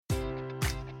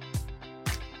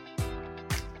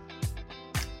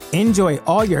Enjoy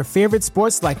all your favorite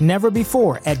sports like never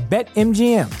before at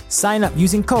BetMGM. Sign up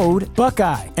using code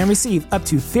Buckeye and receive up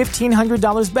to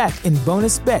 $1,500 back in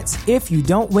bonus bets if you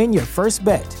don't win your first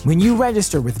bet. When you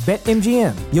register with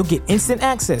BetMGM, you'll get instant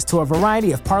access to a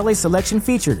variety of parlay selection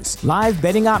features, live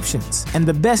betting options, and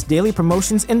the best daily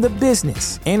promotions in the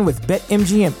business. And with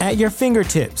BetMGM at your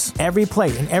fingertips, every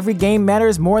play and every game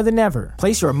matters more than ever.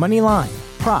 Place your money line,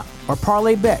 prop, or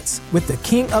parlay bets with the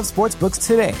king of sportsbooks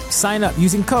today. Sign up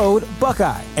using code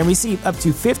Buckeye and receive up to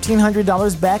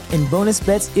 $1,500 back in bonus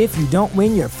bets if you don't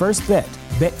win your first bet.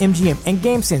 BetMGM and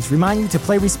GameSense remind you to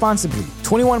play responsibly.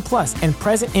 21 plus and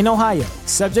present in Ohio,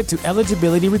 subject to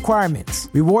eligibility requirements.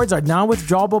 Rewards are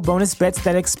non-withdrawable bonus bets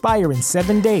that expire in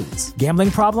 7 days. Gambling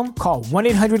problem? Call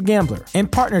 1-800-GAMBLER. In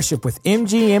partnership with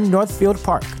MGM Northfield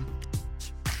Park.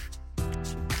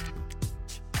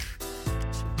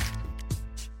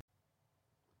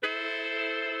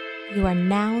 You are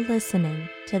now listening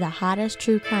to the hottest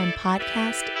true crime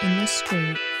podcast in the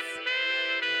streets.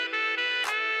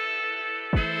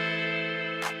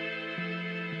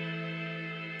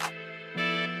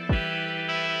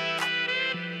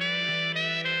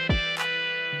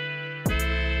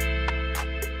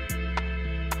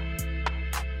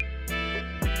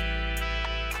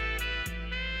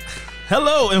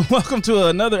 Hello and welcome to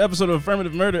another episode of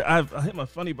Affirmative Murder. I hit my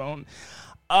funny bone.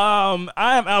 I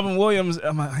am Alvin Williams.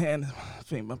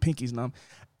 My pinky's numb.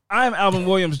 I am Alvin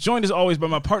Williams, joined as always by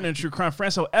my partner in true crime,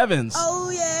 Franco Evans. Oh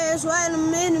yes, wait a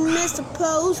minute, Mr.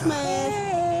 Postman.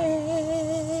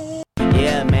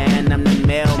 Yeah, man, I'm the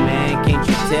mailman. Can't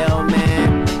you tell,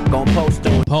 man? Gon'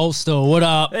 Postal, what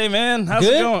up? Hey, man, how's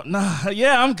it going? Nah,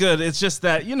 yeah, I'm good. It's just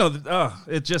that,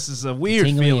 it just is a weird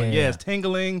feeling. Yeah, it's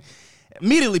tingling.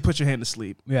 Immediately put your hand to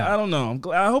sleep. Yeah. I don't know.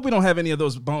 I hope we don't have any of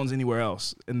those bones anywhere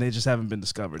else, and they just haven't been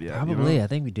discovered yet. Probably. I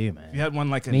think we do, man. If you had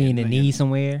one like in the knee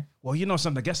somewhere. Well,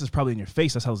 something. I guess it's probably in your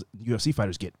face. That's how UFC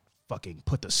fighters get fucking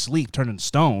put to sleep, turned into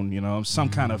stone. Some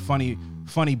kind of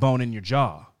funny bone in your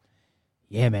jaw.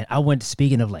 Yeah, man. I went.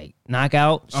 Speaking of like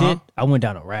knockout shit, I went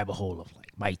down a rabbit hole of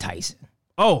like Mike Tyson.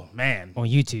 Oh man, on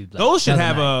YouTube. Those should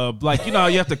have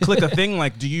you have to click a thing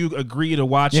like, do you agree to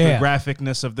watch the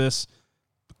graphicness of this?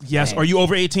 Yes. Man. Are you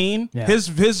over 18? Yeah.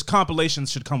 His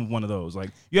compilations should come with one of those. Like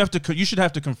you should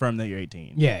have to confirm that you're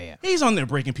 18. Yeah. He's on there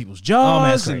breaking people's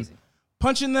jaws and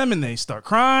punching them, and they start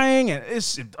crying, and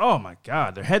oh my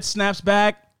god, their head snaps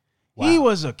back. Wow. He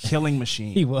was a killing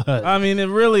machine. He was. I mean, it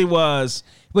really was.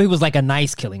 Well, he was like a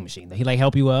nice killing machine. He like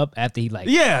help you up after he like.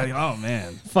 Yeah. Oh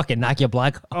man. Fucking knock your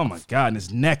block off. Oh my god, and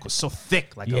his neck was so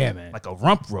thick, like a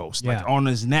rump roast. Yeah. Like on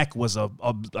his neck was a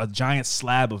giant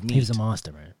slab of meat. He was a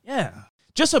monster, man. Yeah.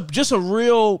 Just a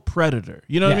real predator.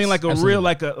 You know what I mean? Like a real,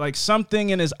 like something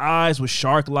in his eyes was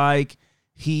shark-like.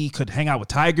 He could hang out with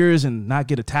tigers and not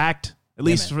get attacked, at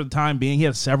least for the time being. He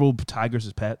had several tigers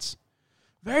as pets.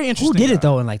 Very interesting. Who did it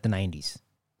though in like the 90s?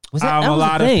 Was that a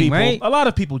lot of people? Right? A lot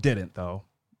of people didn't though.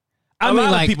 A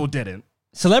lot of people didn't.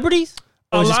 Celebrities?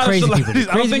 Or a lot crazy of celebrities.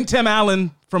 People? I don't think Tim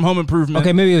Allen from Home Improvement.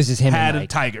 Okay, maybe it was just him. Had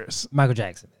tigers. Michael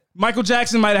Jackson. Michael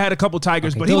Jackson might have had a couple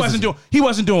tigers, but he wasn't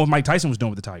doing what Mike Tyson was doing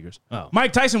with the tigers. Oh.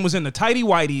 Mike Tyson was in the tighty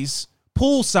whities,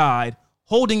 poolside,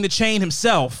 holding the chain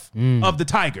himself of the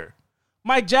tiger.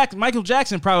 Michael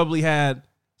Jackson probably had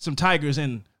some tigers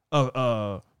in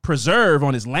a preserve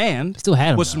on his land. Still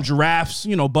had them with some giraffes.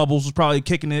 Bubbles was probably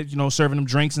kicking it. Serving them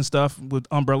drinks and stuff with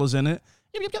umbrellas in it.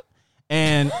 Yep.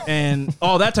 And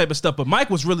all that type of stuff. But Mike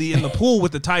was really in the pool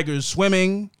with the tigers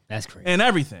swimming. That's crazy. And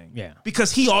everything. Yeah.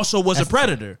 Because he also was a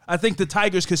predator. I think the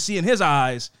tigers could see in his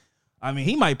eyes. I mean,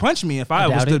 he might punch me. If I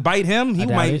was to bite him, he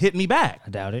might hit me back. I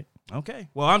doubt it. Okay.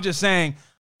 Well, I'm just saying,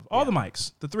 all the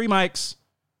Mikes, the three Mikes.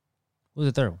 Who's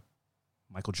the third one?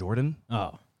 Michael Jordan.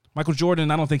 Oh. Michael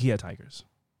Jordan, I don't think he had tigers.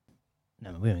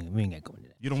 No, we ain't gonna go into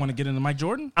that. You don't want to get into Mike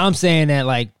Jordan? I'm saying that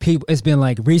like people, it's been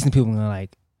like recent people are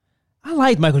like, I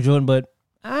like Michael Jordan, but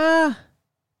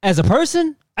as a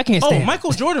person, I can't stand him.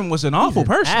 Michael Jordan was an awful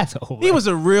person. Asshole, he was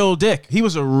a real dick. He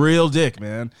was a real dick,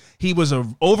 man. He was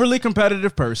an overly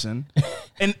competitive person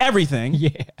and everything. Yeah.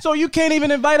 So you can't even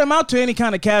invite him out to any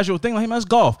kind of casual thing like, hey, man, it's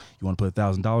golf. You want to put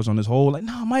 $1,000 on this hole? Like,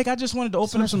 no, Mike, I just wanted to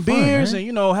open up some beers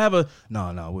and, have a...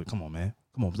 No, come on, man.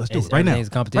 Come on, let's do it right now.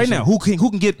 Right now. Who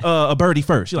can get a birdie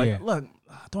first? You're like, look...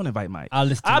 Don't invite Mike.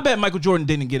 I bet Michael Jordan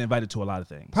didn't get invited to a lot of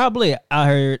things. Probably.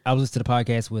 I was listening to the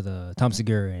podcast with Tom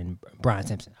Segura and Brian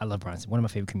Simpson. I love Brian Simpson, one of my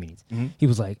favorite comedians. Mm-hmm. He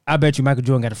was like, I bet you Michael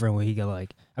Jordan got a friend where he got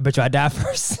like, I bet you I die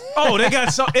first. Oh, they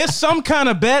got it's some kind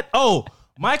of bet. Oh,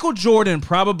 Michael Jordan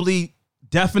probably,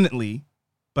 definitely,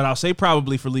 but I'll say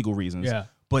probably for legal reasons,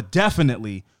 but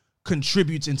definitely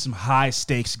contributes in some high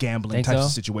stakes gambling types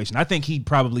of situation. I think he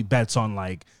probably bets on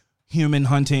like human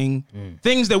hunting,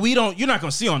 things that you're not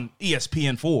going to see on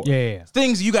ESPN4. Yeah.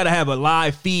 Things you got to have a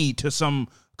live feed to some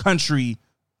country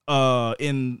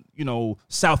in,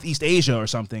 Southeast Asia or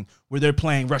something where they're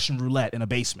playing Russian roulette in a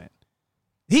basement.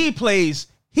 He plays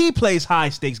high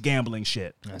stakes gambling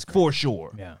shit for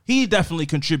sure. Yeah. He definitely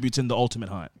contributes in the ultimate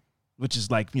hunt, which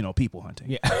is like, people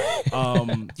hunting.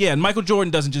 Yeah. And Michael Jordan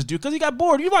doesn't just do because he got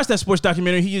bored. You watch that sports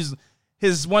documentary, he used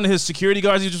one of his security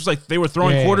guards, he was just like, they were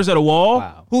throwing quarters at a wall.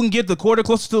 Wow. Who can get the quarter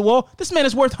closer to the wall? This man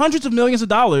is worth hundreds of millions of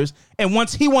dollars, and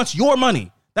he wants your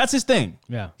money. That's his thing.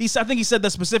 Yeah. I think he said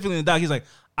that specifically in the doc. He's like,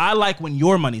 I like when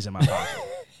your money's in my pocket.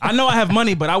 I know I have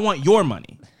money, but I want your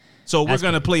money. So we're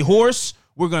going to play horse.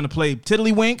 We're going to play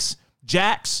tiddlywinks,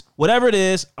 jacks, whatever it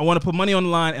is. I want to put money on the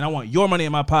line, and I want your money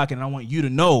in my pocket, and I want you to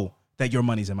know that your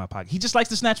money's in my pocket. He just likes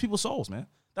to snatch people's souls, man.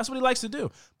 That's what he likes to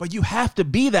do. But you have to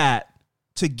be that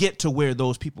to get to where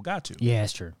those people got to. Yeah,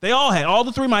 that's true. They all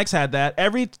the three Mikes had that.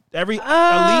 Every elite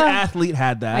athlete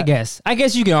had that. I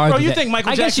guess you can argue. Bro, you that. think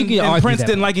Michael Jackson and Prince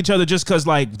didn't like each other just because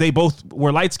like they both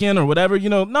were light skinned or whatever?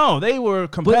 No, they were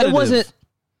competitive.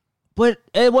 But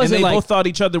it wasn't. And they like, both thought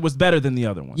each other was better than the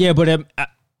other one. Yeah, but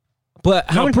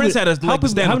how many Prince people, had a leg to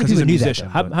stand on because he's a musician.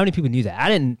 How many people knew that? I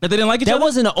didn't. That they didn't like each other. That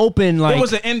wasn't an open like. It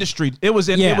was an industry. It was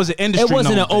an industry. It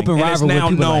wasn't an open rivalry. Now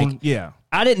known. Like, yeah.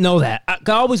 I didn't know that. I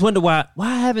always wonder why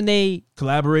haven't they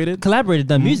collaborated,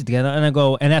 done music together? And I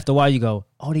go, and after a while you go,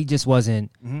 oh, they just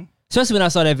wasn't. Especially when I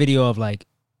saw that video of like,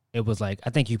 it was like, I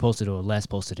think you posted it or Les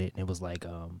posted it, and it was like,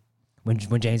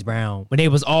 when James Brown, when they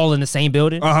was all in the same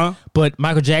building, but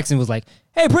Michael Jackson was like,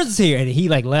 hey, Prince is here, and he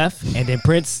like left, and then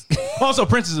Prince. Also,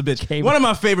 Prince is a bitch. One of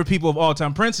my favorite people of all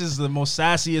time. Prince is the most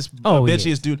sassiest,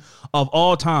 bitchiest dude of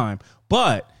all time.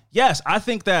 But yes, I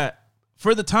think that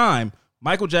for the time,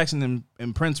 Michael Jackson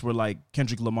and Prince were like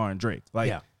Kendrick Lamar and Drake.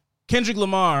 Like Kendrick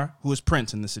Lamar, who is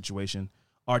Prince in this situation,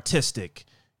 artistic,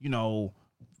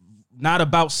 not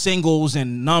about singles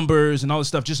and numbers and all this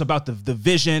stuff, just about the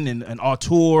vision and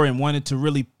auteur and wanted to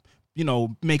really,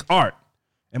 make art.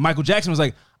 And Michael Jackson was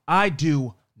like, I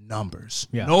do numbers.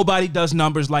 Yeah. Nobody does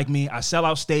numbers like me. I sell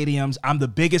out stadiums. I'm the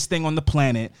biggest thing on the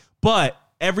planet. But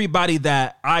everybody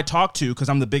that I talk to, because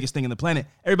I'm the biggest thing on the planet,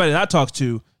 everybody that I talk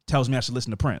to tells me I should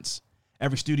listen to Prince.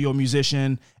 Every studio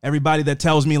musician, everybody that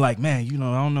tells me like, man, I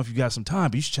don't know if you got some time,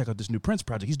 but you should check out this new Prince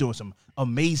project. He's doing some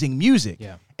amazing music.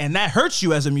 Yeah. And that hurts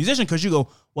you as a musician because you go,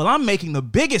 well, I'm making the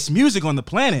biggest music on the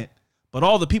planet, but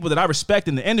all the people that I respect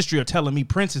in the industry are telling me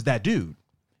Prince is that dude.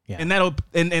 Yeah. And that'll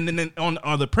and then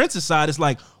on the Prince's side, it's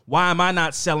like, why am I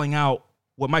not selling out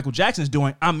what Michael Jackson's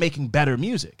doing? I'm making better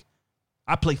music.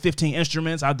 I play 15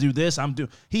 instruments. I do this.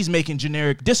 He's making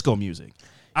generic disco music.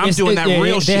 I'm doing that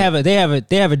real shit. They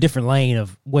have a different lane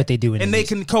of what they do, and they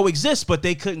can coexist, but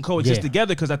they couldn't coexist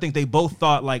together because I think they both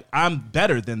thought like I'm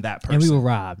better than that person. And we were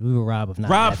robbed. Of not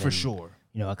robbed having, for sure.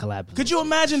 A collab. Could you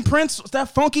imagine Prince,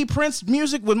 that funky Prince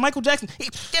music with Michael Jackson?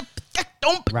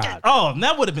 Oh,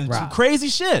 that would have been some crazy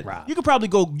shit. You could probably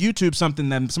go YouTube something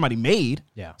that somebody made,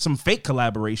 some fake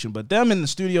collaboration, but them in the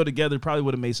studio together probably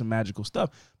would have made some magical stuff.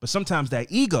 But sometimes that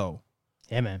ego.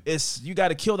 Yeah, man. You got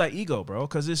to kill that ego, bro,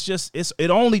 because it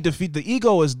only defeat the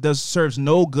ego serves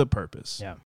no good purpose.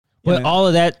 Yeah, but all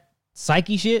of that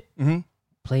psyche shit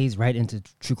plays right into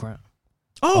true crime.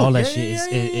 Oh, all that shit is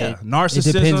narcissism.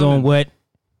 It depends on where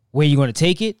you're going to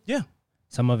take it. Yeah,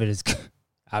 some of it is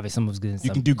obviously some of it's good.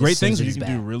 You can do great things, or you can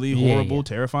do really horrible,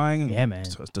 terrifying, man,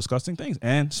 disgusting things.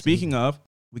 And speaking of,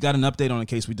 we got an update on a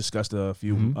case we discussed a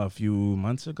few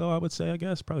months ago. I would say,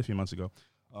 probably a few months ago.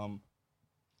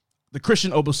 The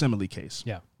Christian Obusemele case.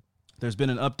 Yeah. There's been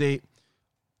an update.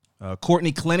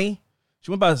 Courtney Clenny.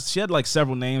 She had like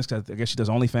several names because I guess she does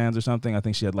OnlyFans or something. I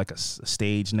think she had like a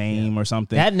stage name or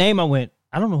something. That name I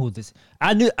don't know who this.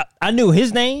 I knew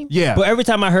his name. Yeah. But every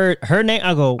time I heard her name,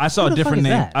 I go, I saw a different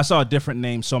name. That? I saw a different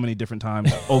name so many different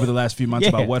times over the last few months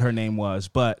about what her name was.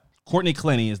 But Courtney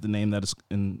Clenny is the name that is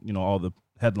in all the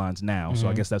headlines now. So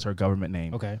I guess that's her government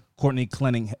name. Okay. Courtney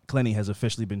Clenny has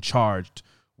officially been charged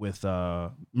with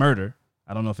murder.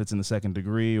 I don't know if it's in the second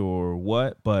degree or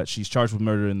what, but she's charged with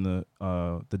murder in the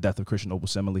death of Christian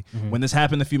Obusemele. When this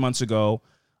happened a few months ago,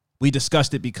 we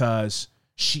discussed it because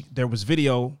there was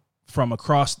video from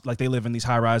across, like they live in these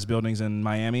high-rise buildings in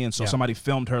Miami, and so somebody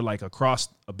filmed her like across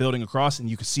a building across, and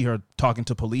you could see her talking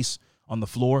to police on the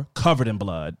floor, covered in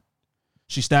blood.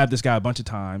 She stabbed this guy a bunch of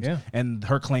times, and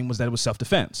her claim was that it was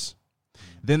self-defense.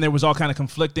 Then there was all kind of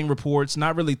conflicting reports,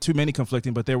 not really too many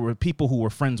conflicting, but there were people who were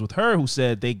friends with her who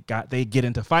said they get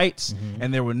into fights,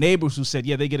 and there were neighbors who said,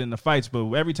 yeah, they get into fights,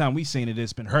 but every time we've seen it,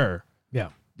 it's been her,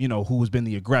 who has been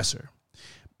the aggressor.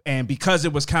 And because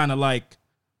it was kind of like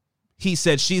he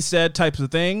said, she said types of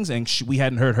things, and we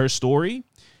hadn't heard her story,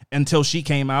 until she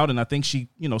came out, and I think she,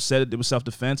 said it was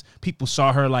self-defense. People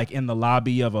saw her like in the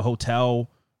lobby of a hotel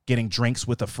getting drinks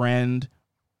with a friend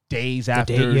days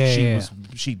after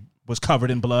she was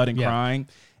covered in blood and crying.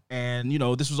 And,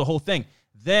 this was a whole thing.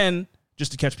 Then,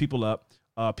 just to catch people up,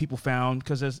 people found,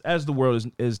 because as the world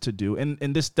is to do,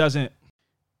 and this doesn't,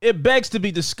 it begs to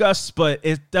be discussed, but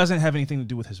it doesn't have anything to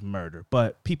do with his murder.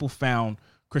 But people found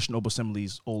Christian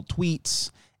Obasemele's old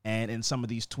tweets, and in some of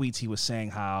these tweets, he was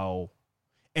saying how,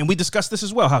 and we discussed this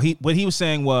as well, how what he was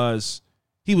saying was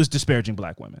he was disparaging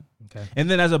black women. Okay. And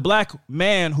then as a black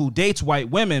man who dates white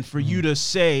women, for you to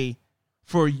say,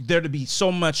 for there to be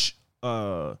so much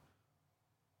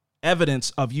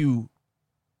evidence of you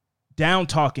down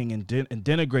talking and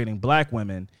denigrating black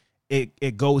women,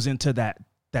 it goes into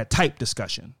that type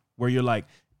discussion where you're like,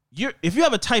 if you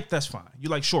have a type, that's fine. You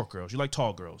like short girls, you like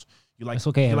tall girls, you like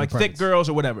thick girls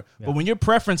or whatever. Yeah. But when your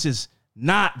preference is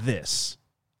not this,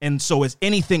 and so it's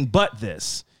anything but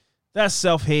this, that's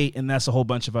self-hate, and that's a whole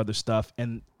bunch of other stuff.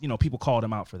 And people called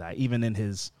him out for that, even in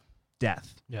his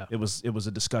death. Yeah, it was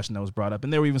a discussion that was brought up,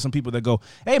 and there were even some people that go,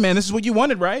 "Hey, man, this is what you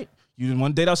wanted, right? You didn't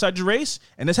want to date outside your race,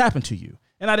 and this happened to you."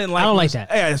 And I didn't like. I don't like that.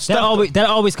 Yeah, that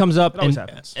always comes up. It always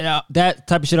happens. That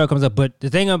type of shit always comes up. But the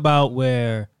thing about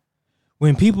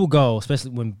when people go,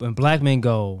 especially when black men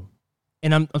go,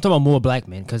 and I'm talking about more black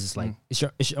men because it's like it's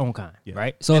your own kind,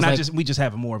 right? So and we just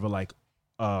have more of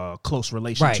a close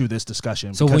relation to this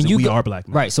discussion. So because we are black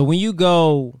men, right? So when you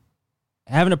go,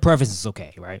 having a preference is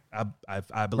okay, right?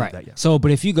 I believe that. Yeah. So,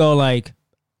 but if you go like,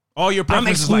 all your preferences,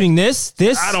 I'm excluding this.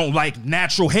 I don't like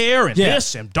natural hair and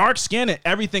this and dark skin, and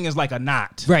everything is like a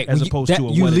knot, right? As opposed to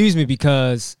you leaves me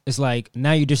because it's like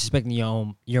now you're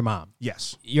disrespecting your mom.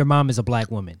 Yes, your mom is a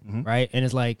black woman, right? And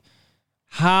it's like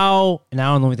how, and I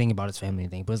don't know anything about his family or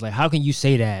anything, but it's like how can you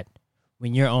say that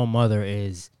when your own mother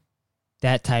is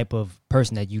that type of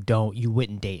person that you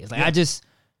wouldn't date? It's like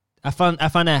I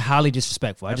find that highly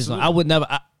disrespectful. I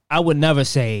would never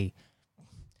say.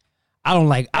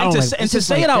 To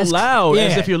say it out loud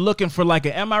as if you're looking for like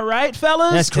an "am I right,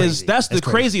 fellas?" That's crazy. That's the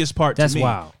craziest part to me. That's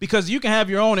wild. Because you can have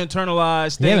your own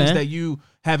internalized things that you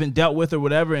haven't dealt with or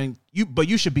whatever, but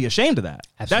you should be ashamed of that.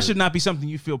 Absolutely. That should not be something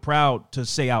you feel proud to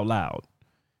say out loud.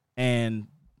 And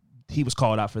he was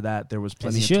called out for that. There was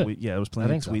plenty of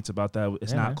tweets about that.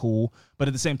 It's not cool, but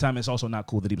at the same time, it's also not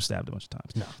cool that he was stabbed a bunch of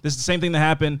times. No. This is the same thing that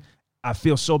happened. I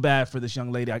feel so bad for this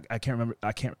young lady. I can't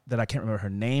remember her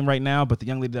name right now, but the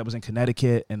young lady that was in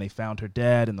Connecticut and they found her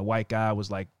dead, and the white guy was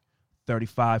like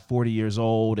 35, 40 years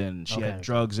old, and she had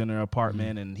drugs in her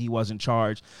apartment, and he wasn't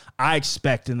charged. I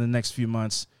expect in the next few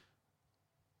months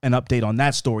an update on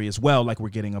that story as well, like we're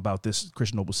getting about this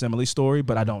Christian Obasemele story,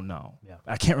 but I don't know. Yeah.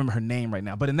 I can't remember her name right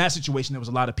now. But in that situation, there was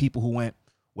a lot of people who went,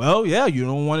 well, yeah, you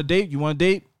don't want to date. You want to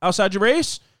date outside your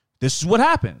race? This is what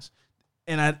happens.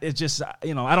 And I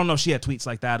don't know if she had tweets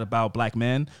like that about black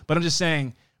men, but I'm just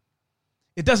saying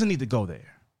it doesn't need to go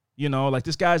there. Like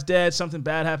this guy's dead, something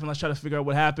bad happened. Let's try to figure out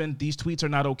what happened. These tweets are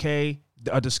not okay.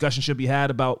 A discussion should be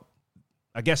had about,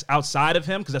 I guess, outside of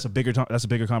him, because that's a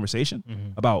bigger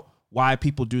conversation about why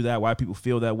people do that, why people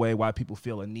feel that way, why people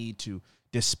feel a need to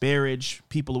disparage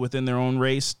people within their own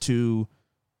race to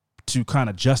kind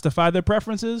of justify their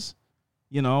preferences.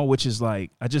 Which is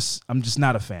like, I'm just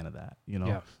not a fan of that,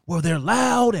 Well, they're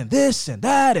loud and this and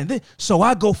that and this, so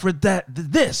I go for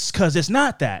this because it's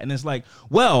not that. And it's like,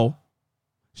 well,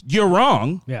 you're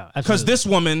wrong. Yeah, because this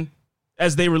woman,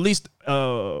 as they released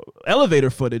elevator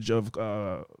footage of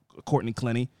Courtney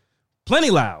Clenny, plenty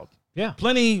loud. Yeah.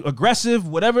 Plenty aggressive,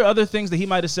 whatever other things that he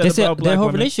might have said about black their whole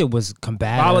women. Relationship was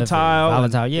combative, volatile,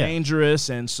 dangerous.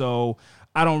 And so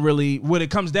I don't really, what it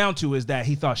comes down to is that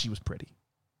he thought she was pretty.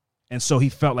 And so he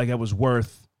felt like it was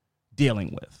worth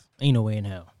dealing with. Ain't no way in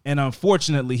hell. And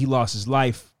unfortunately, he lost his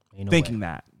life thinking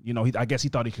that. I guess he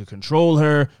thought he could control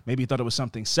her. Maybe he thought it was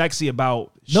something sexy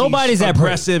about nobody's that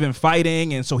aggressive and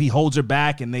fighting, and so he holds her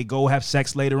back, and they go have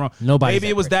sex later on. Maybe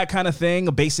it was that kind of thing,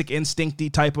 a basic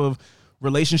instincty type of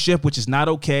relationship, which is not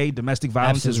okay. Domestic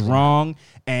violence is wrong,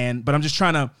 but I'm just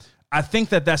trying to. I think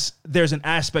that there's an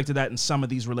aspect of that in some of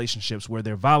these relationships where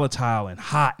they're volatile and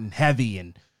hot and heavy,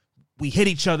 and we hit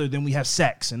each other, then we have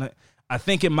sex. And I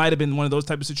think it might have been one of those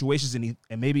type of situations, and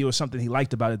maybe it was something he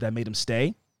liked about it that made him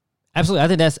stay.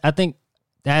 Absolutely. I think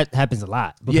that happens a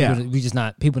lot. But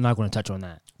people are not going to touch on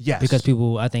that. Yes. Because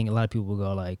I think a lot of people will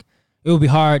go like, it would be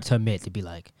hard to admit to be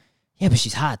like, yeah, but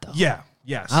she's hot though. Yeah.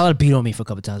 Yes. I let her beat on me for a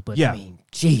couple times, but I mean,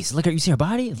 geez, look at her. You see her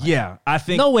body? Like, I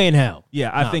think no way in hell.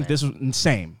 Yeah, I think this was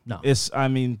insane. No.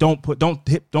 Don't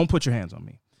put your hands on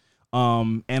me.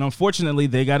 And unfortunately,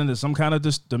 they got into some kind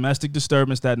of domestic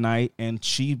disturbance that night, and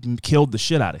she killed the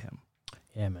shit out of him.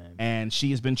 Yeah, man. And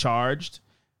she has been charged.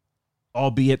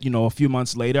 albeit, a few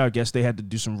months later, I guess they had to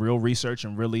do some real research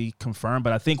and really confirm.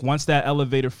 But I think once that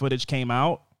elevator footage came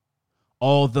out,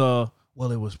 it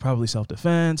was probably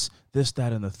self-defense, this,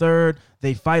 that, and the third.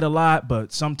 They fight a lot,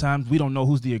 but sometimes we don't know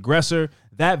who's the aggressor.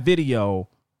 That video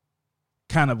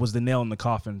kind of was the nail in the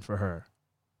coffin for her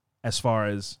as far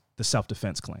as the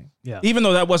self-defense claim. Yeah. Even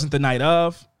though that wasn't the night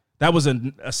of, that was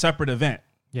a separate event.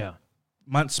 Yeah.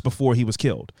 Months before he was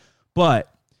killed.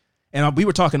 And we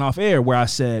were talking off air where I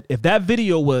said, if that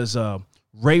video was a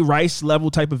Ray Rice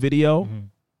level type of video,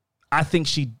 I think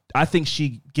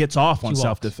she gets off on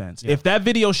self-defense. Yeah. If that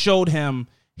video showed him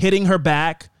hitting her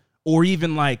back or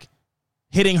even like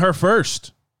hitting her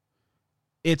first,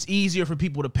 it's easier for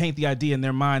people to paint the idea in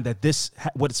their mind that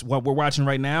what we're watching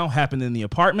right now happened in the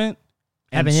apartment.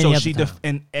 And so she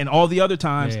and all the other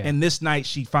times, and this night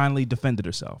she finally defended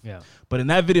herself. Yeah. But in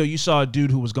that video, you saw a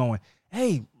dude who was going,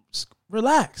 "Hey,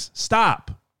 relax,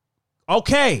 stop,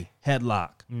 okay,"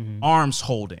 headlock, arms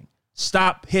holding,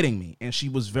 "Stop hitting me." And she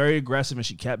was very aggressive, and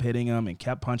she kept hitting him and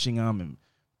kept punching him, and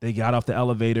they got off the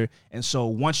elevator. And so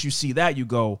once you see that, you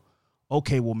go,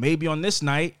 okay, well, maybe on this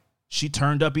night she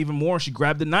turned up even more. She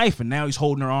grabbed the knife, and now he's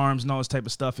holding her arms and all this type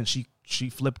of stuff, and she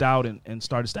flipped out and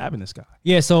started stabbing this guy.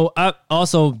 Yeah, so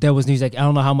also there was news, like, I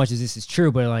don't know how much of this is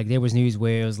true, but like there was news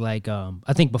where it was like,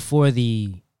 I think before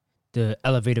the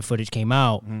elevator footage came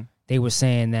out, they were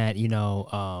saying that,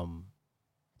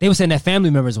 family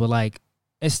members were like,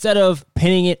 instead of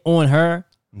pinning it on her,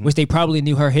 which they probably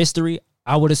knew her history,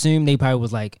 I would assume they probably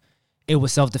was like, it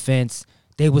was self-defense.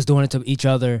 They was doing it to each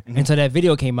other until that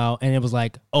video came out, and it was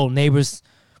like, oh, neighbors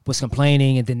was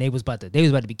complaining, and then they was about to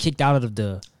be kicked out of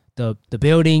the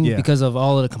building because of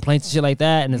all of the complaints and shit like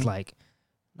that. And it's like,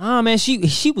 nah, man,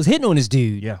 she was hitting on this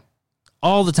dude,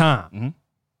 all the time,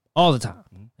 all the time,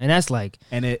 and that's like,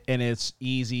 and it's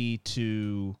easy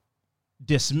to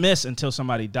dismiss until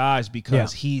somebody dies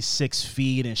because he's 6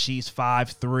 feet and she's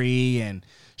 5'3" and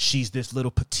she's this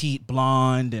little petite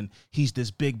blonde and he's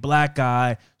this big black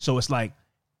guy. So it's like,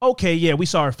 okay, yeah, we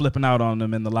saw her flipping out on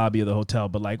him in the lobby of the hotel,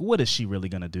 but like, what is she really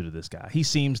gonna do to this guy? He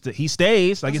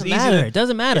stays. Like, it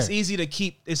doesn't matter. It's easy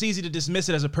to dismiss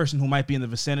it as a person who might be in the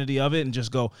vicinity of it and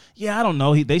just go, yeah, I don't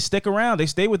know. They stick around. They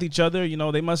stay with each other.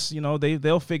 They must.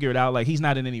 They'll figure it out. Like, he's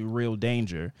not in any real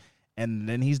danger, and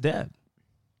then he's dead.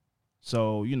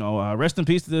 So, rest in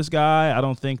peace to this guy. I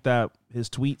don't think that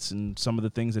his tweets and some of the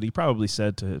things that he probably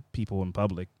said to people in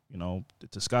public, the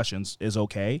discussions, is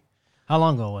okay. How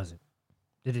long ago was it?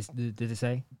 Did it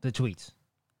say the tweets?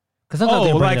 These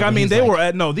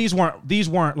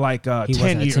weren't like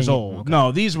 10 years old. Okay.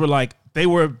 No, these were like they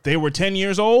were 10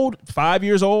 years old, 5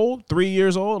 years old, 3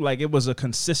 years old. Like, it was a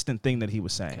consistent thing that he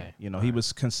was saying. Okay. He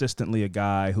was consistently a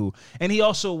guy who, and he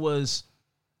also was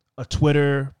a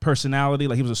Twitter personality.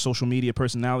 Like, he was a social media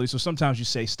personality. So sometimes you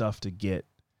say stuff to get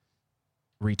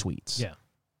retweets. Yeah.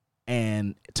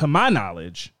 And to my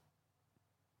knowledge,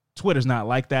 Twitter's not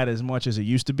like that as much as it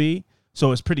used to be.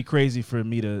 So it's pretty crazy for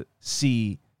me to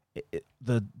see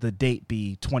the date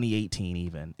be 2018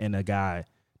 even, and a guy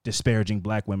disparaging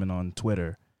black women on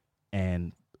Twitter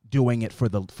and doing it for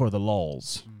the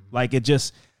lulz. Like, it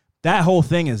just, that whole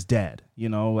thing is dead.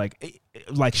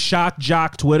 Like shock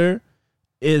jock Twitter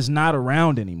is not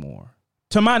around anymore,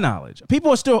 to my knowledge.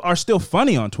 People are still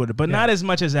funny on Twitter, but not as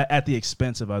much as at the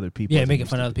expense of other people. Yeah, making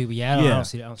fun of other people. Yeah, I don't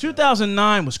see that.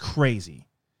 2009 was crazy.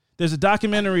 There's a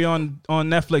documentary on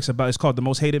Netflix it's called The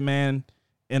Most Hated Man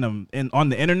on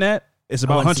the internet. It's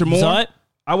about Hunter Moore. Saw it?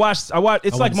 I watched.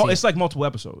 It's like multiple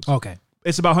episodes. Okay.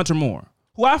 It's about Hunter Moore,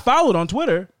 who I followed on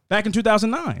Twitter back in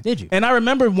 2009. Did you? And I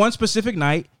remember one specific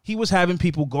night he was having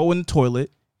people go in the toilet,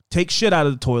 take shit out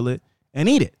of the toilet, and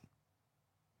eat it.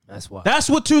 That's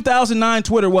what 2009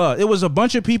 Twitter was. It was a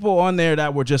bunch of people on there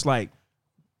that were just like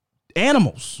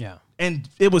animals. Yeah. And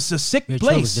it was a sick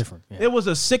place. Was different. Yeah. It was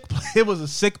a sick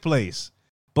place.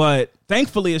 But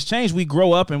thankfully it's changed. We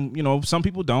grow up and, some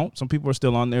people don't. Some people are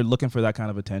still on there looking for that kind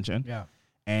of attention. Yeah.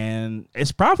 And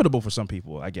it's profitable for some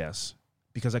people, I guess.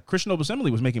 Because Christian Noble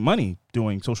Assembly was making money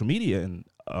doing social media and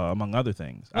among other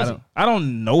things. I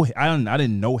didn't know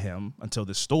him until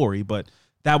this story, but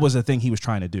that was a thing he was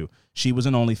trying to do. She was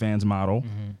an OnlyFans model,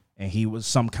 and he was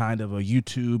some kind of a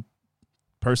YouTube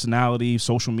personality,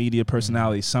 social media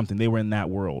personality, something. They were in that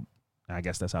world. I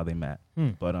guess that's how they met.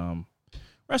 But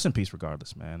rest in peace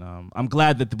regardless, man. I'm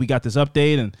glad that we got this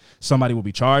update and somebody will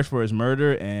be charged for his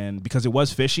murder, and because it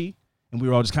was fishy, and we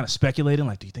were all just kind of speculating,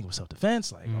 like, do you think it was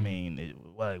self-defense? Like, I mean,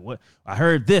 what? I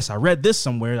heard this. I read this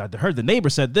somewhere. I heard the neighbor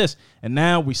said this. And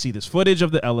now we see this footage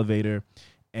of the elevator,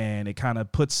 and it kind of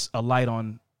puts a light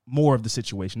on more of the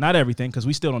situation. Not everything, because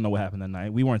we still don't know what happened that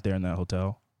night. We weren't there in that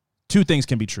hotel. two things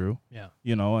can be true. Yeah.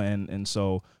 You know, and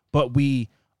so, but we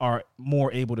are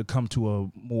more able to come to a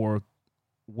more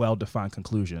well-defined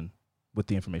conclusion with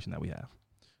the information that we have.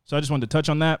 So I just wanted to touch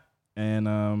on that. And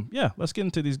let's get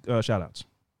into these shout outs.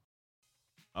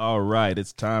 All right,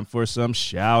 it's time for some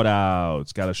shout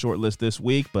outs. Got a short list this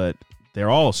week, but they're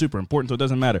all super important, so it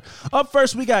doesn't matter. Up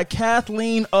first, we got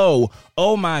Kathleen O.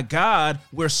 Oh my God,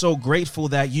 we're so grateful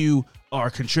that you are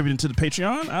contributing to the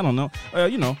Patreon. I don't know.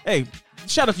 Hey,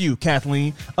 shout out to you,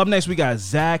 Kathleen. Up next, we got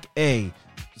Zach A.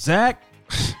 Zach,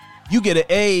 you get an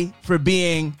A for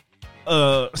being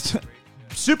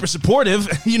super supportive.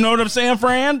 You know what I'm saying,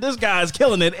 Fran? This guy's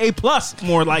killing it. A+,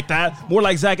 more like that. More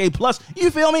like Zach A+.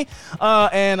 You feel me?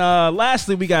 And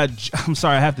lastly, we got, I'm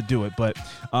sorry, I have to do it, but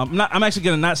I'm actually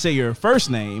going to not say your first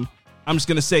name. I'm just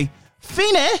going to say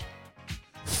Feeney.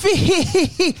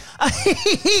 Feeney.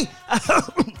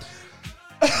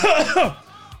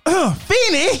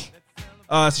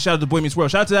 So shout out to Boy Meets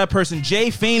World. Shout out to that person, Jay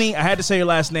Feeney. I had to say your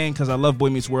last name because I love Boy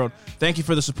Meets World. Thank you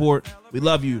for the support. We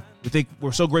love you.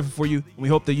 We're so grateful for you. And we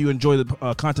hope that you enjoy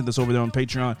the content that's over there on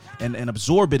Patreon and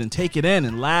absorb it and take it in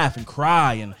and laugh and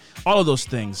cry and all of those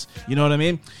things. You know what I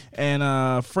mean?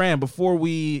 And Fran, before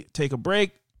we take a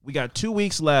break, we got 2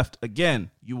 weeks left. Again,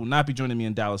 you will not be joining me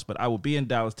in Dallas, but I will be in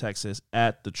Dallas, Texas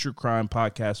at the True Crime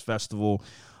Podcast Festival.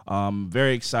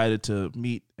 Very excited to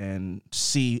meet and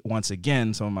see once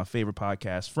again some of my favorite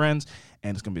podcast friends,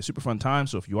 and it's gonna be a super fun time.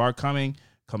 So if you are coming,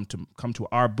 come to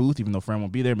our booth. Even though Fran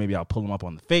won't be there, maybe I'll pull him up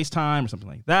on the FaceTime or something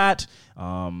like that.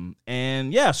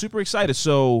 And yeah, super excited.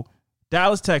 So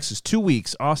Dallas, Texas, 2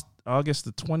 weeks, August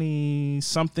the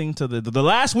 20-something to the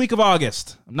last week of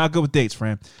August. I'm not good with dates,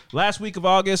 Fran. Last week of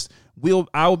August,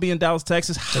 I will be in Dallas,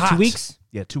 Texas. Hot. 2 weeks?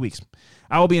 Yeah, 2 weeks.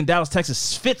 I will be in Dallas,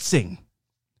 Texas, schwitzing.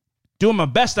 Doing my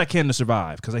best I can to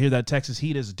survive because I hear that Texas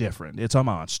heat is different. It's a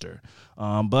monster.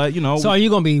 But, you know. So are you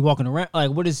going to be walking around?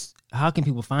 Like, how can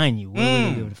people find you? Where will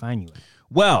you be able to find you at?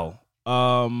 Well,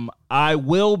 I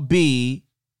will be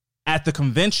at the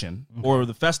convention or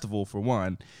the festival, for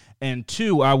one. And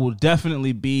two, I will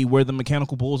definitely be where the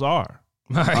mechanical bulls are.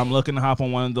 Right. I'm looking to hop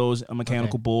on one of those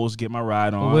mechanical bulls, get my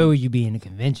ride on. Well, where will you be in the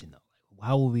convention, though?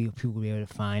 How will people be able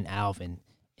to find Alvin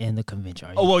in the convention?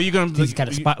 You're gonna. He's got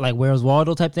a spot like Where's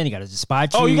Waldo type thing. You got to just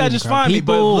spot you. Oh, you got to just find me,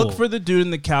 but look for the dude in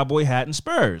the cowboy hat and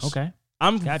Spurs. Okay,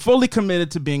 I'm fully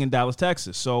committed to being in Dallas,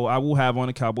 Texas, so I will have on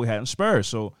a cowboy hat and Spurs.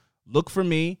 So look for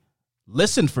me,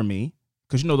 listen for me,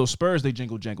 because you know those Spurs, they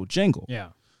jingle, jangle, jingle. Yeah.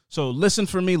 So listen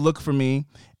for me, look for me,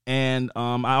 and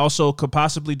I also could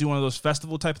possibly do one of those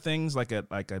festival type things, like a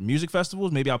music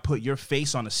festivals. Maybe I'll put your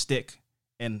face on a stick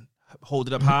and hold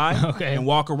it up high and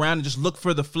walk around and just look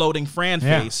for the floating Fran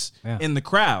face in the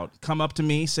crowd. Come up to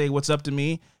me, say what's up to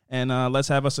me, and let's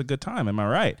have us a good time. Am I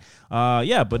right?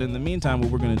 But in the meantime,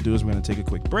 what we're going to do is we're going to take a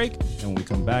quick break, and when we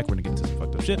come back, we're going to get into some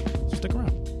fucked up shit. So stick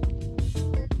around.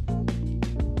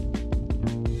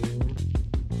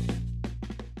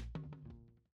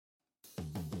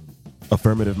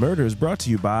 Affirmative Murder is brought to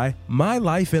you by My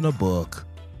Life in a Book.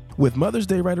 With Mother's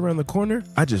Day right around the corner,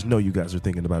 I just know you guys are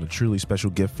thinking about a truly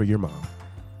special gift for your mom.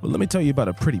 Well, let me tell you about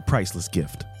a pretty priceless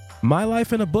gift.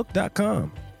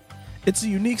 MyLifeInABook.com. It's a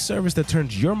unique service that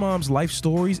turns your mom's life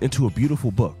stories into a beautiful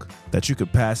book that you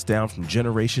could pass down from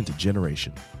generation to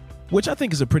generation, which I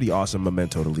think is a pretty awesome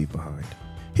memento to leave behind.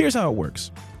 Here's how it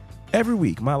works. Every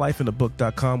week,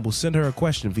 MyLifeInABook.com will send her a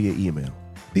question via email.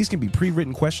 These can be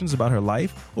pre-written questions about her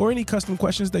life or any custom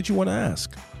questions that you want to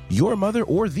ask. Your mother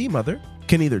or the mother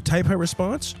can either type her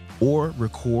response or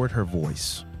record her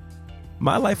voice.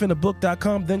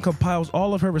 MyLifeInABook.com then compiles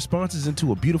all of her responses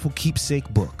into a beautiful keepsake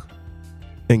book.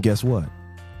 And guess what?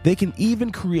 They can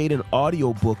even create an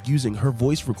audio book using her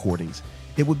voice recordings.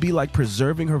 It would be like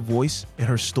preserving her voice and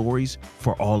her stories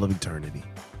for all of eternity.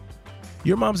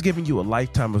 Your mom's giving you a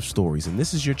lifetime of stories, and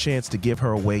this is your chance to give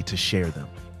her a way to share them.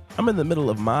 I'm in the middle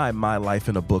of my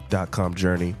MyLifeInABook.com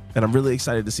journey, and I'm really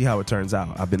excited to see how it turns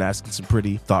out. I've been asking some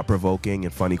pretty thought-provoking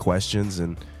and funny questions,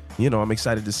 and, I'm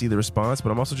excited to see the response,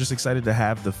 but I'm also just excited to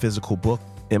have the physical book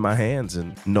in my hands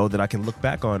and know that I can look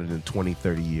back on it in 20,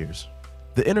 30 years.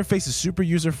 The interface is super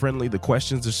user-friendly. The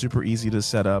questions are super easy to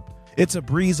set up. It's a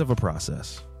breeze of a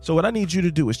process. So what I need you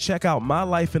to do is check out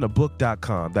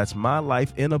MyLifeInABook.com. That's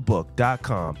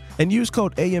MyLifeInABook.com. And use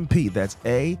code AMP. That's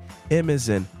A-M as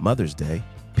in Mother's Day.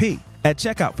 P at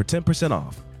checkout for 10%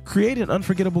 off. Create an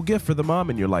unforgettable gift for the mom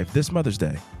in your life this Mother's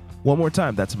Day. One more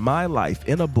time, that's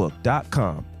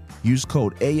MyLifeInABook.com. Use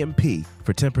code AMP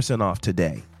for 10% off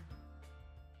today.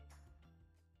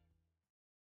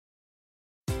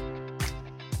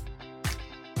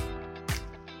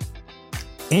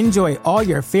 Enjoy all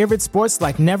your favorite sports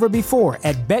like never before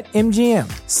at BetMGM.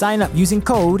 Sign up using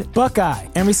code Buckeye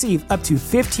and receive up to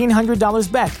 $1,500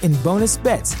 back in bonus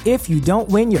bets if you don't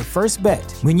win your first bet.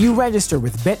 When you register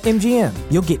with BetMGM,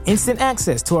 you'll get instant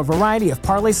access to a variety of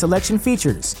parlay selection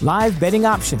features, live betting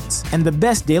options, and the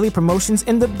best daily promotions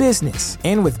in the business.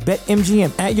 And with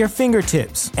BetMGM at your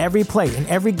fingertips, every play and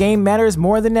every game matters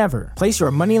more than ever. Place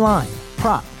your money line,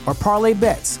 prop, or parlay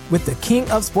bets with the king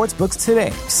of sportsbooks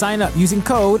today. Sign up using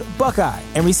code Buckeye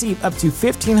and receive up to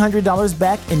 $1,500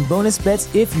 back in bonus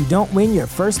bets if you don't win your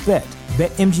first bet.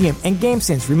 BetMGM and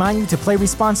GameSense remind you to play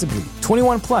responsibly.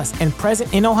 21 plus and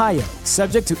present in Ohio,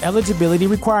 subject to eligibility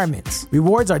requirements.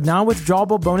 Rewards are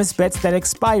non-withdrawable bonus bets that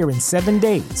expire in 7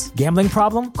 days. Gambling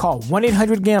problem? Call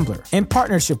 1-800-GAMBLER. In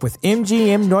partnership with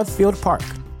MGM Northfield Park.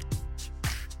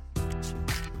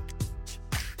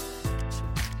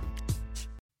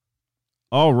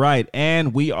 All right,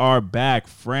 and we are back.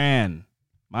 Fran,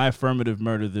 my affirmative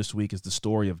murder this week is the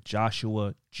story of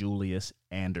Joshua Julius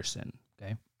Anderson.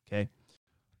 Okay.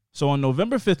 So on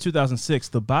November 5th, 2006,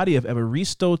 the body of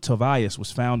Evaristo Tobias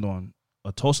was found on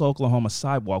a Tulsa, Oklahoma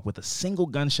sidewalk with a single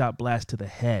gunshot blast to the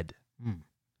head.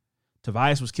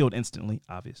 Tobias was killed instantly,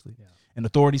 obviously, and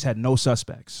authorities had no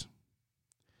suspects.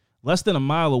 Less than a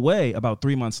mile away, about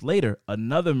 3 months later,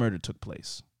 another murder took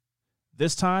place.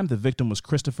 This time, the victim was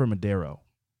Christopher Madero,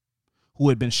 who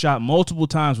had been shot multiple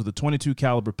times with a .22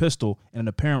 caliber pistol in an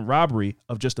apparent robbery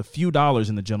of just a few dollars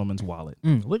in the gentleman's wallet.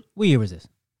 What year was this?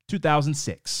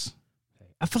 2006.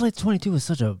 I feel like .22 is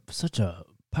such a popular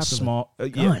small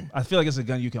gun. Yeah, I feel like it's a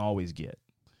gun you can always get.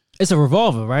 It's a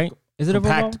revolver, right? Is it a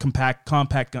revolver?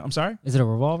 Compact gun. I'm sorry? Is it a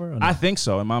revolver? Or no? I think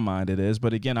so. In my mind, it is.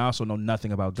 But again, I also know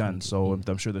nothing about guns. So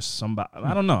I'm sure there's somebody.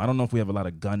 I don't know. I don't know if we have a lot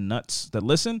of gun nuts that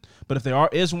listen. But if there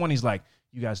is one, he's like,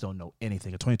 you guys don't know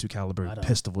anything. A .22 caliber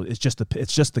pistol. It's just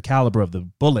the caliber of the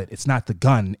bullet. It's not the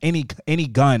gun. Any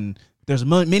gun. There's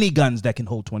many guns that can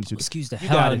hold .22. Excuse the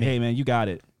hell out of me. Hey man, you got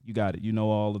it. You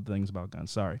know all the things about guns.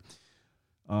 Sorry.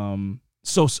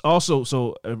 So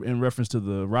in reference to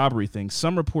the robbery thing,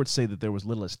 some reports say that there was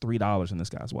little as $3 in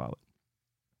this guy's wallet.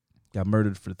 Got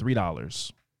murdered for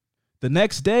 $3. The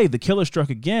next day, the killer struck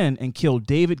again and killed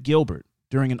David Gilbert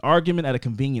during an argument at a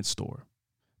convenience store.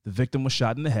 The victim was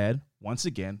shot in the head once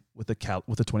again with a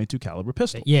 .22 caliber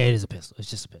pistol. Yeah, it is a pistol.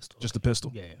 It's just a pistol. Just a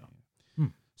pistol. Yeah.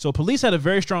 So police had a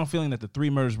very strong feeling that the three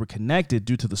murders were connected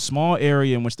due to the small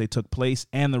area in which they took place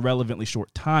and the relevantly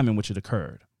short time in which it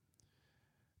occurred.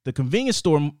 The convenience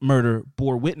store murder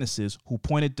bore witnesses who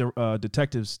pointed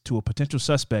detectives to a potential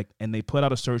suspect, and they put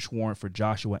out a search warrant for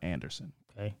Joshua Anderson.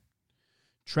 Okay.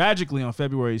 Tragically, on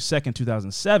February 2nd,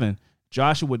 2007,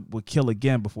 Joshua would kill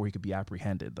again before he could be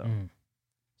apprehended, though.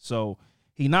 So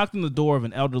he knocked on the door of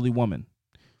an elderly woman.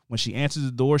 When she answered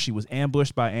the door, she was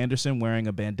ambushed by Anderson wearing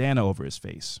a bandana over his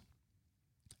face.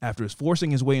 After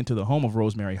forcing his way into the home of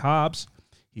Rosemary Hobbs,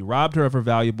 he robbed her of her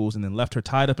valuables and then left her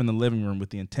tied up in the living room with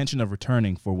the intention of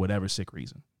returning for whatever sick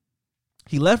reason.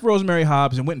 He left Rosemary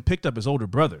Hobbs and went and picked up his older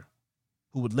brother,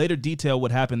 who would later detail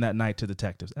what happened that night to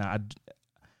detectives. And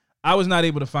I was not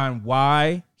able to find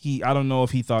why I don't know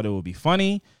if he thought it would be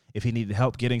funny, if he needed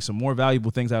help getting some more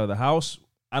valuable things out of the house.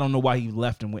 I don't know why he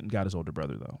left and went and got his older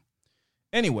brother, though.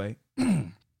 Anyway,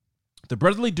 the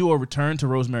brotherly duo returned to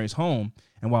Rosemary's home,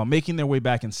 and while making their way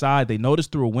back inside, they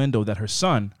noticed through a window that her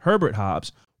son, Herbert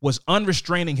Hobbs, was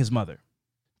unrestraining his mother.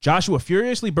 Joshua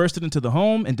furiously bursted into the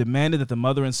home and demanded that the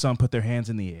mother and son put their hands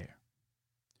in the air.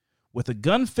 With a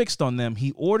gun fixed on them,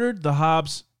 he ordered the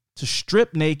Hobbs to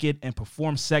strip naked and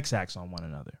perform sex acts on one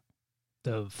another.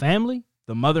 The family?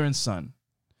 The mother and son.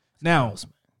 Now,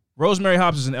 Rosemary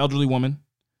Hobbs is an elderly woman,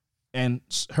 and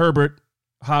Herbert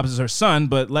Hobbs is her son,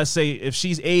 but let's say if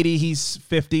she's 80, he's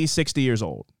 50, 60 years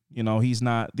old. You know, it's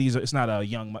not a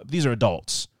young, these are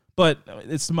adults, but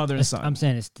it's the mother and son. I'm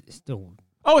saying it's still.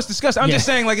 Oh, it's disgusting. I'm just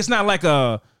saying, like, it's not like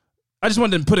I just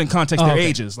wanted to put in context their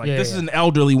ages. Like, this is an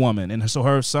elderly woman, and so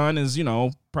her son is,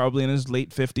 probably in his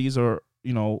late 50s or,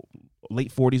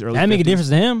 late 40s, early 50s. That make a difference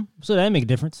to him? So that make a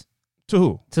difference. To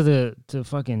who? To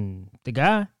the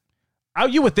guy?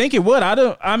 You would think it would.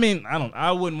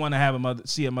 I wouldn't want to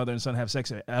see a mother and son have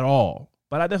sex at all.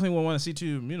 But I definitely wouldn't want to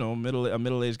see a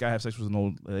middle-aged guy have sex with an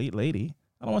old lady.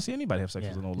 I don't want to see anybody have sex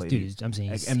with an old lady. Dude, I'm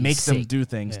saying and make them do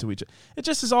things to each other. It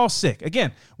just is all sick.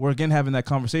 Again, we're having that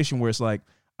conversation where it's like,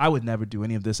 I would never do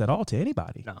any of this at all to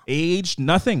anybody. No. Age,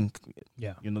 nothing.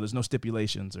 Yeah. There's no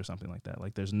stipulations or something like that.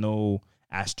 Like, there's no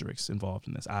asterisks involved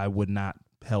in this. I would not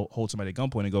hold somebody at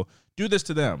gunpoint and go, do this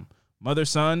to them. Mother,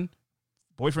 son,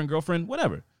 boyfriend, girlfriend,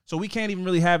 whatever. So we can't even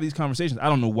really have these conversations. I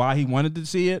don't know why he wanted to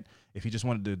see it. If he just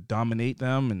wanted to dominate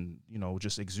them and, you know,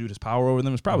 just exude his power over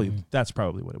them, that's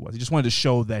probably what it was. He just wanted to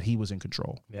show that he was in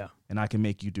control. Yeah. And I can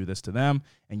make you do this to them,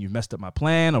 and you messed up my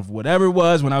plan of whatever it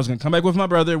was when I was going to come back with my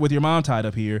brother with your mom tied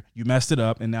up here. You messed it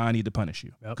up, and now I need to punish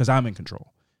you because I'm in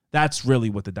control. That's really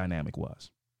what the dynamic was.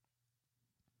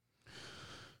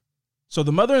 So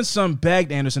the mother and son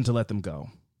begged Anderson to let them go,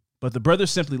 but the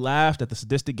brothers simply laughed at the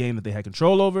sadistic game that they had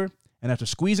control over, and after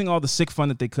squeezing all the sick fun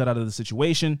that they could out of the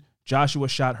situation, Joshua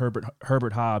shot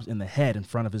Herbert Hobbs in the head in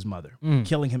front of his mother,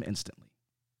 killing him instantly.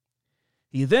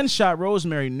 He then shot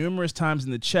Rosemary numerous times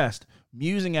in the chest,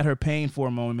 musing at her pain for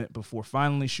a moment before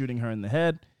finally shooting her in the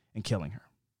head and killing her.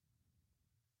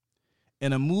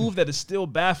 In a move that is still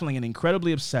baffling and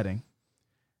incredibly upsetting,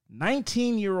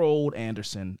 19-year-old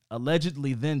Anderson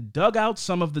allegedly then dug out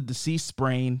some of the deceased's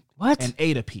brain and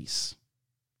ate a piece.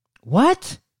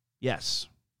 What? Yes.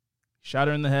 Shot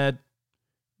her in the head,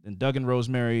 then dug in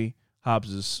Rosemary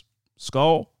Hobbs's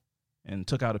skull and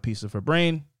took out a piece of her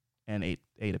brain and ate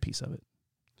a piece of it.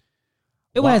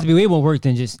 It would have to be way more work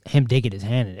than just him digging his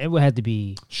hand in. It would have to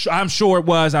be. I'm sure it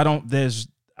was.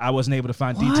 I wasn't able to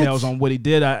find details on what he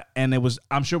did.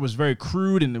 I'm sure it was very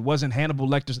crude, and it wasn't Hannibal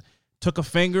Lecter took a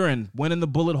finger and went in the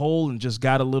bullet hole and just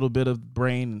got a little bit of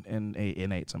brain and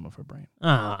ate some of her brain.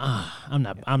 I'm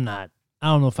not. I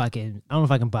don't know if I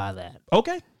can buy that.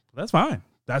 Okay, that's fine.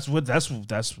 That's what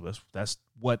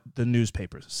the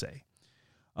newspapers say.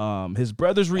 His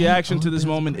brother's reaction to this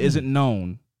moment isn't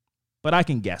known, but I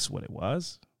can guess what it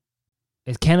was.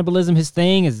 Is cannibalism his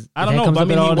thing? I don't know.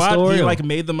 But he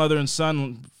made the mother and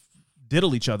son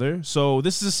diddle each other. So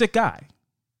this is a sick guy,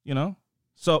 you know.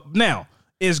 So now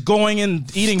is going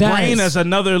and eating brain as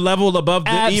another level above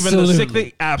even the sick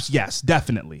thing? Yes,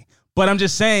 definitely. But I'm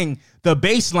just saying the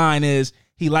baseline is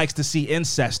he likes to see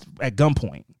incest at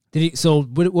gunpoint. Did he? So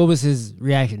what was his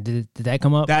reaction? Did that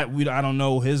come up? I don't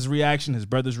know his reaction, his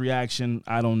brother's reaction.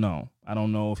 I don't know. I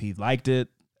don't know if he liked it.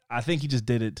 I think he just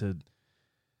did it to.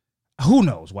 Who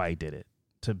knows why he did it?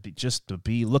 To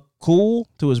look cool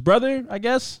to his brother, I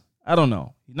guess. I don't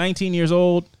know. 19 years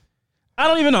old. I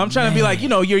don't even know. I'm trying to be like, you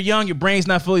know, you're young, your brain's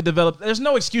not fully developed. There's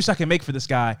no excuse I can make for this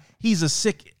guy. He's a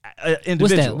sick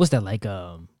individual. What's that like?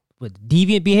 What,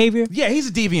 deviant behavior? Yeah, he's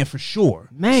a deviant for sure.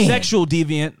 Man, sexual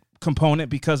deviant component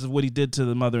because of what he did to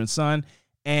the mother and son,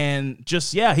 and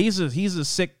just he's a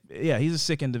sick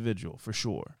individual for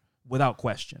sure, without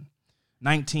question.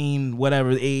 19,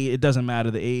 whatever the age, it doesn't matter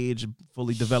the age,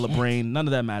 fully developed brain, none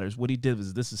of that matters. What he did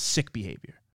was this is sick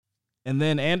behavior. And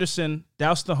then Anderson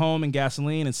doused the home in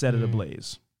gasoline and set it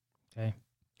ablaze. Okay.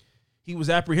 He was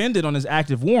apprehended on his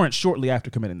active warrant shortly after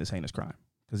committing this heinous crime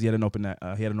because he had an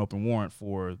open warrant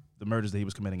for the murders that he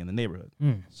was committing in the neighborhood.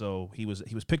 So he was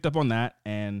picked up on that,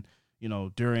 and you know,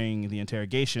 during the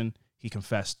interrogation, he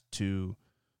confessed to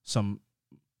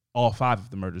all 5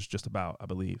 of the murders, just about, I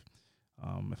believe,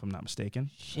 if I'm not mistaken.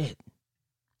 Shit,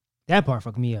 that part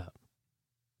fucked me up.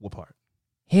 What part?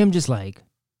 Him just like,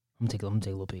 I'm gonna take a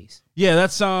little piece. Yeah,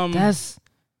 it's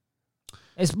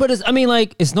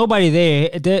nobody there.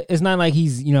 It's not like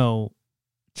he's, you know,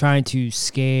 trying to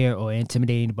scare or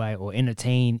intimidate anybody or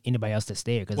entertain anybody else that's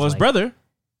there. His brother.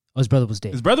 Oh, his brother was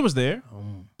there. His brother was there.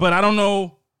 But I don't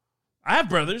know. I have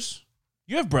brothers.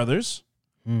 You have brothers.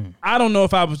 I don't know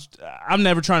if I'm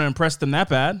never trying to impress them that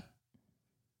bad.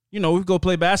 You know, we go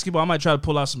play basketball. I might try to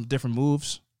pull out some different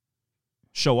moves,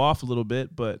 show off a little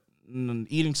bit, but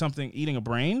eating a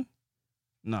brain?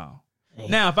 No. Hey.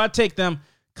 Now, if I take them,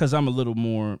 because I'm a little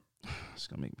more, it's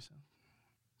gonna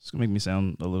make me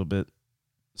sound a little bit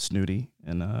snooty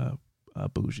and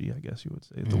bougie, I guess you would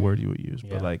say, the word you would use.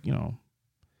 Yeah. But like, you know,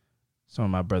 some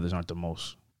of my brothers aren't the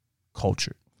most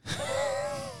cultured.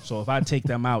 So if I take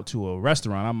them out to a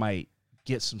restaurant, I might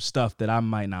get some stuff that I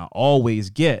might not always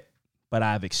get, but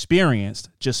I've experienced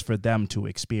just for them to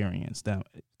experience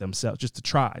themselves, just to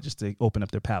try, just to open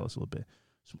up their palates a little bit.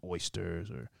 Some oysters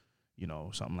or, you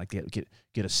know, something like that.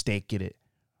 Get a steak, get it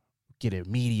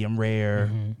medium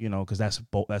rare, you know, because that's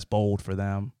bold for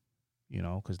them, you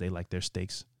know, because they like their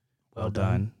steaks well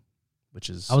done, which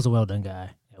is. I was a well done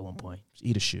guy at one point.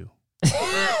 Eat a shoe.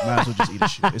 Might as well just eat a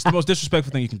shoe. It's the most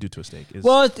disrespectful thing you can do to a steak.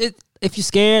 If you're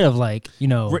scared of, like, you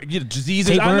know,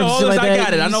 diseases, I know all this. Like I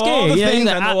got it. I know all the things.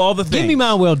 I know all the things. Give me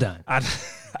mine well done.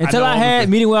 Until I had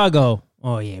medium well, I go,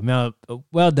 oh yeah,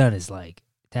 well done is like,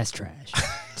 that's trash.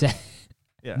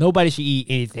 Yeah. Nobody should eat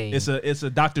anything. It's a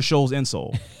Dr. Scholl's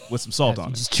insole with some salt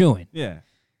on it. Just chewing. Yeah,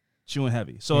 chewing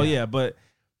heavy. So yeah, but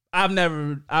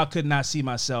I could not see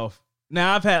myself.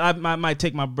 Now I might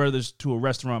take my brothers to a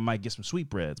restaurant, might get some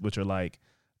sweetbreads, which are like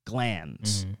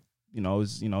glands. You know,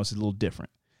 it's a little different.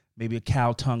 Maybe a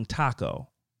cow tongue taco.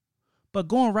 But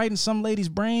going right in some lady's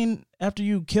brain after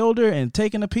you killed her and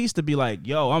taking a piece to be like,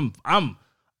 yo, I'm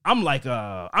like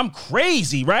I'm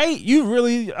crazy, right?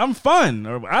 I'm fun,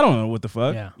 or I don't know what the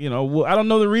fuck. Yeah. You know, I don't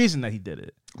know the reason that he did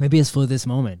it. Maybe it's for this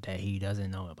moment that he doesn't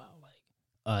know about, like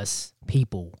us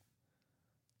people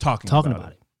talking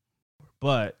about it.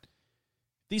 But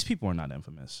these people are not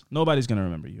infamous. Nobody's gonna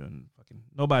remember you, and fucking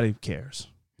nobody cares.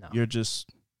 No. You're just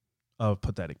a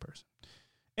pathetic person.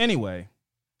 Anyway,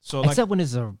 so except when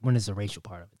it's a racial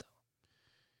part of it, though.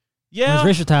 Yeah, when there's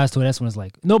racial ties to it. That's when it's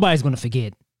like nobody's gonna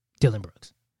forget Dylan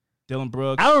Brooks. Dylan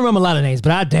Brooks. I don't remember a lot of names,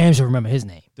 but I damn sure remember his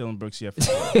name. Dylan Brooks, yeah. For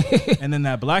sure. And then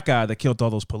that black guy that killed all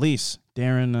those police,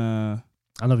 Darren.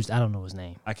 I don't know his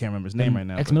name. I can't remember his name right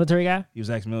now. Ex-military guy. He was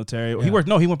ex-military. Yeah.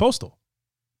 He went postal.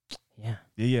 Yeah.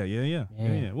 Yeah.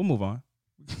 We'll move on.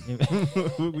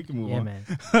 We can move on. Man.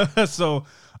 So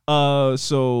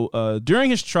during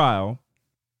his trial.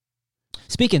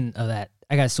 Speaking of that,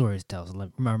 I got a story to tell.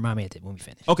 So remind me of it when we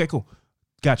finish. Okay, cool.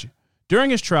 Got you. During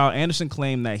his trial, Anderson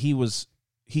claimed that he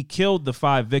killed the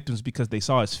 5 victims because they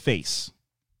saw his face,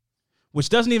 which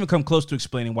doesn't even come close to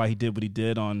explaining why he did what he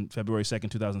did on February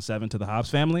 2nd, 2007 to the Hobbs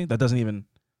family. That doesn't even,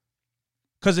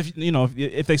 because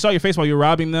if they saw your face while you were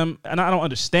robbing them, and I don't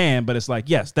understand, but it's like,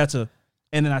 yes, so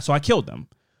I killed them.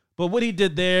 But what he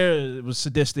did there, it was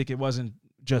sadistic. It wasn't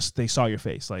just they saw your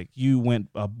face. Like, you went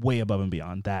way above and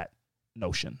beyond that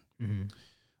notion.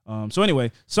 Mm-hmm. So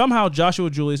anyway, somehow Joshua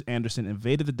Julius Anderson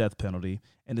evaded the death penalty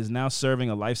and is now serving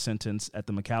a life sentence at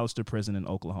the McAllister prison in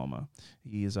Oklahoma.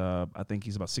 He is, I think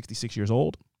he's about 66 years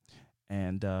old.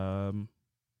 And,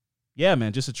 yeah,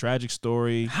 man, just a tragic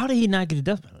story. How did he not get a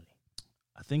death penalty?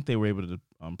 I think they were able to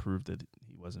prove that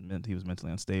he was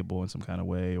mentally unstable in some kind of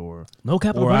way, or no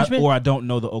capital punishment? Or I don't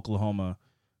know the Oklahoma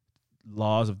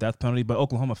laws of death penalty, but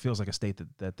Oklahoma feels like a state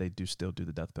that they do still do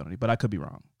the death penalty, but I could be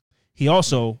wrong. He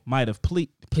also might have pled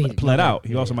out.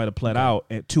 He also might have pled out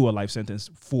to a life sentence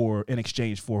in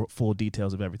exchange for full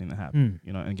details of everything that happened,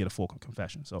 and get a full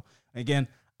confession. So again,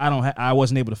 I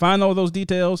wasn't able to find all of those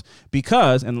details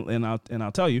because, and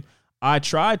I'll tell you, I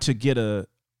tried to get a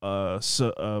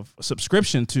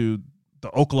subscription to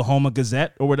the Oklahoma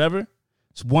Gazette or whatever.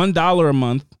 It's $1 a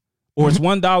month, or it's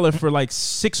 $1 for like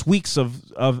 6 weeks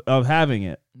of having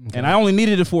it, and I only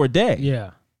needed it for a day.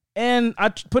 Yeah. And I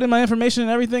put in my information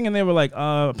and everything, and they were like,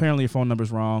 apparently your phone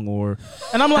number's wrong,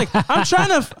 and I'm like, I'm trying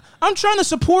to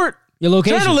support your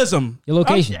location. Journalism. Your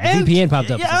location. VPN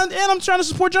popped up. Yeah, and I'm trying to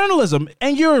support journalism,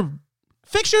 and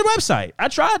fix your website. I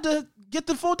tried to get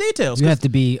the full details. You have to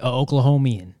be an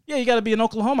Oklahomian. Yeah, you got to be an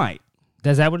Oklahomite.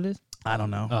 Is that what it is? I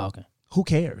don't know. Oh, okay. Who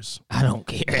cares? I don't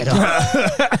care at all.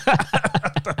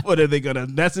 What, are they going to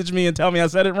message me and tell me I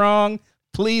said it wrong?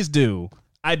 Please do.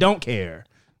 I don't care.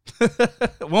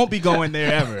 Won't be going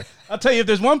there ever. I'll tell you, if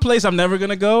there's one place I'm never going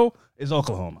to go, it's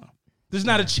Oklahoma. There's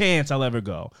not a chance I'll ever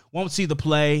go. Won't see the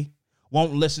play.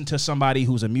 Won't listen to somebody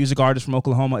who's a music artist from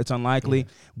Oklahoma. It's unlikely. Yeah.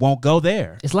 Won't go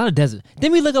there. It's a lot of desert.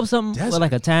 Didn't we look up something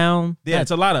like a town? Yeah,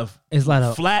 it's a lot of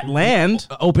flat land.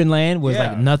 Open land where it's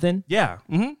like nothing. Yeah.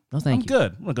 Mm-hmm. No, thank you.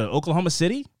 Good. I'm going to go to Oklahoma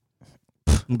City.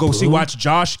 I'm going to watch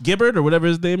Josh Gibbard or whatever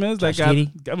his name is. I'm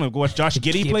going to go watch Josh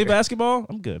Giddey play basketball.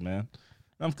 I'm good, man.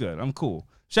 I'm good. I'm cool.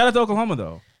 Shout out to Oklahoma,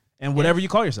 though. And whatever you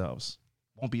call yourselves.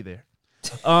 Won't be there.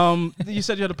 You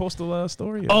said you had a postal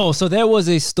story? Oh, so there was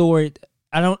a story.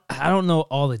 I don't know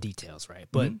all the details, right?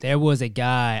 But there was a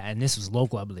guy, and this was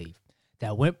local, I believe,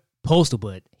 that went postal,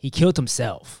 but he killed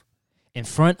himself in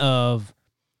front of,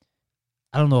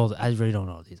 I don't know, I really don't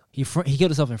know these. He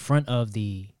killed himself in front of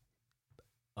the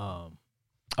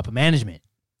upper management.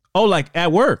 Oh, like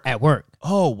at work? At work.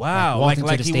 Oh, wow.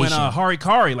 Like he went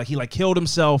harikari, like he killed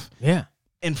himself. Yeah.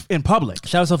 In public.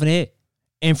 Shot himself in the head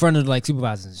in front of like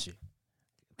supervisors and shit.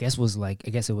 I guess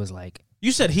it was like.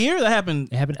 You said here? That happened?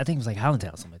 It happened, I think it was like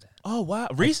Highlandtown or something like that. Oh, wow.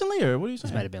 Recently, or what are you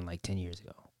saying? This might have been like 10 years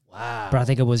ago. Wow. But I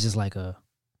think it was just like a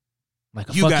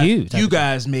fuck you. You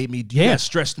guys made me, you guys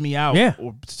stressed me out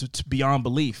or to beyond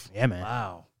belief. Yeah, man.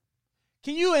 Wow.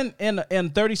 Can you, in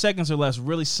 30 seconds or less,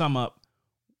 really sum up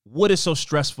what is so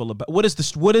stressful about, is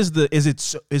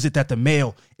it that the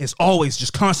mail is always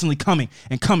just constantly coming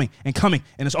and coming and coming,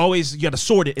 and it's always, you got to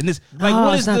sort it, and this, like, no,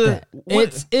 what is the,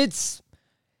 that.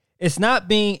 It's not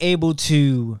being able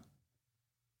to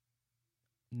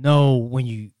know when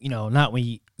you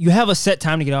have a set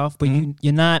time to get off, but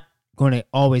you're not going to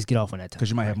always get off on that time.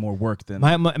 Because you might have more work than.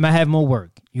 Might have more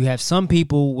work. You have some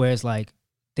people where it's like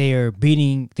they're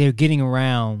getting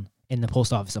around in the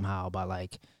post office somehow by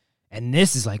like, and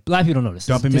this is like, a lot of people don't know this.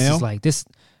 Dumping this mail? Is like this,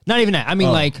 not even that. I mean,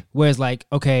 like, where it's like,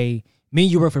 okay, me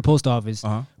and you work for the post office,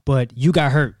 but you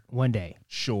got hurt one day.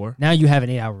 Sure. Now you have an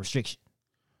 8-hour restriction.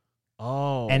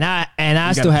 Oh, and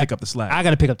I still have pick up the slack. I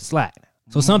got to pick up the slack.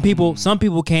 So some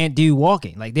people can't do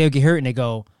walking. Like they'll get hurt and they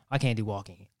go, I can't do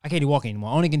walking. I can't do walking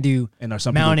anymore. I only can do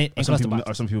mounted and cluster boxes.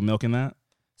 Are some people milking that?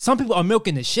 Some people are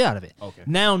milking the shit out of it. Okay.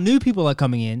 Now new people are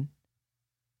coming in,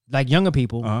 like younger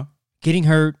people, getting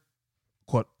hurt,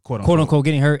 quote unquote,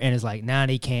 getting hurt, and it's like now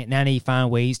they can't. Now they find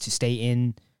ways to stay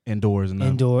indoors and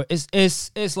indoor.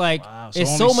 It's like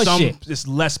it's so much shit. It's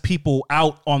less people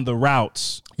out on the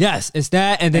routes. Yes, it's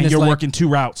that, and then it's you're like working 2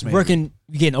 routes, man.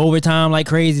 You're getting overtime like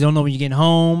crazy. Don't know when you're getting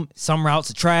home. Some routes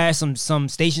are trash. Some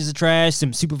stations are trash.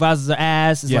 Some supervisors are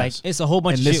ass. It's like it's a whole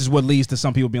bunch of shit. And this is what leads to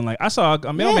some people being like, I saw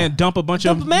a mailman dump a bunch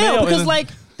of mail because like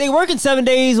they working 7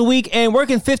 days a week and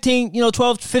working 15,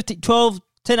 12,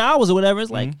 10 hours or whatever.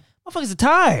 It's like motherfuckers are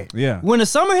tired. Yeah. When the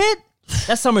summer hit,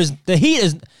 the heat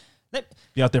is.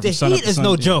 You out there the heat is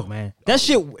no joke, man. That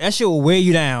shit will wear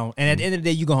you down, and at the end of the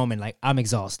day, you go home and like I'm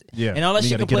exhausted. Yeah, and all that you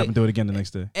shit. You gotta get up and do it again the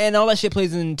next day. And all that shit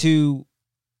plays into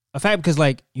a fact because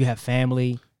like you have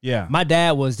family. Yeah, my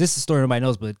dad was. This is a story nobody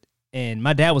knows, and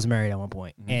my dad was married at one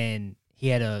point, and he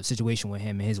had a situation with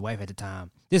him and his wife at the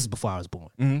time. This is before I was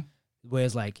born. Where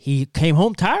it's like he came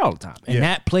home tired all the time, and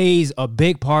that plays a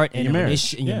big part in your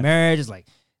marriage. In your marriage, it's like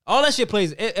all that shit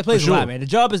plays. It plays a lot, man. The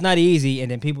job is not easy,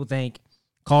 and then people think.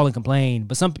 Call and complain,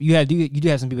 but you do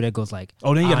have some people that goes like,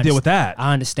 oh, then you got to deal with that.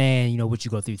 I understand, what you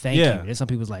go through. Thank you. There's some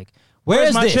people's like,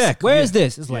 where's my check? Where's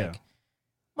this? It's like,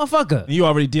 motherfucker. And you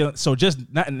already deal. So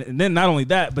and then not only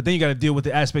that, but then you got to deal with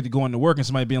the aspect of going to work and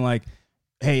somebody being like,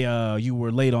 hey, you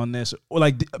were late on this, or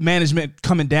like management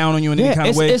coming down on you in any kind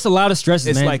of way. It's a lot of stresses.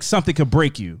 It's man. like something could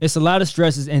break you. It's a lot of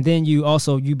stresses, and then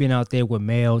you've been out there with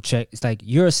mail check. It's like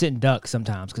you're a sitting duck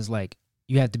sometimes because like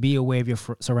you have to be aware of your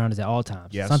surroundings at all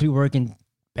times. Yes. Some people work in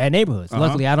bad neighborhoods.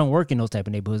 Luckily, I don't work in those type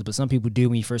of neighborhoods, but some people do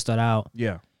when you first start out.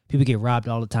 Yeah. People get robbed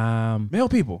all the time. Mail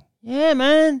people. Yeah,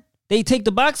 man. They take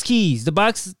the box keys. The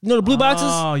box, the blue boxes.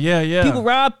 Oh, yeah. People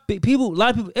rob people. A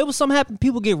lot of people. It was something happen.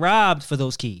 People get robbed for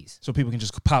those keys. So people can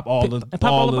just pop all the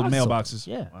mailboxes.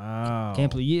 Yeah. Wow. Can't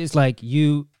believe it's like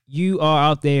you are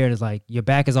out there and it's like your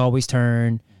back is always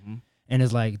turned. And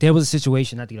it's like there was a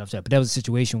situation, not to get upset, but there was a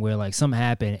situation where like something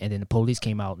happened and then the police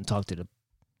came out and talked to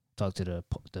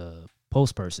the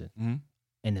post person,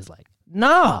 and it's like,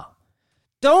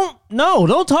 don't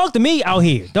talk to me out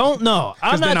here. I'm not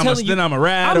telling you. Then I'm a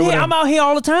rat. I'm out here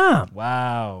all the time.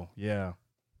 Wow. Yeah.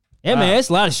 Yeah, man. It's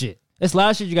a lot of shit. It's a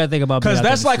lot of shit you gotta think about. Because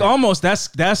that's like almost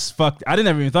that's fucked. I didn't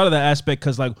ever even thought of that aspect.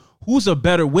 Because like, who's a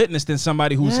better witness than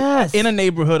somebody who's in a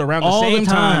neighborhood around the same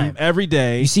time every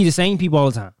day? You see the same people all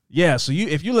the time. Yeah, so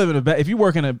if you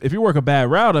work a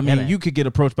bad route, I mean, you could get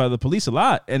approached by the police a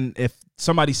lot, and if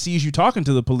somebody sees you talking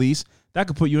to the police, that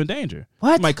could put you in danger.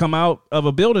 What? You might come out of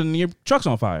a building and your truck's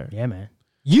on fire. Yeah, man.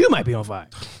 You might be on fire.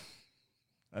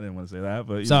 I didn't want to say that,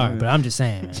 but sorry, but I'm just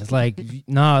saying, man. It's like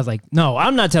no,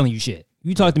 I'm not telling you shit.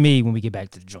 You talk to me when we get back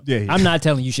to the joint. Yeah. I'm not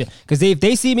telling you shit because if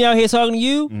they see me out here talking to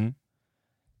you,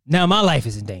 now my life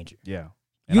is in danger. Yeah,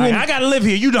 I gotta live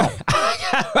here. You don't.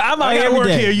 I'm out here to work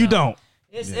day. here. You don't.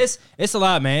 It's a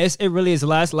lot, man. It really is a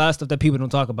lot of stuff that people don't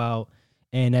talk about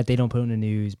and that they don't put in the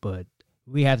news. But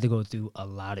we have to go through a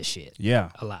lot of shit. Yeah,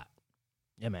 a lot.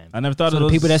 Yeah, man. I never thought of the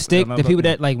people that stick. The people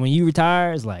that like when you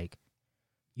retire is like.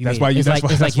 That's why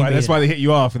they hit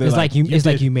you off. It's like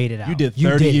you made it out. You did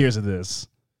 30 years of this.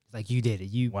 It's like you did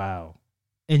it. Wow.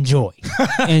 Enjoy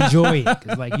it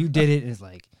because like you did it. And it's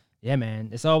like yeah, man.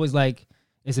 It's always like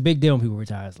it's a big deal when people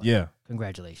retire. It's like,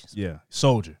 congratulations. Yeah,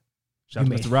 soldier. Shout out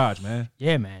to Mr. Raj, man.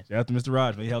 Yeah, man. Shout out to Mr.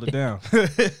 Raj, man. He held it down.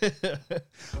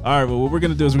 All right, well, what we're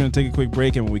going to do is we're going to take a quick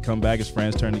break, and when we come back, it's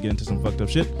Fran's turn to get into some fucked up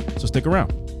shit. So stick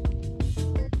around.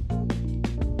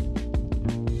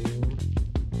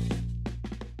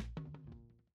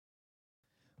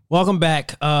 Welcome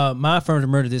back. My Affirmative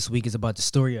Murder this week is about the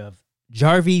story of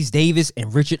Jarvis Davis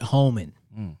and Richard Holman.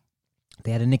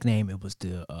 They had a nickname. It was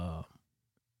the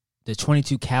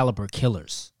 22 caliber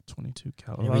killers. 22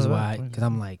 caliber. The reason why, because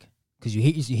I'm like, because you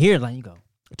hear it, like you go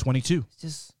 22. It's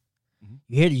just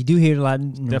you do hear it a lot.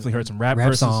 Definitely heard some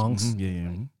rap songs.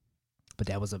 Yeah. But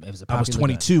it was a popular. I was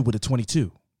 22 guy. with a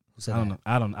 22. I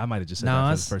don't know. I might have just said that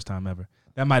for the first time ever.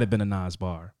 That might have been a Nas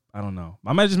bar. I don't know.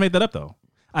 I might have just made that up though.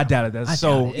 I doubt it. That's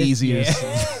so easy.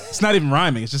 It's not even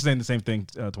rhyming. It's just saying the same thing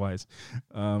twice.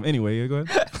 Anyway, go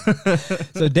ahead.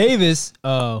 So Davis,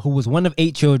 who was one of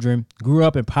 8 children, grew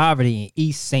up in poverty in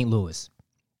East St. Louis.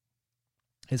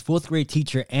 His 4th grade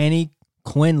teacher, Annie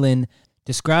Quinlan,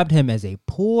 described him as a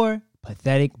poor,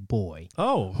 pathetic boy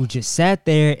who just sat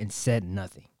there and said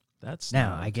nothing.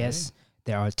 I guess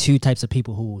there are 2 types of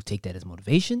people who will take that as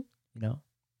motivation,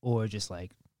 or just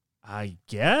like, I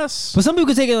guess. But some people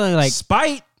could take it like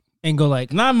spite. and go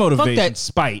like, not motivation, fuck that,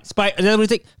 spite.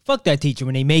 Fuck that teacher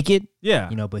when they make it. Yeah,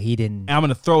 but he didn't. I'm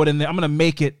gonna throw it in there. I'm gonna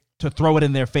make it to throw it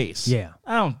in their face. Yeah,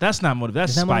 that's not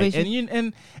motivation. That's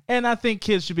spite. And I think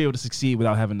kids should be able to succeed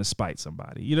without having to spite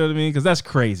somebody. You know what I mean? Because that's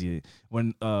crazy.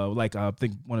 When I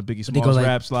think one of Biggie Smalls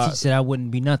raps, she said I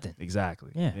wouldn't be nothing.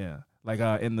 Exactly. Yeah. Like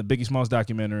in the Biggie Smalls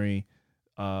documentary,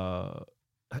 the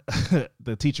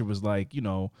teacher was like,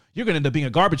 you're gonna end up being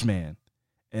a garbage man,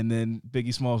 and then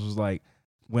Biggie Smalls was like,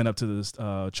 went up to this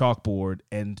chalkboard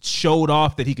and showed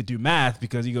off that he could do math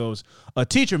because he goes, a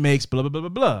teacher makes blah, blah, blah, blah,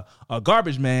 blah. A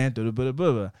garbage man, blah, blah, blah,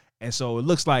 blah, blah. And so it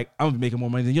looks like I'm going to be making more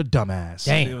money than your dumbass.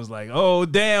 Damn. It was like, oh,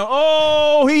 damn.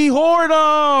 Oh, he whored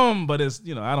him. But it's,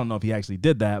 I don't know if he actually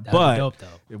did that. But dope, though.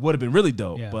 It would have been really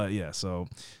dope. Yeah. But yeah, so,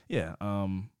 yeah.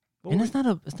 And it's not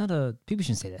a, people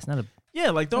shouldn't say that. It's not a,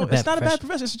 it's not a bad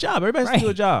profession. It's a job. Everybody has to do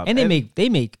a job. And they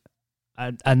make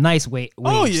a nice way.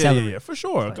 Oh yeah, for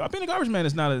sure. Being a garbage man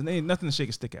is ain't nothing to shake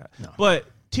a stick at. No. But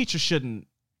teachers shouldn't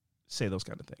say those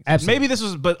kind of things. Absolutely. Maybe this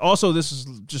was, but also this is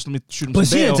just let me shoot him. But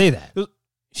some she bail. didn't say that.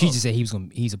 She just said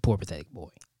he's a poor pathetic boy.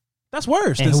 That's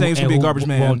worse than saying he's gonna be a garbage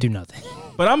man. Won't do nothing.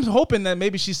 But I'm hoping that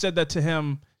maybe she said that to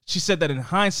him. She said that in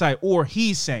hindsight, or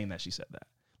he's saying that she said that.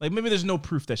 Like maybe there's no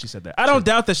proof that she said that. I don't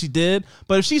doubt that she did.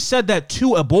 But if she said that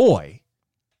to a boy,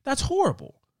 that's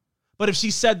horrible. But if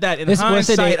she said that in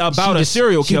hindsight about a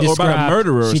serial killer or about a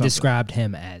murderer or something. She described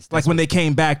him as... Like when they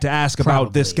came back to ask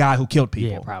about this guy who killed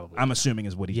people. Yeah, probably. I'm assuming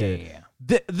is what he did.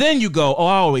 Yeah. Then you go,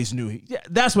 I always knew.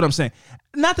 That's what I'm saying.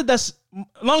 Not that that's...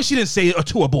 As long as she didn't say it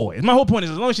to a boy. My whole point is,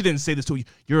 as long as she didn't say this to you,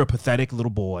 you're a pathetic little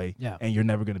boy and you're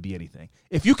never going to be anything.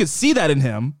 If you could see that in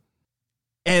him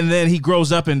and then he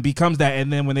grows up and becomes that,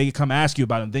 and then when they come ask you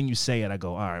about him, then you say it, I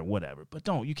go, all right, whatever. But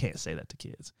you can't say that to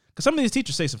kids. Because some of these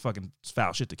teachers say some fucking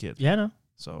foul shit to kids. Yeah, I know.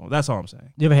 So that's all I'm saying.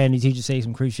 You ever had any teachers say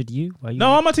some crazy shit to you? No,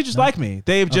 all my teachers like me.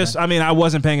 They've just, I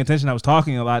wasn't paying attention. I was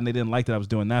talking a lot and they didn't like that I was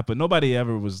doing that. But nobody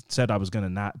ever said I was going to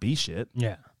not be shit.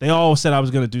 Yeah. They all said I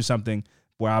was going to do something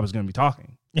where I was going to be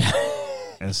talking.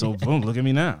 And so, boom, look at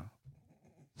me now.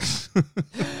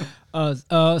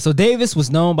 So Davis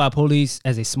was known by police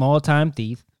as a small-time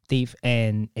thief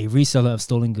and a reseller of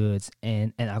stolen goods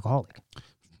and an alcoholic.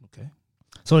 Okay.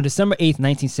 So on December 8th,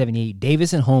 1978,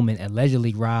 Davis and Holman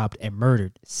allegedly robbed and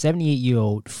murdered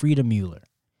 78-year-old Frida Mueller.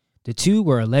 The two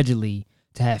were allegedly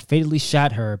to have fatally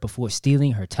shot her before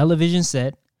stealing her television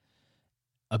set,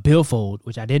 a billfold,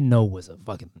 which I didn't know was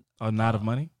a knot of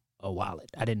money? A wallet.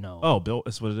 I didn't know. Oh, bill.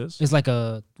 That's what it is? It's like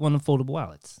one of the foldable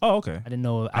wallets. Oh, okay. I didn't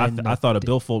know. I thought a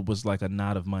billfold was like a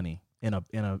knot of money in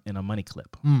a money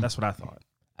clip. That's what I thought.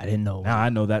 I didn't know. Now I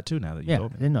know that too. Now that you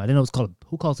told me. I didn't know. I didn't know it's called.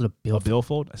 Who calls it a billfold? A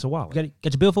billfold? It's a wallet. You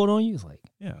got your billfold on you? It's like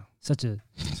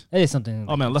that is something.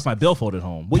 Oh man, I left my billfold at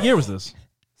home. What year was this?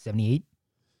 78.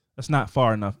 That's not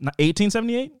far enough.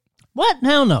 1878? What?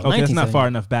 Hell no. Okay, that's not far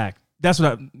enough back. That's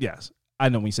what yes. I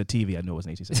know when you said TV, I knew it was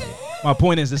 1878. My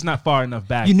point is, it's not far enough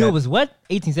back. You knew it was what?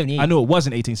 1878? I knew it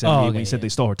wasn't 1878 when you said they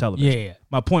stole her television. Yeah.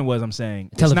 My point was, I'm saying,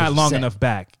 it's not long enough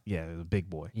back. Yeah, it was a big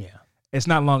boy. Yeah. It's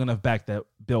not long enough back that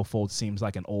billfold seems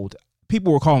like an old...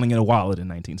 People were calling it a wallet in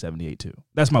 1978 too.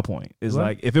 That's my point. Is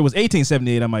like, if it was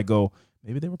 1878, I might go,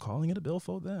 maybe they were calling it a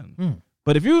billfold then.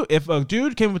 But if a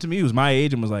dude came up to me who was my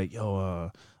age and was like,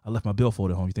 yo, I left my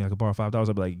billfold at home. You think I could borrow $5?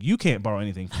 I'd be like, you can't borrow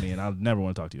anything from me, and I'll never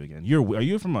want to talk to you again.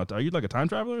 Are you like a time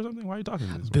traveler or something? Why are you talking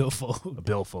to me? Billfold. A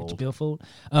billfold. Billfold.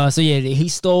 So yeah,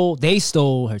 they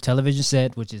stole her television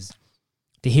set, which is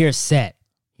to hear a set.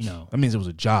 That means it was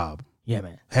a job. Yeah,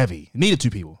 man. Heavy. Needed two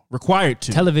people. Required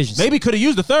two. Television. Maybe could have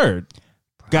used a third.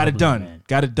 Probably, got it done. Man.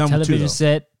 Got it done. Television with two,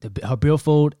 set, her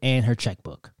billfold, and her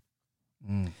checkbook.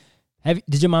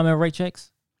 Did your mom ever write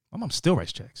checks? My mom still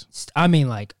writes checks. I mean,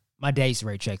 like, my dad used to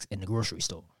write checks in the grocery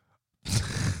store.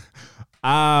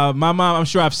 My mom, I'm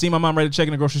sure I've seen my mom write a check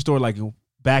in the grocery store like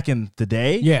back in the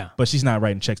day. Yeah. But she's not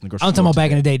writing checks in the grocery store. I'm talking about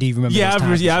back in the day. Do you remember those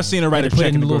times? I've seen her write a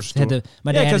check in the grocery store.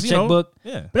 My dad had a checkbook.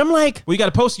 But I'm like... Well, you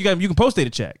got to post, you can post date a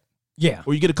check. Yeah.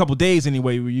 Or you get a couple days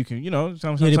anyway where you can,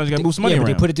 sometimes you got to move some money around.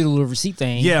 They put it through the little receipt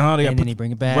thing. Yeah, and then they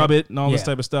bring it back. Rub it and all this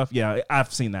type of stuff. Yeah,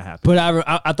 I've seen that happen. But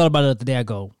I thought about it the other day. I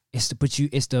go, it's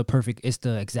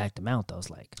the exact amount though.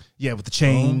 It's like, yeah, with the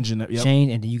change and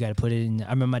change, and then you got to put it in. I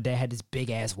remember my dad had this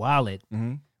big ass wallet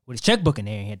with his checkbook in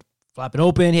there. And he had to flop it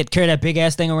open. He had to carry that big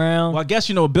ass thing around. Well, I guess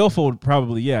a billfold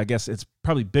probably. I guess it's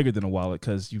probably bigger than a wallet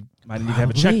because you might need to have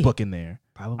a checkbook in there.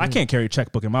 Probably. I can't carry a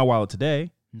checkbook in my wallet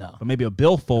today. No, but maybe a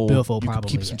billfold. You probably, can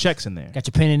keep some checks in there. Got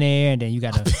your pen in there, and then you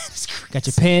got your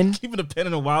pen. Keeping a pen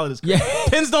in a wallet is crazy. Yeah.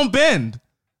 Pens don't bend.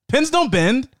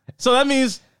 So that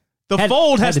means the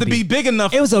fold has to be big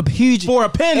enough. It was a huge for a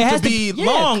pen to be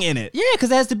long in it. Yeah,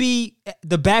 because it has to be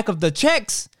the back of the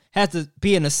checks has to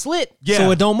be in a slit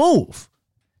so it don't move.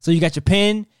 So you got your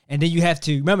pen, and then you have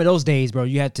to remember those days, bro.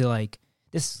 You have to like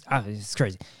this. It's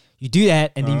crazy. You do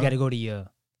that, and then you got to go to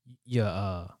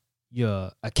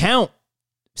your account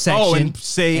section. Oh, and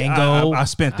say I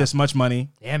spent this much money.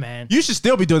 Yeah, man. You should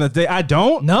still be doing that. I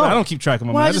don't. No, I don't keep track of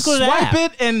my money. I just go to swipe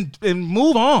it and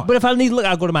move on. But if I need to look,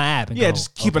 I'll go to my app. And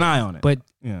just keep an eye on it. But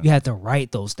you have to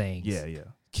write those things. Yeah.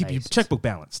 Keep your checkbook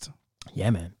balanced.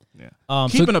 Yeah, man. Yeah.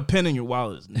 Keeping a pen in your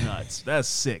wallet is nuts. That's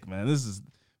sick, man.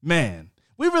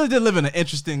 We really did live in an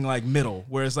interesting like middle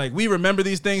where it's like we remember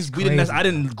these things. I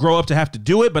didn't grow up to have to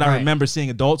do it, but I remember seeing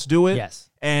adults do it. Yes.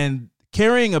 And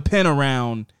carrying a pen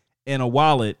around in a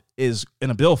wallet in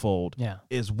a billfold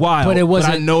is wild. But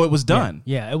I know it was done.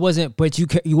 Yeah, it wasn't. But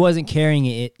you wasn't carrying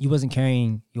it. You wasn't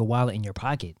carrying your wallet in your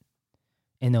pocket.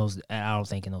 In those, I don't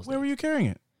think in those. Where were you carrying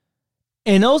it?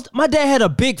 In those, my dad had a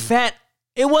big fat.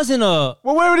 It wasn't a.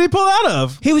 Well, where did he pull out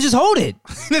of? He would just hold it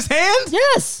in his hands.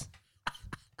 Yes.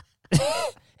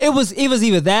 It was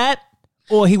either that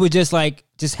or he would just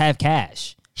have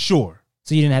cash. Sure.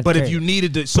 So you didn't have. But if you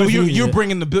needed to, so you're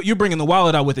bringing the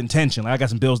wallet out with intention. Like I got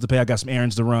some bills to pay. I got some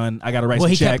errands to run. I got to write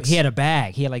some checks. He had a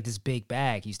bag. He had like this big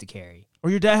bag he used to carry. Or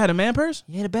your dad had a man purse?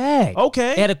 He had a bag.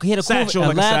 Okay. He had a satchel,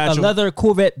 a leather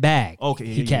Corvette bag. Okay.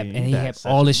 He had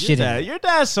all this shit in it. Your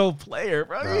dad's so player,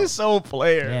 bro. He's so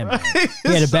player. Yeah, man.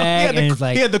 He had a bag and it's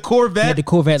like he had the Corvette. He had the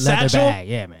Corvette leather satchel? bag.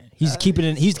 Yeah, man. He's keeping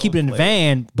it in the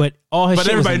van, but all his shit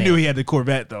everybody was in knew there. he had the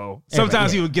Corvette though.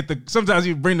 Sometimes he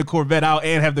would bring the Corvette out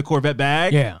and have the Corvette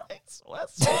bag. Yeah.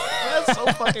 That's so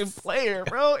fucking player,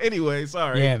 bro. Anyway,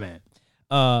 sorry. Yeah, man.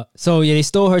 They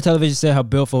stole her television set, her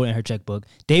billfold, and her checkbook.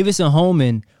 Davis and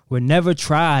Holman were never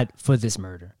tried for this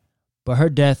murder, but her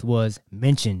death was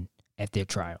mentioned at their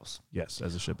trials. Yes,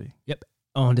 as it should be. Yep.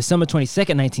 On December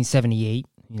 22nd, 1978,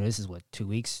 this is what, 2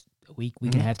 weeks, a week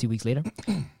and a half, 2 weeks later,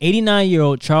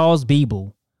 89-year-old Charles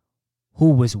Beeble,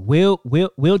 who was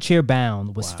wheelchair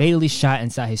bound, was fatally shot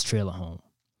inside his trailer home.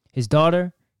 His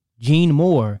daughter, Jean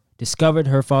Moore, discovered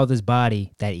her father's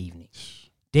body that evening.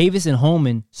 Davis and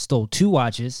Holman stole 2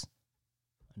 watches,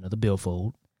 another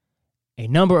billfold, a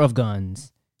number of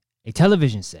guns, a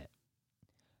television set.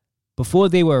 Before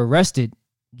they were arrested,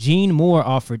 Jean Moore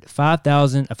offered a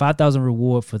 $5,000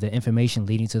 reward for the information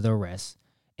leading to the arrest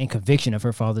and conviction of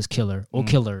her father's killer or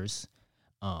killers.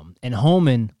 And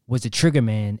Holman was the trigger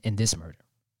man in this murder.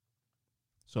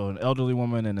 So an elderly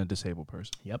woman and a disabled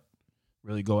person. Yep.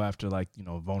 Really go after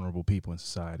vulnerable people in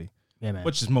society. Yeah, man.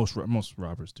 Which is most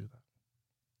robbers do that.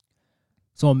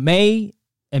 So in May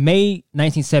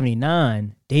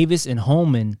 1979, Davis and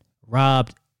Holman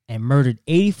robbed and murdered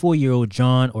 84-year-old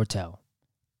John Ortel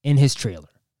in his trailer.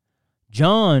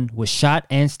 John was shot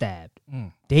and stabbed.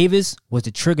 Davis was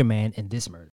the trigger man in this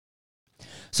murder.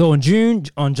 So on July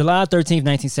 13th,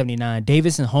 1979,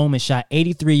 Davis and Holman shot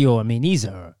 83-year-old. These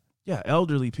are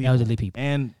elderly people.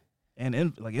 And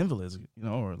invalids,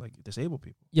 or disabled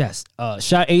people. Yes.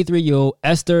 Shot 83-year-old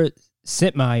Esther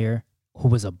Sitmeyer, who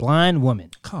was a blind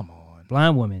woman. Come on.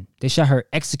 Blind woman. They shot her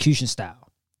execution style.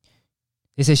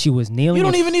 They said she was kneeling. You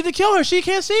don't even need to kill her. She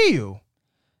can't see you.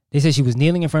 They said she was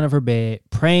kneeling in front of her bed,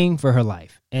 praying for her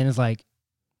life. And it's like,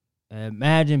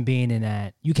 imagine being in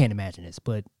that. You can't imagine this,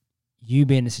 but you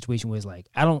being in a situation where it's like,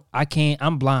 I'm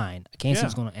blind. I can't see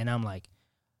what's going on. And I'm like,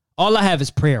 all I have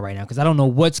is prayer right now because I don't know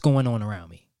what's going on around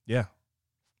me. Yeah.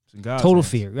 Total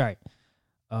fear. Right.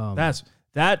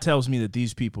 That tells me that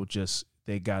these people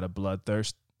they got a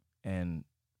bloodthirst and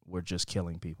were just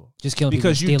killing people. Just killing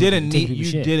because people.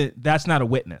 Because that's not a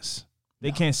witness.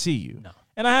 They can't see you. No.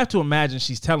 And I have to imagine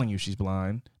she's telling you she's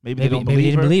blind. Maybe they didn't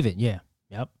believe it. Yeah.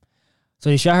 Yep. So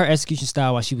they shot her execution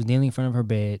style while she was kneeling in front of her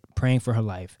bed, praying for her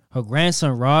life. Her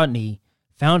grandson Rodney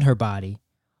found her body,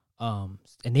 and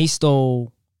they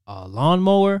stole a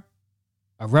lawnmower,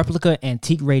 a replica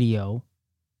antique radio,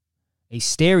 a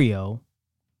stereo,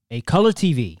 a color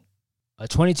TV, a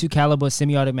 .22 caliber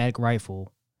semi-automatic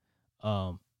rifle.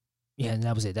 And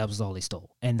that was it. That was all they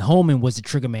stole. And Holman was the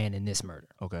trigger man in this murder.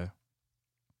 Okay.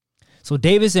 So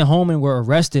Davis and Holman were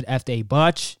arrested after a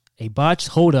botched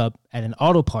holdup at an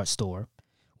auto parts store.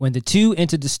 When the two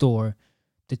entered the store,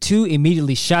 the two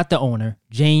immediately shot the owner,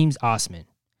 James Osman.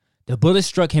 The bullet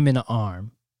struck him in the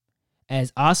arm.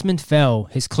 As Osman fell,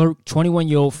 his clerk,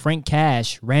 21-year-old Frank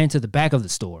Cash, ran to the back of the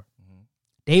store.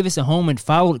 Davis and Holman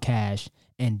followed Cash,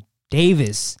 and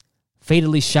Davis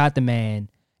fatally shot the man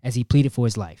as he pleaded for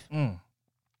his life.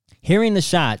 Hearing the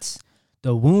shots,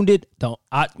 the wounded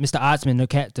Mr. Osman,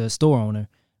 the store owner,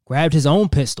 grabbed his own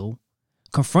pistol,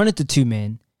 confronted the two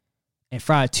men, and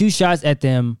fired 2 shots at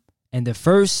them, and the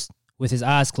first with his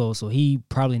eyes closed, so he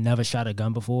probably never shot a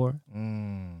gun before.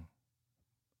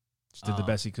 Just did the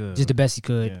best he could. Just the best he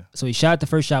could. Yeah. So he shot the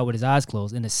first shot with his eyes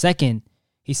closed. And the second,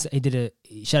 he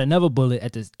shot another bullet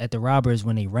at the robbers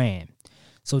when they ran.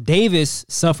 So Davis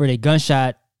suffered a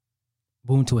gunshot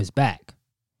wound to his back.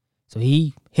 So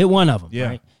he hit one of them,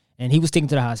 right? And he was taken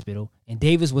to the hospital. And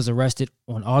Davis was arrested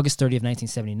on August 30th,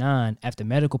 1979 after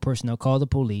medical personnel called the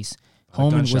police.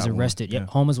 Holman was arrested. Yep,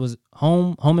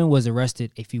 Holman was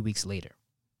arrested a few weeks later.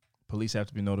 Police have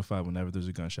to be notified whenever there's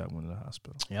a gunshot wound in the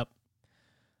hospital. Yep.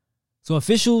 So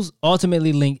officials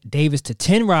ultimately linked Davis to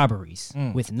 10 robberies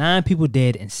with 9 people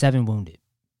dead and 7 wounded.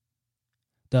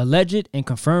 The alleged and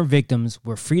confirmed victims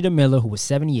were Frida Miller, who was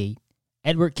 78,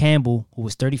 Edward Campbell, who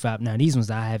was 35. Now, these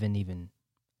ones I didn't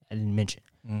mention.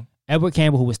 Edward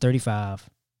Campbell, who was 35,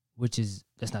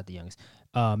 that's not the youngest.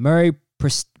 Murray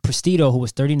Prestito, who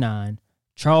was 39.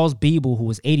 Charles Beeble, who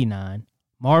was 89.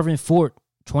 Marvin Fort,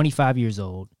 25 years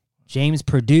old. James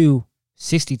Perdue,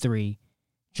 63.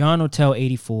 John Otell,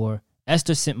 84.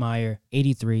 Esther Sentmeyer,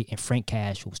 83. And Frank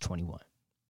Cash, who was 21.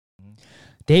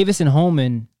 Davis and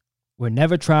Holman were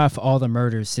never tried for all the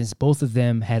murders since both of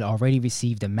them had already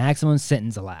received the maximum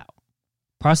sentence allowed.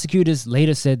 Prosecutors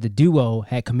later said the duo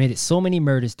had committed so many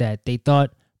murders that they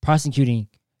thought prosecuting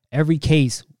every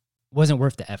case wasn't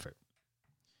worth the effort.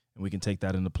 And we can take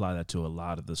that and apply that to a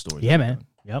lot of the stories. Yeah, man.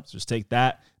 Yep. So just take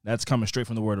that. That's coming straight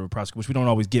from the word of a prosecutor, which we don't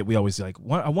always get. We always like,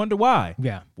 I wonder why.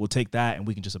 Yeah. We'll take that and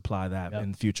we can just apply that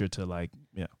in the future to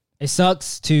It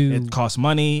sucks to. It costs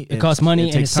money. It costs money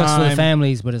and it sucks for the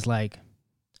families, but it's like,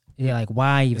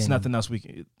 why even? It's nothing else we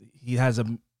can. He has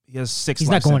 6 He's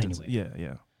life not going sentences. anywhere.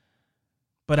 Yeah.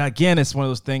 But again, it's one of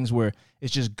those things where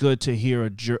it's just good to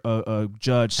hear a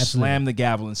judge slam the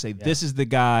gavel and say, this is the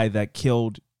guy that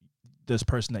killed this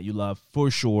person that you love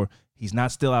for sure. He's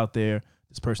not still out there.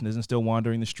 This person isn't still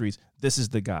wandering the streets. This is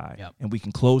the guy. Yep. And we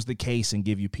can close the case and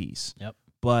give you peace. Yep.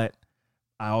 But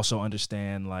I also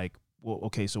understand,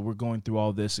 so we're going through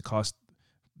all this. It costs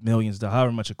millions to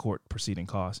however much a court proceeding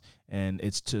costs. And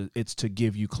it's to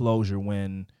give you closure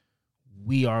when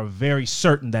we are very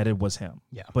certain that it was him.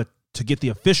 Yeah. But to get the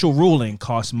official ruling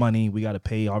costs money. We got to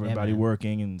pay everybody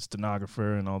working and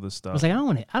stenographer and all this stuff. I was like, I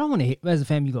don't want to hear, as a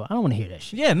family, you go, I don't want to hear that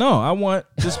shit. Yeah, no, I want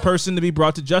this person to be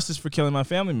brought to justice for killing my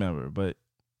family member, but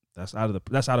that's out of a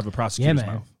prosecutor's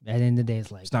mouth. At the end of the day,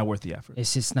 it's not worth the effort.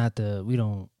 It's just not you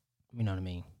know what I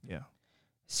mean? Yeah.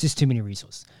 It's just too many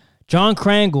resources. John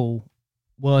Krangle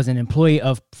was an employee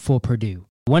for Purdue.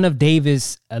 One of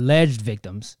Davis' alleged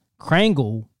victims,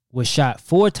 Krangle was shot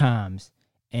 4 times.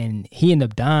 And he ended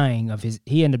up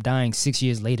dying 6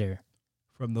 years later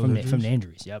from the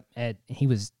injuries. Yep. He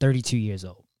was 32 years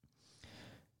old.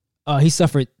 He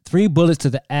suffered 3 bullets to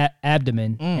the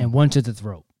abdomen and 1 to the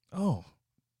throat. Oh.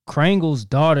 Krangle's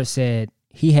daughter said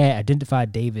he had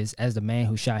identified Davis as the man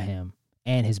who shot him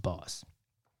and his boss.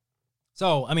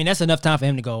 So, I mean, that's enough time for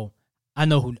him to go, I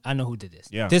know who did this.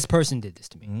 Yeah. This person did this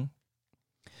to me.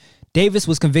 Davis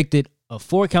was convicted of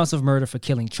 4 counts of murder for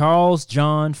killing Charles,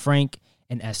 John, Frank,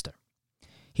 and Esther.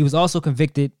 He was also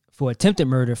convicted for attempted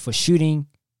murder for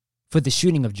the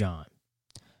shooting of John.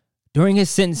 During his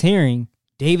sentence hearing,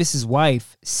 Davis's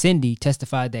wife, Cindy,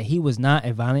 testified that he was not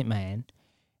a violent man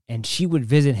and she would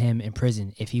visit him in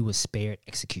prison if he was spared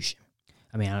execution.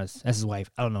 I mean, that's his wife.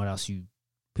 I don't know what else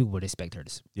people would expect her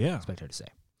to say.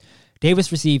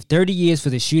 Davis received 30 years for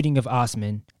the shooting of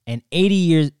Osman and 80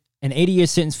 year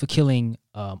sentence for killing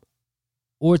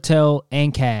Ortel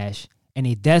and Cash, and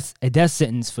a death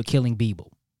sentence for killing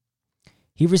Beeble.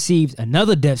 He received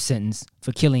another death sentence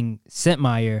for killing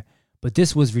Sentmeyer, but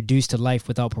this was reduced to life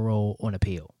without parole on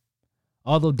appeal.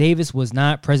 Although Davis was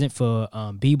not present for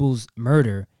Beeble's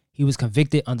murder, he was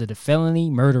convicted under the felony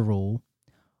murder rule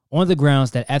on the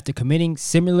grounds that after committing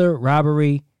similar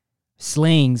robbery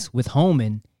slings with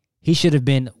Holman, he should have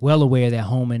been well aware that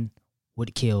Holman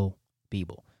would kill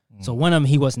Beeble. So one of them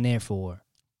he wasn't there for.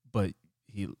 But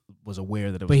he was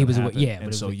aware that it was going to happen. Yeah.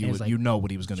 And so you know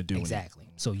what he was going to do. Exactly.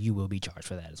 So you will be charged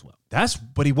for that as well.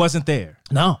 But he wasn't there.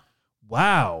 No.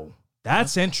 Wow.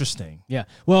 That's interesting. Yeah.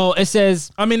 Well, it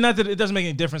says... I mean, not that it doesn't make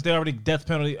any difference. They already, death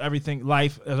penalty, everything,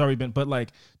 life has already been...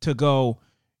 But to go,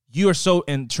 you are so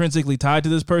intrinsically tied to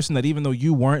this person that even though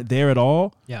you weren't there at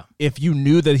all, if you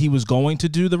knew that he was going to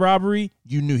do the robbery,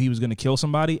 you knew he was going to kill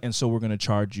somebody, and so we're going to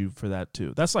charge you for that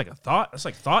too. That's like a thought. That's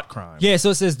like thought crime. Yeah. So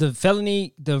it says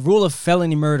the rule of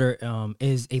felony murder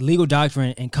is a legal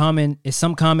doctrine and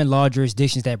some common law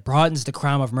jurisdictions that broadens the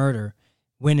crime of murder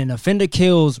when an offender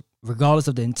kills regardless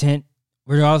of the intent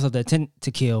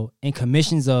to kill and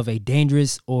commissions of a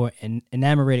dangerous or an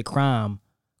enumerated crime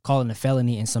called a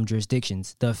felony in some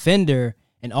jurisdictions. The offender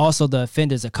and also the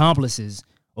offender's accomplices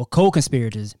or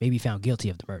co-conspirators may be found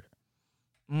guilty of the murder.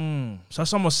 So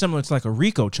it's almost similar to like a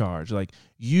RICO charge. Like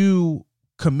you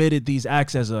committed these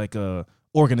acts as like a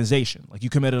organization. Like you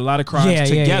committed a lot of crimes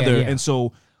together. And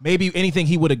so maybe anything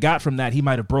he would have got from that, he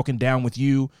might have broken down with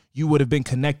you. You would have been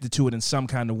connected to it in some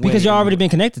kind of way. Because you already been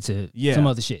connected to some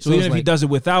other shit. So even if he does it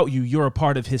without you, you're a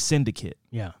part of his syndicate.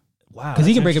 Yeah. Wow. Because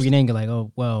he can break up your name and go like,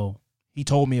 oh, well. He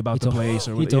told me about the place.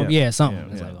 Or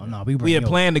something. It's like, oh, no, we had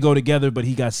planned to go together, but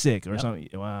he got sick or something.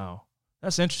 Wow.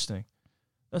 That's interesting.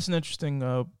 That's an interesting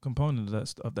component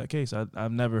of that case.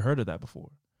 I've never heard of that before.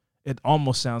 It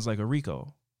almost sounds like a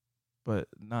RICO, but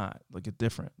not. Like a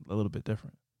little bit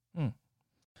different.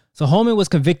 So Holman was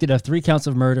convicted of 3 counts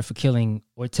of murder for killing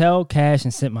Ortel, Cash,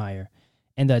 and Sentmeyer,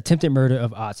 and the attempted murder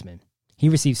of Otzman. He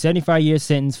received 75-year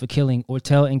sentence for killing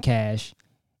Ortel and Cash,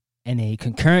 and a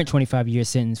concurrent 25-year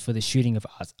sentence for the shooting of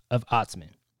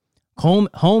Otzman.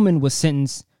 Holman was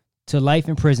sentenced to life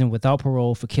in prison without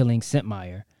parole for killing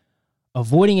Sentmeyer,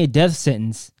 avoiding a death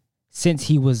sentence since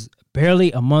he was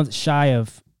barely a month shy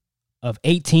of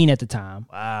 18 at the time.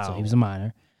 Wow. So he was a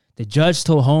minor. The judge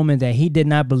told Holman that he did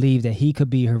not believe that he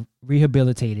could be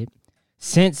rehabilitated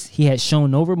since he had shown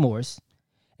no remorse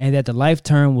and that the life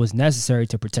term was necessary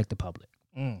to protect the public.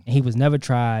 And he was never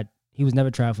tried for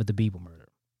the Beeble murder.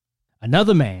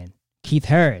 Another man, Keith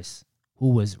Harris, who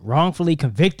was wrongfully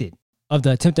convicted of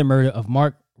the attempted murder of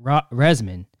Mark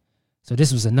Resman. So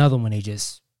this was another one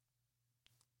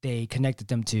they connected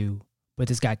them to, but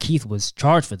this guy Keith was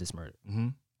charged for this murder. Mm-hmm.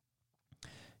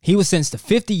 He was sentenced to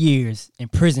 50 years in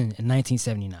prison in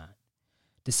 1979.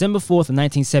 December 4th of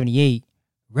 1978,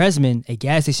 Resman, a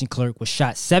gas station clerk, was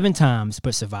shot 7 times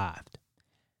but survived.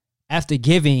 After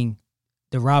giving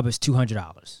the robbers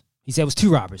 $200. He said it was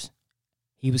 2 robbers.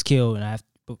 He was killed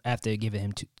after giving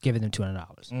them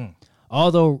 $200.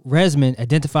 Although Resman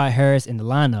identified Harris in the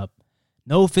lineup,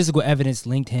 no physical evidence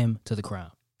linked him to the crime.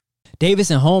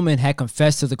 Davis and Holman had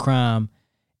confessed to the crime,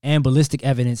 and ballistic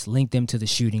evidence linked them to the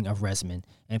shooting of Resman,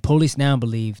 and police now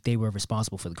believe they were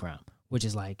responsible for the crime, which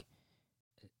is like,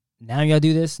 now y'all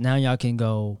do this, now y'all can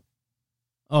go,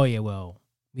 oh yeah, well,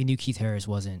 we knew Keith Harris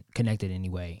wasn't connected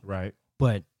anyway. Right.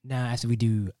 But now after we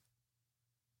do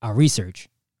our research,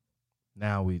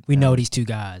 now we know these 2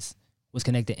 guys was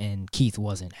connected and Keith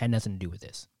wasn't, had nothing to do with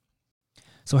this.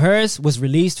 So Harris was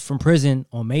released from prison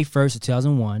on May 1st of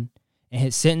 2001, and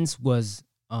his sentence was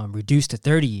reduced to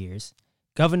 30 years.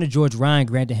 Governor George Ryan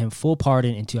granted him full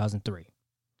pardon in 2003.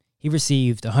 He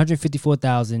received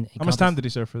 $154,000. How much time did he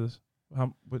serve for this?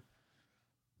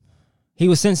 He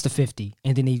was sentenced to 50,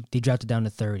 and then they dropped it down to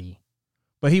 30.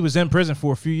 But he was in prison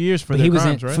for a few years for their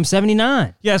crimes, right? From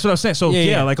 79. Yeah, that's what I was saying. So,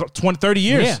 like 30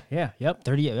 years. Yep,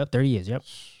 30 years, yep.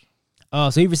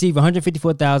 So he received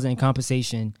 $154,000 in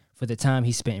compensation for the time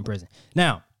he spent in prison.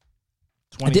 Now,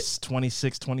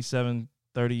 26, 27,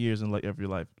 30 years of your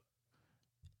life.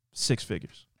 6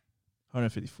 figures.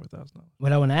 $154,000.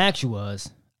 What I want to ask you was,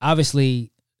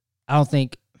 obviously, I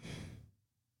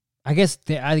guess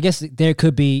there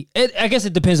could be, I guess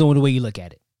it depends on the way you look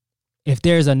at it. If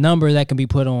there's a number that can be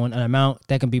put on, an amount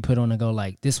that can be put on and go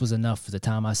like, this was enough for the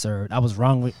time I served, I was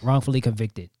wrongfully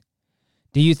convicted.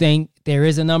 Do you think there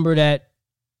is a number that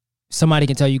somebody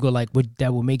can tell you, go like,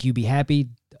 that will make you be happy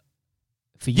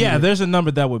for you? Yeah, there's a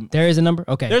number that would. There is a number?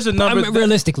 Okay. There's a number.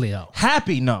 Realistically, though.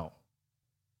 Happy, no.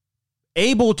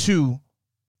 Able to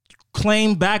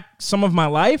claim back some of my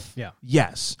life? Yeah.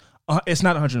 Yes. It's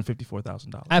not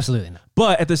 $154,000. Absolutely not.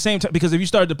 But at the same time, because if you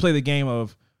started to play the game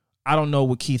of, I don't know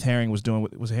what Keith Haring was doing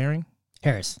with, was it Haring?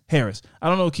 Harris. I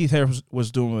don't know what Keith Harris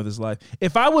was doing with his life.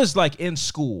 If I was like in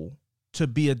school to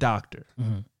be a doctor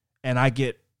and I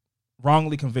get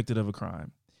wrongly convicted of a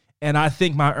crime, and I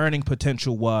think my earning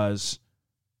potential was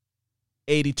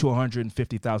 $80,000 to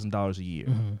 $150,000 a year,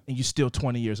 and you steal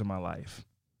 20 years of my life,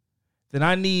 then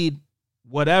I need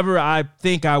whatever I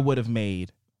think I would have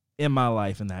made in my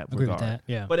life in that regard. With that,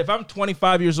 yeah. But if I'm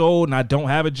 25 years old and I don't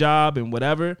have a job and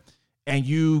whatever, and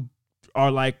you are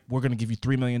like, we're going to give you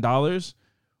 $3 million,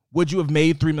 would you have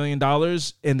made $3 million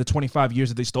in the 25 years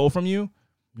that they stole from you?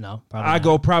 No, probably not.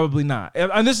 go, probably not.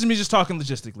 And this is me just talking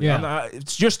logistically. Yeah.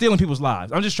 You're stealing people's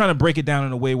lives. I'm just trying to break it down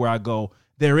in a way where I go,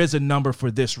 there is a number for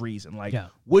this reason. Like,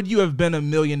 would you have been a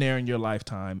millionaire in your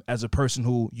lifetime as a person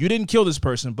who, you didn't kill this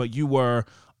person, but you were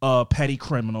a petty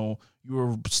criminal, you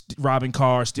were robbing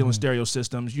cars, stealing stereo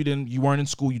systems, you weren't in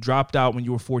school, you dropped out when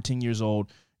you were 14 years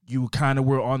old, you kind of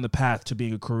were on the path to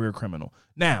being a career criminal.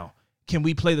 Now, can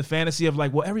we play the fantasy of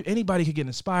like, well, anybody could get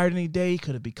inspired any day,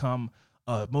 could have become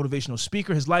a motivational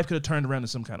speaker, his life could have turned around in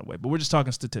some kind of way, but we're just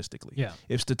talking statistically. Yeah.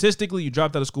 If statistically you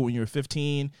dropped out of school when you were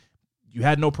 15, you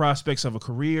had no prospects of a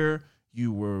career,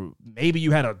 you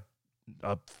had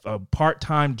a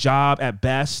part-time job at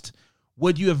best,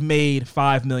 would you have made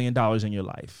 $5 million in your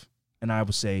life? And I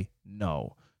would say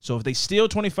no. So if they steal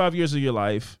 25 years of your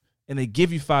life and they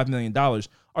give you $5 million,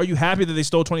 are you happy that they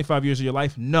stole 25 years of your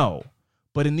life? No.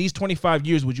 But in these 25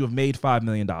 years, would you have made $5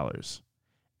 million?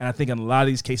 And I think in a lot of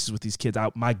these cases with these kids,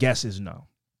 my guess is no.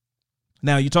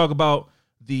 Now, you talk about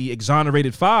the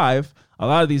exonerated 5, a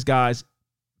lot of these guys,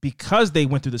 because they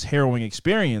went through this harrowing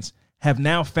experience, have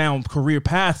now found career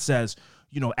paths as,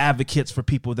 advocates for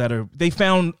people that are, they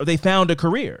found a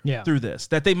career through this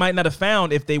that they might not have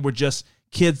found if they were just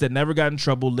kids that never got in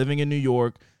trouble, living in New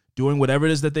York, doing whatever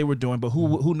it is that they were doing, but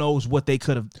who knows what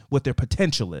their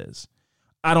potential is.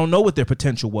 I don't know what their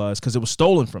potential was because it was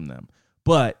stolen from them.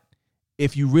 But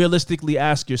if you realistically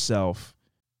ask yourself,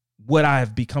 would I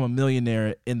have become a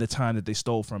millionaire in the time that they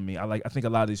stole from me? I think a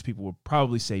lot of these people would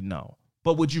probably say no.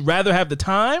 But would you rather have the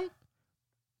time?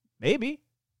 Maybe.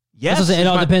 Yes. It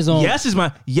all depends on. Yes is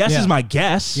my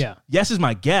guess. Yeah. Yes is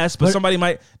my guess. But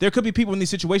there could be people in these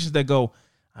situations that go,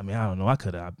 I don't know.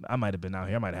 I might have been out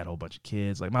here. I might have had a whole bunch of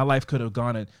kids. Like my life could have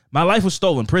gone and my life was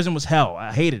stolen. Prison was hell.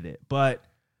 I hated it. But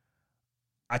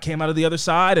I came out of the other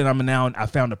side and I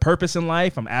found a purpose in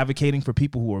life. I'm advocating for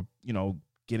people who are,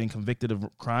 getting convicted of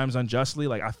crimes unjustly.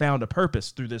 Like I found a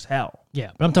purpose through this hell.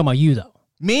 Yeah. But I'm talking about you though.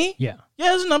 Me? Yeah. Yeah,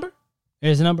 there's a number.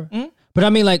 There's a number? Mm-hmm.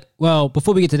 But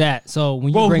before we get to that, so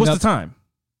when you bring what's up the time?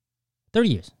 30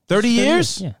 years. 30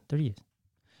 years? Yeah, 30 years.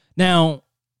 Now,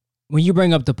 when you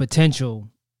bring up the potential,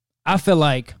 I feel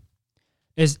like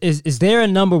is there a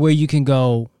number where you can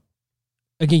go,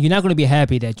 again, you're not going to be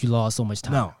happy that you lost so much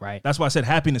time, no, right? That's why I said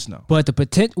happiness, no. But the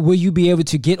potential, will you be able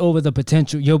to get over the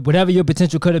potential, whatever your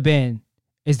potential could have been,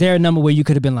 is there a number where you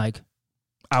could have been like,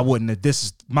 I wouldn't.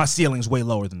 My ceiling's way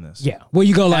lower than this. Yeah. Where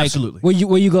you go like, absolutely. Where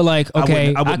you go like,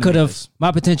 okay, I could have.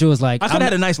 My potential was like, I could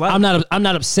have had a nice life. I'm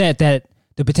not upset that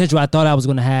the potential I thought I was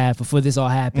going to have before this all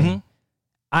happened. Mm-hmm.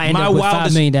 I ended up with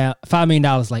 $5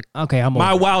 million. Like, okay, I'm over.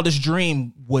 My wildest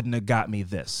dream wouldn't have got me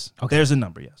this. Okay. There's a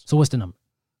number, yes. So what's the number?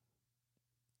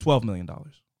 $12 million.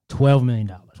 $12 million.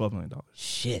 $12 million.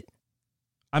 Shit.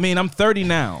 I'm 30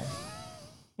 now.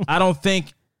 I don't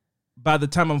think by the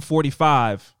time I'm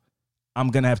 45. I'm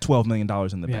going to have $12 million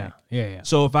in the bank. Yeah.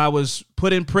 So if I was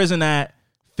put in prison at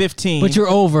 15. But you're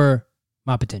over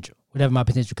my potential. Whatever my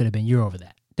potential could have been, you're over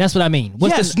that. That's what I mean.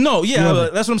 That's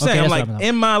what I'm saying. I'm like,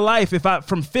 in my life, if I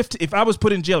was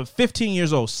put in jail at 15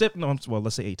 years old,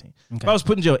 let's say 18. Okay. If I was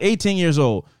put in jail at 18 years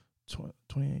old,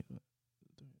 28,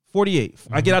 48.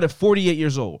 Mm-hmm. I get out at 48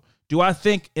 years old. Do I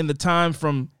think in the time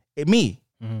from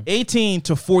 18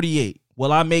 to 48,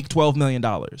 will I make $12 million?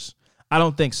 I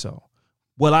don't think so.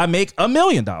 Will I make $1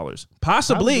 million?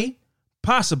 Possibly.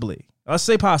 Let's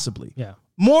say possibly. Yeah.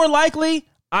 More likely,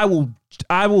 I will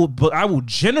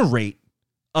generate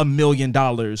 $1 million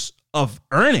of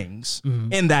earnings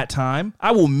in that time.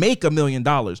 I will make $1 million.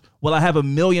 Will I have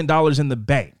 $1 million in the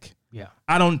bank? Yeah.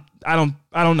 I don't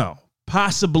know.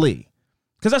 Possibly.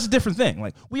 Because that's a different thing.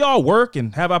 Like, we all work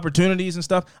and have opportunities and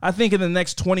stuff. I think in the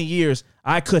next 20 years,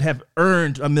 I could have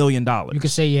earned $1 million. You could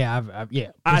say, but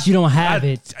you don't have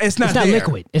it. It's not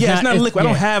liquid. It's not liquid. I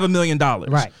don't have $1 million.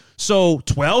 Right. So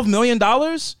 $12 million?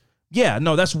 Yeah,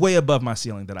 no, that's way above my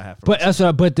ceiling that I have.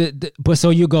 But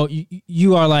so you go,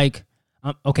 you are like,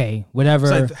 okay,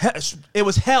 whatever. It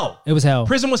was hell. It was hell.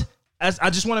 Prison was.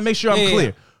 I just want to make sure I'm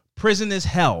clear. Prison is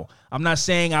hell. I'm not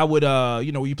saying I would,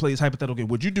 you play this hypothetical game.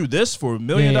 Would you do this for $1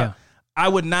 million? Yeah. I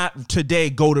would not today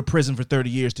go to prison for 30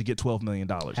 years to get $12 million.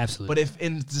 Absolutely. But if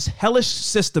in this hellish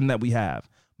system that we have,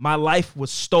 my life was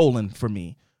stolen from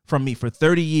me for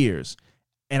 30 years,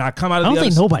 and I come out of I don't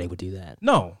think nobody would do that.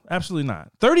 No, absolutely not.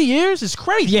 30 years is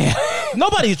crazy. Yeah.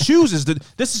 Nobody chooses.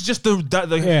 This is just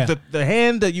the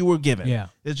hand that you were given. Yeah.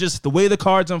 It's just the way the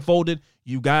cards unfolded.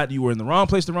 You were in the wrong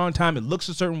place, the wrong time. It looks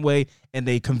a certain way, and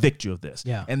they convict you of this.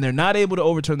 Yeah. And they're not able to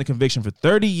overturn the conviction for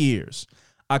 30 years.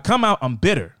 I come out, I'm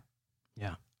bitter.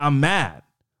 Yeah. I'm mad.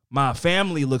 My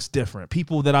family looks different.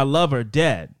 People that I love are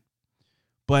dead.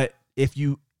 But if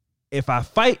I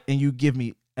fight and you give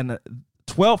me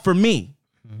 $12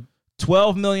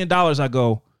 million, I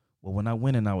go, well, when I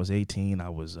went and I was 18, I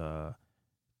was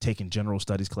taking general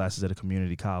studies classes at a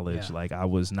community college. Yeah. Like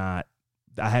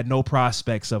I had no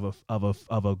prospects of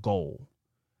a goal.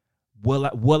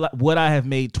 Would I have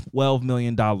made $12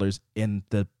 million in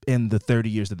the 30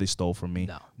 years that they stole from me?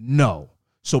 No.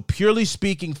 So purely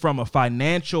speaking, from a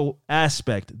financial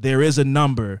aspect, there is a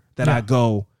number that I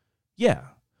go, yeah.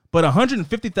 But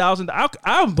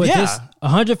 $150,000, this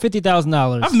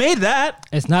 $150,000, I've made that.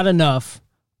 It's not enough.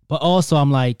 But also, I'm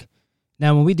like,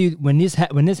 now when this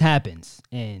happens,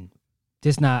 and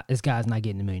this guy's not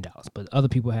getting $1 million, but other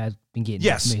people have been getting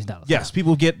 $1 million. Yes,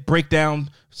 people get breakdown.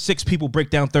 6 people break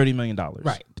down $30 million.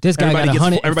 Right, but this guy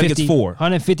everybody gets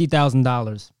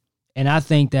 $150,000, and I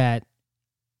think that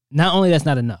not only that's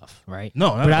not enough, right?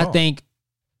 No, but I think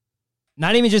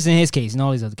not even just in his case, in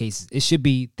all these other cases, there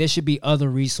should be other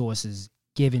resources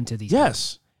given to these.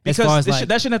 Yes. Because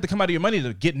that shouldn't have to come out of your money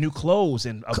to get new clothes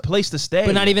and a place to stay.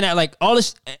 But not even that, like all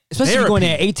this, especially if you're going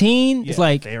there at 18, it's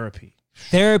like therapy.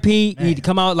 You need to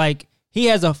come out like he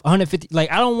has 150.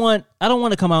 Like I don't want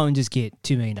to come out and just get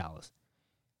 $2 million.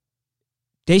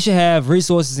 They should have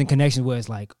resources and connections where it's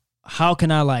like, how can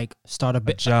I like start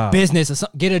a business or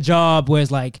get a job where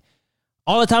it's like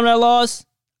all the time that I lost,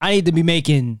 I need to be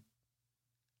making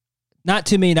not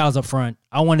 $2 million up front.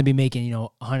 I want to be making,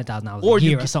 $100,000 a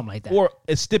year or something like that. Or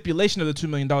a stipulation of the $2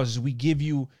 million is we give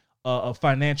you a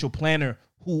financial planner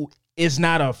who is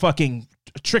not a fucking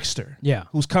trickster. Yeah.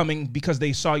 Who's coming because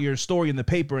they saw your story in the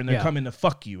paper and they're coming to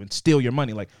fuck you and steal your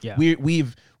money. Like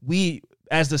we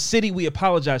as the city, we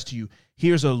apologize to you.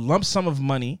 Here's a lump sum of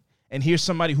money and here's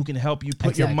somebody who can help you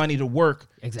put your money to work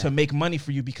to make money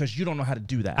for you because you don't know how to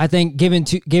do that. I think giving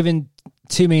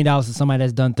 $2 million to somebody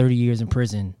that's done 30 years in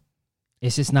prison,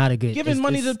 it's just not a good. Giving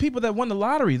money to people that won the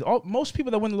lottery. Most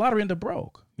people that win the lottery end up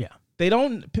broke. Yeah, they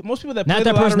don't. Most people that not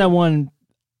that person that won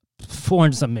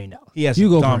 $400-something million. He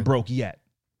hasn't gone broke yet.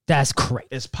 That's crazy.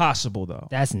 It's possible though.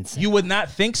 That's insane. You would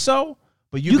not think so,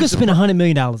 but you could spend $100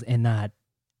 million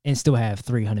and still have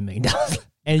 $300 million,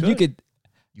 and you could.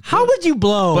 How would you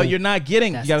blow? But you're not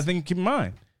getting. You got to think. Keep in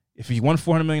mind, if you won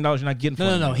 $400 million, you're not getting.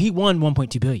 No. He won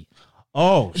 $1.2 billion.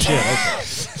 Oh shit! Okay.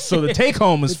 So the take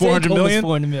home is $400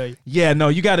 million. Yeah, no,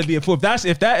 you got to be a fool.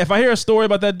 If I hear a story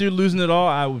about that dude losing it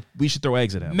all, we should throw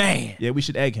eggs at him. Man, yeah, we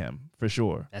should egg him for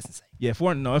sure. That's insane. Yeah,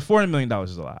 $400 million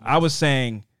is a lot. I was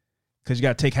saying because you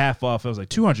got to take half off. It was like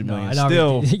 $200 million.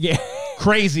 Still,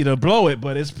 crazy to blow it,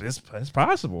 but it's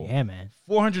possible. Yeah, man.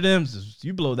 400 M's.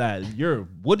 You blow that.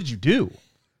 What did you do?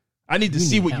 I need to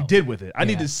see what you did with it. I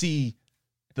need to see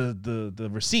the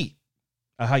receipt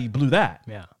of how you blew that.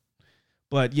 Yeah.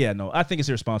 But yeah, no, I think it's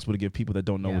irresponsible to give people that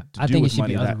don't know what to do with money. I think it should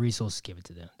be other resources given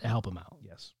to them to help them out.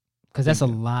 Yes. Because that's a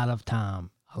lot of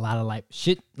time, a lot of life.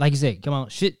 Shit, like you said, come on,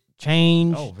 shit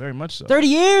change. Oh, very much so. 30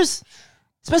 years?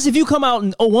 Especially if you come out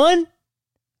in 01,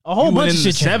 a whole bunch of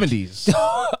shit changed. 70s.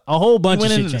 A whole bunch of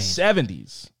shit changed. In the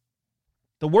 70s.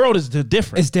 The world is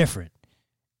different. It's different.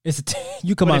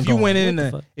 You come out if you went in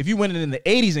the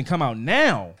 80s and come out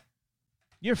now,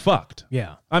 you're fucked.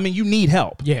 Yeah. I mean, you need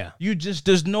help. Yeah.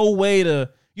 There's no way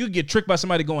you get tricked by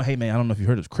somebody going, hey man, I don't know if you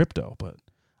heard of crypto, but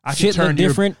I can turn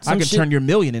your $1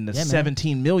 million into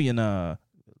 17 million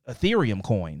Ethereum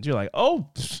coins. You're like, oh,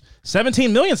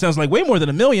 17 million sounds like way more than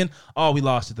 $1 million. Oh, we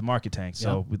lost it. The market tanked.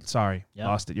 So sorry,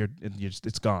 lost it.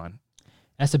 It's gone.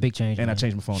 That's a big change. And man. I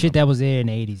changed my phone. Shit that was there in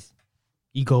the 80s.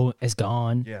 It's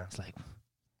gone. Yeah. It's like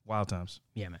wild times.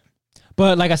 Yeah, man.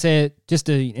 But like I said,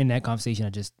 in that conversation,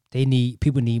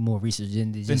 people need more research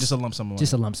than just a lump sum of money.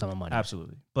 Just a lump sum of money.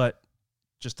 Absolutely. But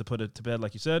just to put it to bed,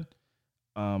 like you said,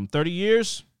 30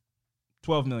 years,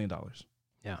 $12 million.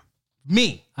 Yeah.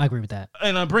 Me. I agree with that.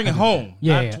 And I'm bringing home.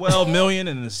 Yeah. Not $12 million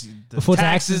and the before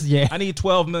taxes. Yeah. I need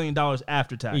 $12 million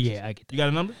after taxes. Yeah, I get that. You got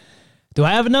a number? Do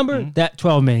I have a number? Mm-hmm. That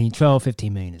 15 million.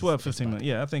 15 million.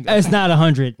 Yeah, I think it's not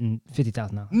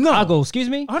 $150,000. No, I'll go. Excuse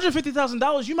me.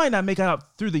 $150,000. You might not make it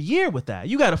out through the year with that.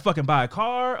 You got to fucking buy a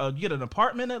car, get an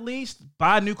apartment at least,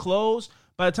 buy new clothes.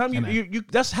 By the time you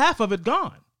that's half of it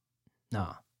gone. No,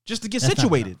 just to get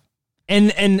situated.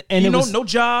 And no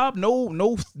job,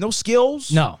 no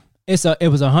skills. No, it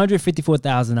was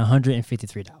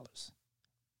 $154,153.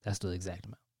 That's the exact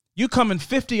amount. You coming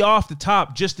 50 off the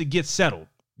top just to get settled.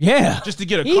 Yeah. Just to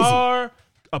get a car,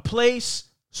 a place,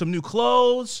 some new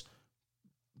clothes,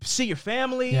 see your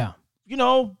family. Yeah.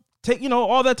 Take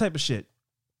all that type of shit.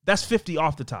 That's 50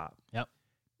 off the top. Yep.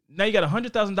 Now you got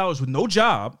 $100,000 with no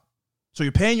job, so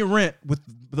you're paying your rent with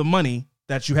the money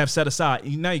that you have set aside.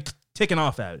 Now you're taking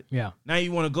off at it. Yeah. Now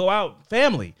you want to go out,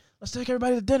 family. Let's take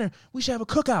everybody to dinner. We should have a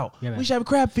cookout. Yeah, we should have a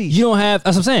crab feast. You don't have.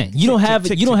 That's what I'm saying. You don't have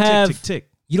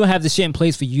the shit in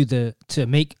place for you to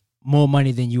make more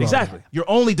money than you exactly. Have. You're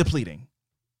only depleting.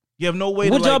 You have no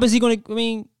way. What job is he going to? I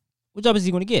mean, what job is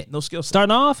he going to get? No skill set. Starting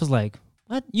off is like,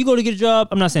 what? You go to get a job.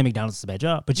 I'm not saying McDonald's is a bad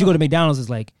job, but you go to McDonald's is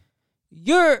like,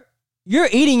 you're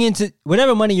eating into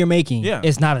whatever money you're making. Yeah.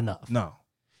 It's not enough. No.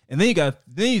 And then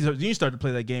you start to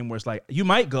play that game where it's like you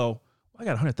might go, well, I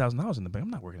got $100,000 in the bank. I'm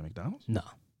not working at McDonald's. No.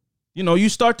 You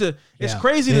start to. It's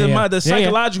crazy the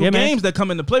psychological games that come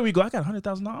into play. Where you go, I got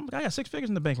 $100,000. I got 6 figures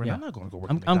in the bank right now. I'm not going to go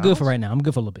work. I'm good for right now. I'm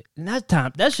good for a little bit. And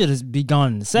that shit has be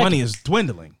gone in a second. Money is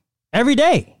dwindling every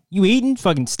day. You eating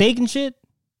fucking steak and shit?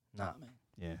 Nah, man.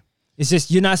 Yeah. It's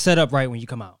just you're not set up right when you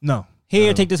come out. No.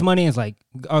 Here, take this money. And it's like,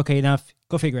 okay, now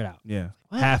go figure it out. Yeah.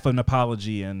 What? Half an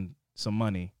apology and some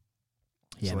money.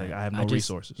 Yeah, so like, man. I have no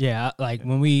resources. Yeah,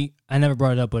 when I never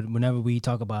brought it up, but whenever we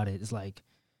talk about it, it's like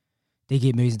they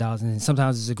get millions of dollars, and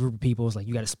sometimes it's a group of people. It's like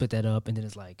you got to split that up, and then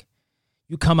it's like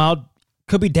you come out,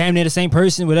 could be damn near the same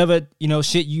person, whatever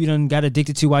shit you done got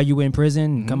addicted to while you were in prison,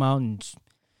 and come out, and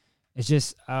it's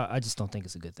just I just don't think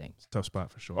it's a good thing. It's a tough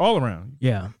spot for sure, all around.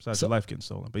 Yeah, besides your life getting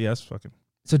stolen, but yeah, it's fucking.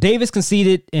 So Davis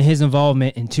conceded in his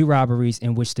involvement in 2 robberies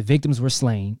in which the victims were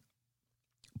slain,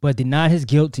 but denied his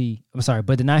guilt in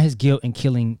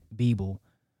killing Beeble,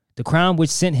 the crime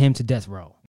which sent him to death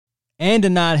row, and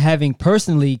denied having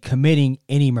personally committing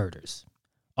any murders.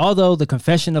 Although the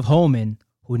confession of Holman,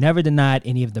 who never denied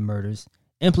any of the murders,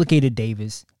 implicated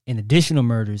Davis in additional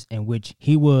murders in which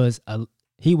he was the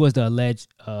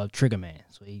alleged trigger man.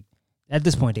 So at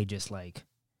this point they just like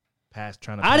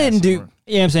trying to. I didn't do. You know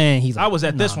what I'm saying? He's like, I was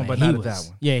at this one, but not at that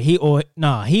one. Yeah,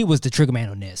 he was the trigger man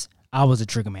on this. I was the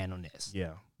trigger man on this.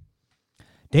 Yeah.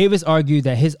 Davis argued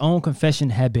that his own confession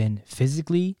had been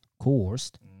physically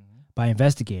coerced by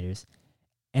investigators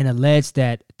and alleged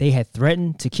that they had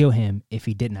threatened to kill him if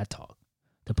he did not talk.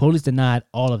 The police denied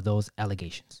all of those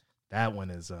allegations. That one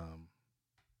is,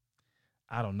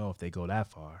 I don't know if they go that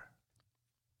far.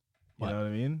 You know what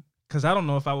I mean? Because I don't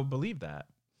know if I would believe that.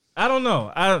 I don't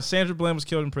know. Sandra Bland was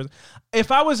killed in prison. If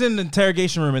I was in the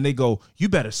interrogation room and they go, you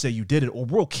better say you did it or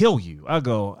we'll kill you. I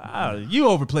go, you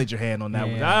overplayed your hand on that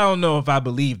one. I don't know if I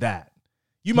believe that.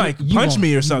 You might punch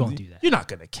me or something. Do that. You're not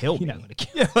going to kill me. You're not going to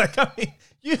kill me. Yeah, like, I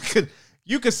mean,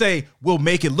 you could say, we'll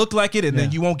make it look like it and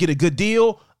then you won't get a good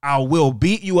deal. I will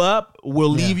beat you up. We'll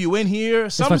leave you in here.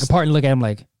 It's like a partner look at him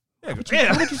like, why would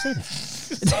you say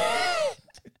that?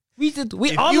 We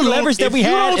all the leverage that we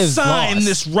had is sign lost.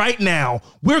 this right now.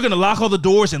 We're gonna lock all the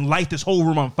doors and light this whole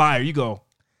room on fire. You go.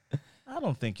 I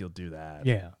don't think you'll do that.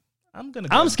 Yeah,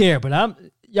 I'm scared, but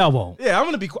y'all won't. Yeah,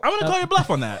 I'm gonna call your bluff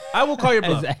on that. I will call your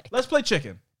bluff. Exactly. Let's play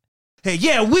chicken. Hey,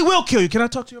 yeah, we will kill you. Can I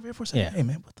talk to you over here for a second? Yeah. Hey,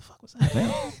 man, what the fuck was that,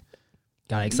 man?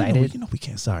 Got excited. We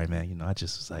can't. Sorry, man. I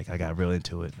just was like, I got real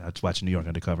into it. I was watching New York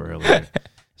Undercover earlier.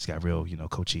 Just got real,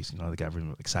 coaches. They got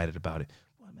real excited about it.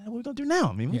 Well, man, what are we gonna do now?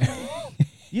 I mean, we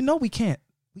can't.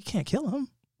 We can't kill him.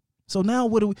 So now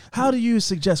how do you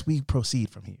suggest we proceed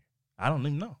from here? I don't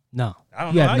even know. No. I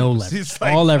don't you know. have no leverage.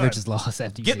 All leverage is lost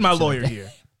after you get my lawyer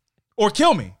here. Or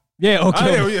kill me. Yeah, or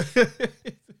kill me.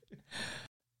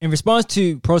 In response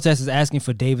to protesters asking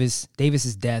for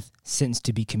Davis's death sentence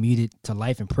to be commuted to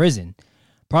life in prison,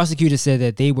 prosecutors said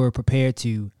that they were prepared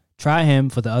to try him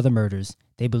for the other murders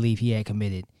they believe he had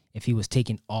committed if he was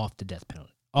taken off the death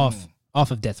penalty, off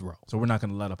of death row. So we're not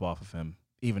going to let up off of him,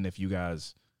 even if you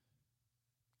guys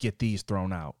get these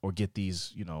thrown out or get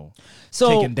these,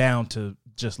 taken down to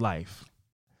just life.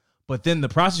 But then the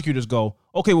prosecutors go,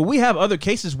 okay, well, we have other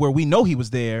cases where we know he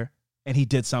was there and he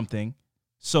did something.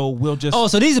 So we'll just. Oh,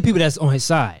 so these are people that's on his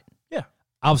side. Yeah.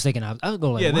 I was thinking, I was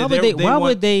going like, yeah, why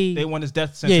would they? They want his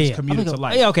death sentence commuted to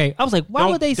life. Yeah, okay. I was like, why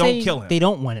would they say kill him. They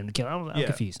don't want him to kill him? I'm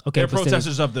confused. Okay. They're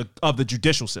protesters of the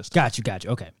judicial system. Got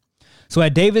you. Okay. So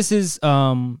at Davis's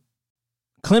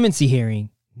clemency hearing,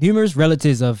 numerous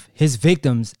relatives of his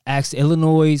victims asked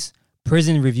Illinois'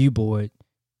 Prison Review Board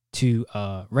to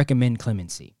recommend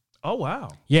clemency. Oh, wow.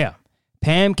 Yeah.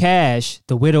 Pam Cash,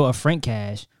 the widow of Frank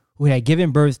Cash, who had given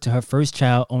birth to her first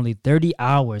child only 30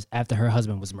 hours after her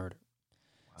husband was murdered,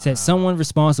 said someone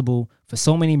responsible for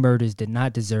so many murders did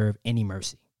not deserve any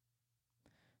mercy.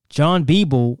 John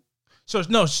Beeble. So,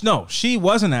 no, she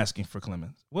wasn't asking for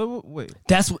clemency. Wait.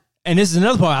 And this is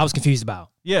another part I was confused about.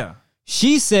 Yeah.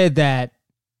 She said that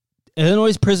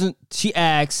the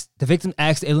victim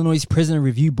asked the Illinois Prison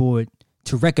Review Board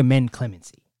to recommend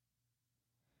clemency.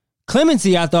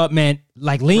 Clemency, I thought, meant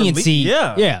like leniency.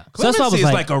 Yeah. Clemency so that's why I was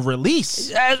like a release.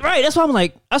 That's right. That's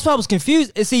why I was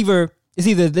confused. It's either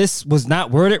this was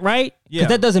not worded right, because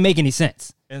that doesn't make any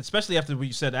sense. And especially after what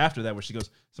you said after that, where she goes,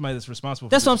 somebody that's responsible.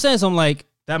 That's what I'm saying. So I'm like,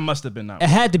 that must have been not. It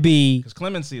had to be, because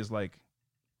clemency is like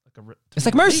it's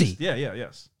like mercy. Yeah.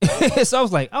 Yes. So I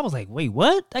was like, wait,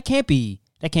 what? That can't be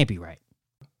right.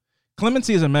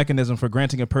 Clemency is a mechanism for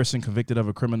granting a person convicted of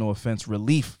a criminal offense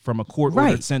relief from a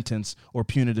court-ordered sentence or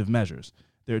punitive measures.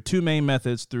 There are 2 main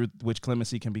methods through which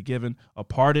clemency can be given: a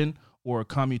pardon or a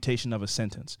commutation of a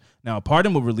sentence. Now, a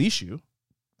pardon will release you.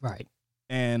 Right.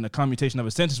 And a commutation of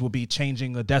a sentence will be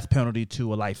changing a death penalty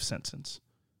to a life sentence.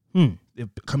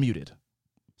 Commuted.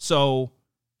 So,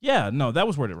 that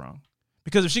was worded wrong.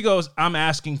 Because if she goes, I'm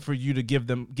asking for you to give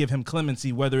him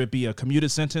clemency, whether it be a commuted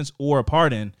sentence or a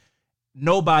pardon,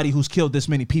 nobody who's killed this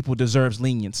many people deserves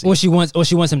leniency. Or she wants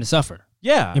him to suffer.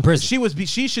 Yeah, in prison.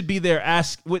 She should be there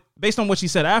based on what she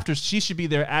said after. She should be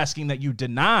there asking that you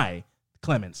deny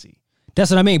clemency.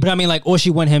 That's what I mean. But I mean, like, or she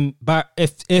want him. But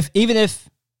even if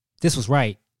this was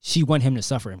right, she want him to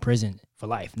suffer in prison for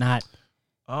life, not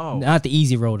the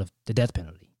easy road of the death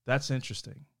penalty. That's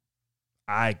interesting.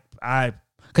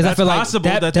 Because I feel like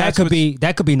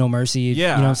that could be no mercy.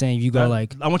 Yeah, you know what I'm saying. You go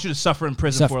like, I want you to suffer in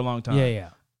prison for a long time.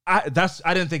 Yeah. I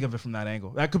didn't think of it from that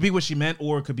angle. That could be what she meant,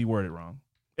 or it could be worded wrong.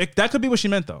 That could be what she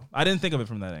meant, though. I didn't think of it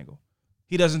from that angle.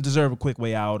 He doesn't deserve a quick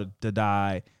way out to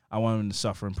die. I want him to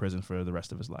suffer in prison for the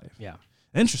rest of his life. Yeah.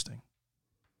 Interesting.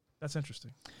 That's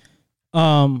interesting.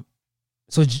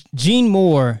 So Jean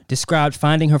Moore described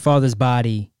finding her father's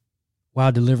body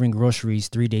while delivering groceries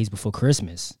 3 days before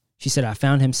Christmas. She said, "I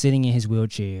found him sitting in his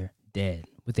wheelchair, dead,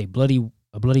 with a bloody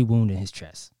wound in his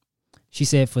chest." She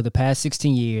said, "For the past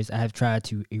 16 years, I have tried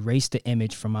to erase the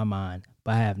image from my mind,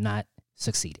 but I have not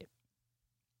succeeded."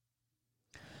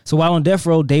 So while on death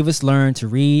row, Davis learned to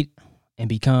read and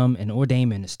become an ordained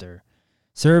minister,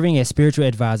 serving as spiritual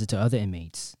advisor to other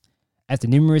inmates. After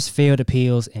numerous failed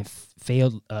appeals and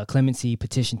failed clemency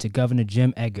petition to Governor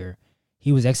Jim Edgar,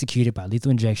 he was executed by lethal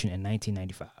injection in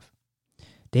 1995.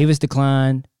 Davis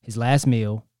declined his last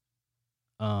meal,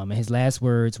 and his last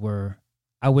words were,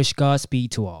 "I wish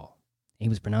Godspeed to all." And he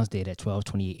was pronounced dead at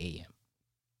 12:28 a.m.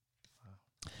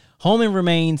 Holman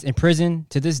remains in prison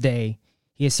to this day.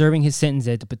 He is serving his sentence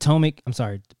at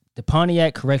the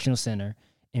Pontiac Correctional Center.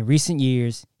 In recent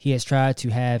years, he has tried to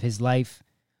have his life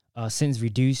sentence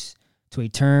reduced to a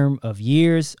term of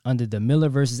years under the Miller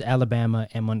versus Alabama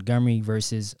and Montgomery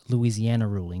versus Louisiana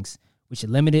rulings, which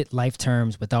limited life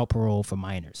terms without parole for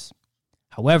minors.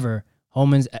 However,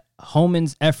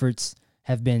 Holman's efforts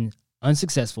have been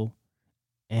unsuccessful,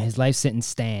 and his life sentence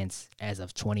stands as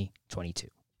of 2022.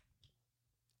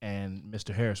 And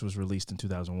Mr. Harris was released in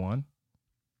 2001?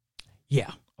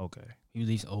 Yeah. Okay. He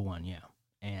released 2001, yeah.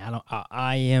 And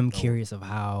I am curious of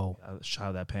how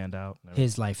that panned out.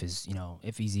 His life is,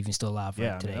 if he's even still alive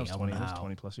today. That was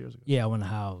 20 plus years ago. Yeah, I wonder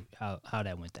how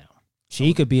that went down.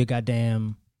 He could be a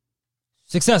goddamn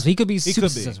successful. He could be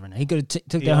successful right now. He could have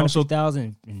took that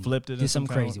 150,000 and flipped it, did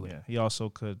something crazy with it. He also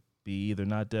could be either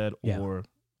not dead or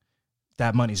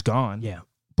that money's gone. Yeah,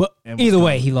 but either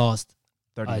way, he lost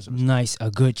 30 years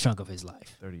a good chunk of his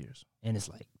life. 30 years, and it's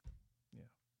like,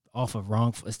 off of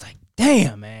wrongful. It's like,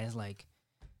 damn, man. It's like,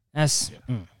 that's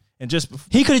and just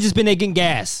he could have just been there getting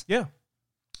gas. Yeah,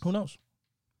 who knows?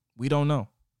 We don't know.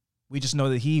 We just know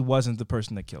that he wasn't the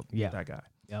person that killed that guy.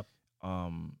 Yep.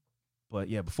 But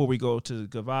yeah, before we go to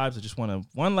good vibes, I just want to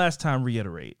one last time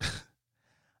reiterate.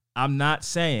 I'm not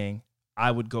saying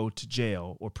I would go to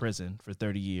jail or prison for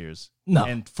 30 years. No.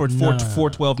 And for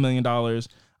 $12 million,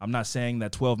 I'm not saying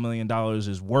that $12 million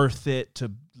is worth it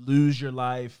to lose your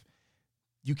life.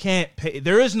 You can't pay.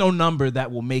 There is no number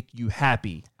that will make you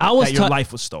happy that your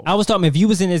life was stolen. I was talking if you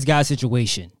was in this guy's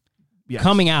situation,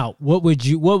 coming out, what was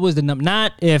the number?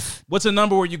 Not if. What's a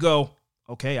number where you go,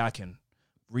 okay, I can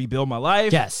rebuild my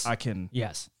life. Yes. I can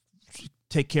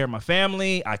take care of my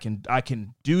family. I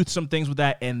can do some things with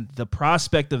that. And the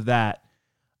prospect of that,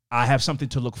 I have something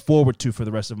to look forward to for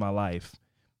the rest of my life.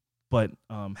 But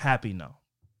happy, no.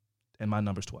 And my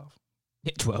number's 12.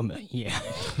 12 million, yeah.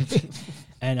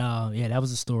 And that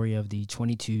was the story of the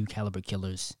 22 caliber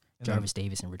killers, Jarvis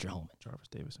Davis and Richard Holman. Jarvis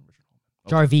Davis,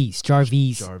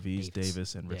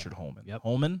 and Richard Holman. Yep.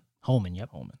 Holman? Holman, yep.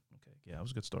 Holman. Okay, yeah, that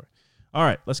was a good story. All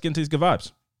right, let's get into these good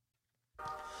vibes.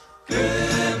 Good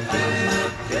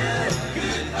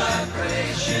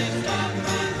vibration.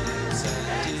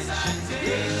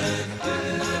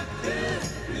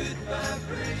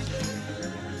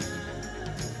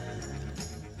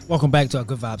 Welcome back to our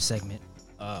Good Vibe segment.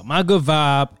 My good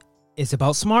vibe is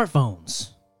about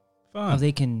smartphones. Fun. How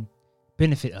they can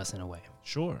benefit us in a way.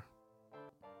 Sure.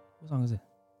 What song is it?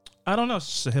 I don't know. It's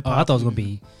just a hip hop. I thought it was going to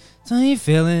be, so you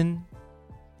feeling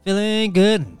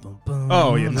good. Boom, boom.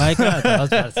 Oh, yeah. Like that. I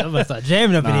was about to start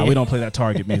jamming up in here. We don't play that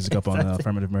Target music up on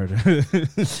Affirmative Murder.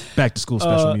 Back to school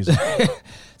special music.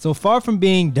 So far from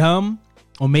being dumb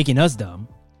or making us dumb,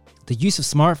 the use of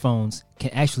smartphones can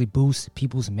actually boost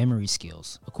people's memory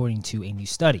skills, according to a new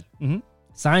study. Mm-hmm.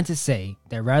 Scientists say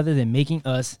that rather than making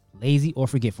us lazy or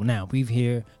forgetful, now we've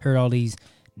heard all these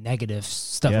negative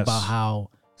stuff about how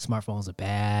smartphones are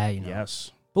bad.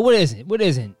 Yes. But what isn't? What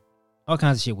isn't? All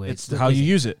kinds of shit with it's how you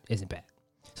use it. Isn't bad.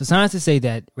 So scientists say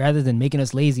that rather than making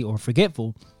us lazy or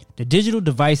forgetful, the digital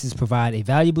devices provide a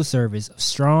valuable service of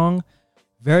strong,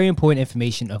 very important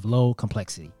information of low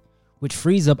complexity, which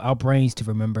frees up our brains to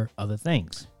remember other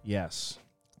things. Yes.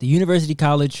 The University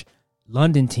College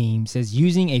London team says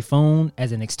using a phone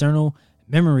as an external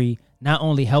memory not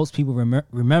only helps people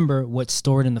remember what's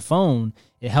stored in the phone,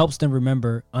 it helps them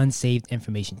remember unsaved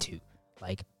information too,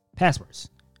 like passwords.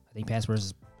 I think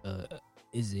passwords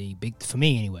is a big, for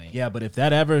me anyway. Yeah, but if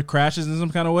that ever crashes in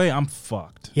some kind of way, I'm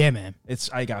fucked. Yeah, man.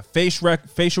 I got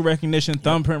facial recognition,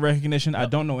 thumbprint recognition. I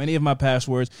don't know any of my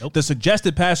passwords. The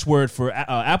suggested password for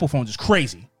Apple phones is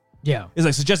crazy. Yeah. It's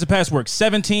like suggested password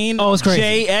 17 it's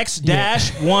crazy.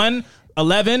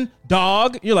 JX-111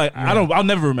 dog. You're like, I'll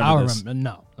never remember this.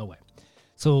 No way.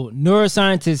 So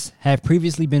neuroscientists have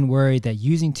previously been worried that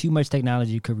using too much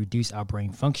technology could reduce our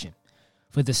brain function.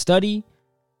 For the study,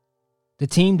 the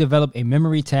team developed a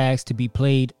memory task to be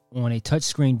played on a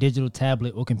touchscreen digital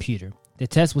tablet or computer. The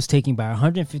test was taken by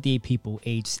 158 people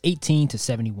aged 18 to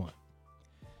 71.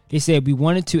 They said, we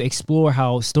wanted to explore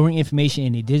how storing information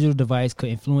in a digital device could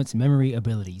influence memory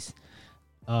abilities.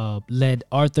 Lead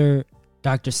author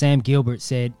Dr. Sam Gilbert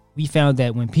said, we found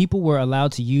that when people were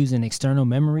allowed to use an external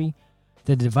memory,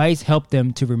 the device helped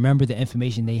them to remember the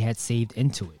information they had saved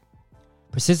into it.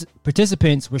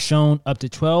 Participants were shown up to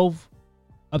 12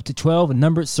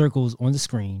 numbered circles on the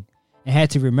screen and had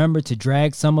to remember to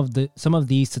drag some of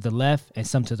these to the left and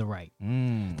some to the right.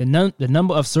 The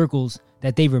number of circles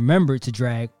that they remembered to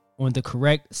drag on the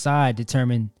correct side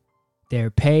determined their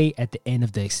pay at the end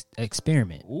of the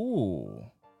experiment. Ooh,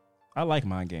 I like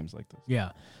mind games like this.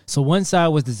 Yeah. So one side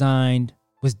was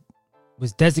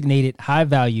designated high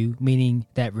value, meaning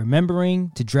that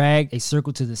remembering to drag a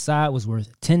circle to the side was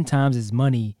worth 10 times as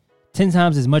much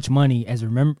money as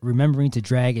remembering to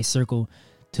drag a circle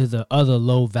to the other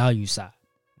low value side.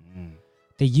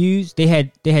 They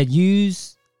had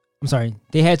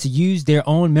to use their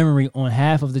own memory on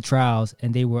half of the trials,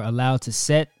 and they were allowed to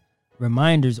set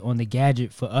reminders on the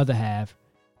gadget for other half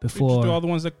before all the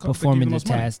ones that performing the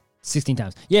task 16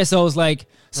 times. Yeah, so it's like,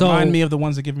 remind me of the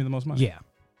ones that give me the most money. Yeah,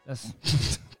 that's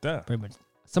pretty much.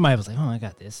 Somebody was like, "Oh, I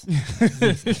got this."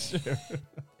 Sure.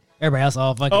 Everybody else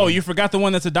all fucking. Oh, you forgot the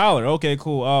one that's $1. Okay,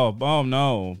 cool. Oh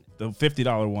no, the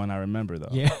 $50 one I remember though.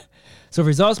 Yeah. So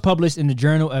results published in the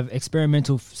Journal of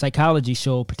Experimental Psychology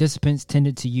show participants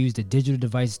tended to use the digital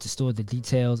devices to store the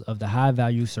details of the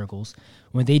high-value circles.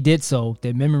 When they did so,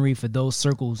 their memory for those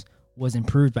circles was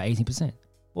improved by 18%.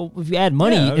 Well, if you add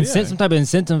money and some type of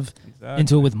incentive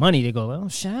into it with money, they go, "Oh,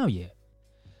 shall yeah."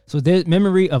 So their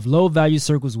memory of low-value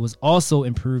circles was also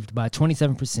improved by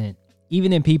 27%,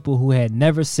 even in people who had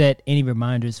never set any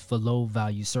reminders for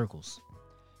low-value circles.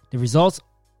 The results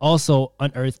also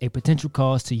unearthed a potential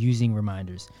cost to using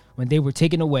reminders. When they were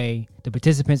taken away, the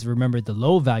participants remembered the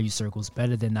low-value circles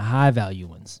better than the high-value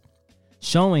ones,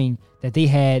 showing that they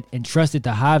had entrusted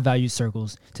the high-value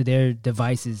circles to their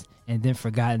devices and then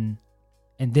forgotten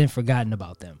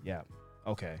about them. Yeah.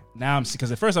 Okay. Now I'm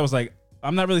because at first I was like,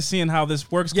 I'm not really seeing how this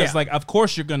works because like, of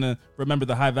course you're gonna remember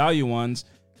the high-value ones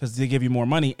because they give you more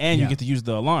money and you get to use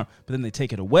the alarm. But then they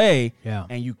take it away,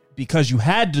 and because you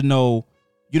had to know.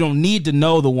 You don't need to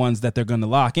know the ones that they're going to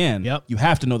lock in. Yep. You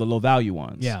have to know the low value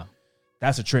ones. Yeah.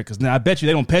 That's a trick because now I bet you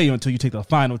they don't pay you until you take the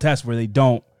final test where they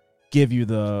don't give you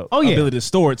the ability to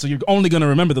store it. So you're only going to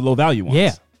remember the low value ones.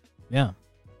 Yeah. Yeah.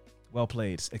 Well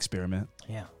played, experiment.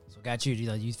 Yeah. So got you.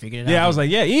 You figured it out. Yeah, I was like,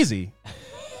 yeah, easy.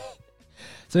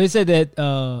 So they said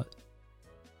that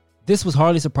this was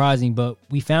hardly surprising, but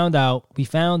we found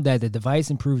that the device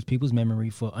improves people's memory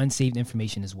for unsaved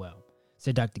information as well,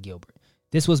 said Dr. Gilbert.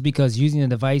 This was because using the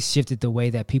device shifted the way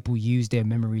that people use their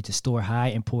memory to store high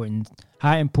importance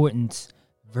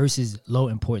versus low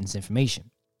importance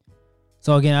information.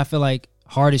 So again, I feel like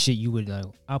hardest shit you would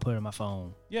I'll put it on my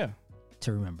phone. Yeah.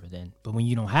 To remember then. But when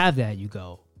you don't have that, you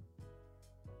go.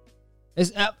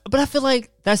 But I feel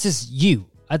like that's just you.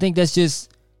 I think that's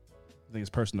just. I think it's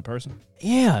person to person.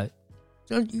 Yeah.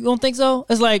 You don't think so?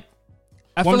 It's like.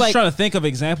 I'm just trying to think of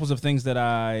examples of things that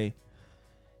I.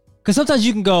 Because sometimes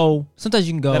you can go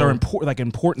that are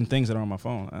important things that are on my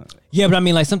phone. Yeah, but I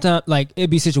mean, like sometimes, like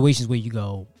it'd be situations where you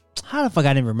go, "How the fuck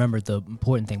I didn't remember the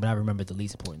important thing, but I remember the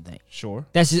least important thing." Sure,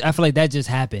 that's just. I feel like that just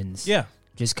happens. Yeah,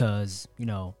 just because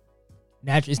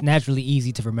it's naturally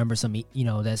easy to remember something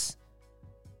that's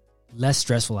less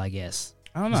stressful, I guess.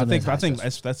 I don't know. I think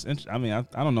that's interesting. I mean,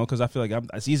 I don't know because I feel like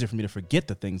it's easier for me to forget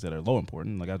the things that are low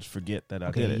important. Like I just forget that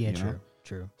I did it. Yeah,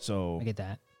 true. So I get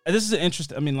that. This is an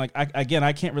interesting. I mean, like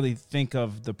I can't really think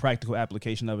of the practical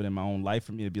application of it in my own life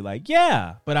for me to be like,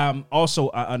 yeah. But I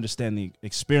understand the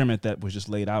experiment that was just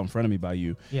laid out in front of me by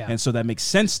you, and so that makes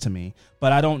sense to me.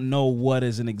 But I don't know what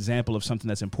is an example of something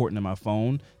that's important in my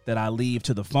phone that I leave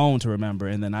to the phone to remember,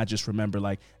 and then I just remember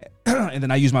and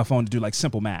then I use my phone to do like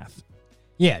simple math.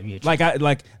 Yeah, like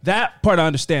that part I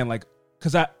understand. Like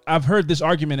because I've heard this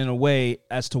argument in a way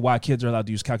as to why kids are allowed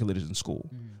to use calculators in school.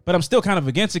 But I'm still kind of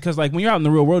against it because, like, when you're out in the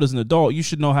real world as an adult, you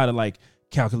should know how to, like,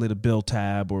 calculate a bill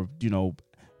tab or, you know,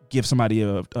 give somebody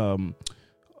a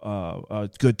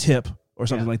good tip or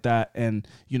something like that. And,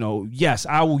 you know, yes,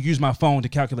 I will use my phone to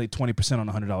calculate 20% on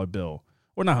a $100 bill.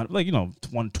 Or not, like, you know,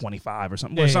 125 or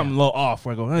something. Or something a little off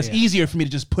where I go, it's easier for me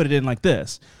to just put it in like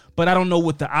this. But I don't know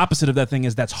what the opposite of that thing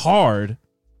is that's hard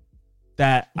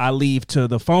that I leave to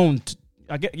the phone.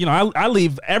 I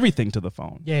leave everything to the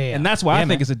phone. And that's why I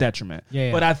think it's a detriment.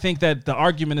 But I think that the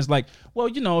argument is like, well,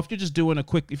 you know, if you're just doing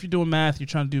if you're doing math, you're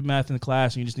trying to do math in the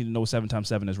class and you just need to know what 7 times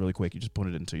 7 is really quick, you just put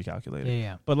it into your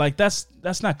calculator. But like, that's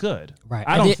not good. Right.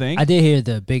 I don't think. I did hear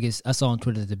I saw on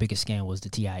Twitter that the biggest scam was the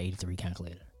TI-83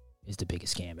 calculator. Is the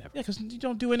biggest scam ever. Yeah, because you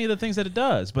don't do any of the things that it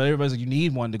does. But everybody's like, you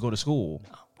need one to go to school.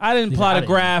 I didn't plot a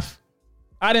graph.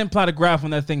 I didn't plot a graph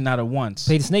on that thing not at once.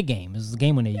 Play the snake game. It was the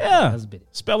game when they was a bit.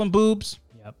 Spelling boobs.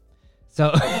 Yep.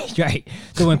 So right.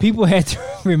 So when people had to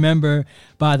remember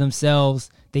by themselves,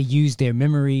 they used their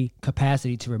memory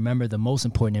capacity to remember the most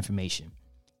important information.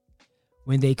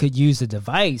 When they could use the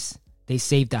device, they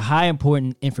saved the high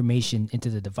important information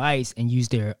into the device and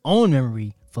used their own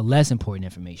memory for less important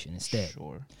information instead.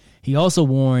 Sure. He also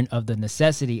warned of the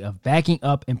necessity of backing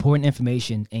up important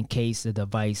information in case the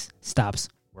device stops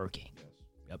working.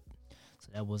 Yep. So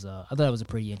that was I thought that was a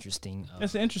pretty interesting.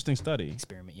 It's an interesting study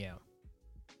experiment. Yeah.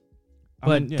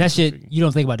 But that shit, intriguing. You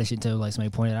don't think about that shit until like somebody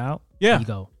pointed it out. Yeah. You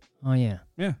go, oh yeah.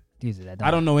 Yeah. These are that.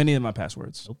 I don't know any of my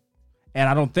passwords. Nope. And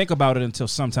I don't think about it until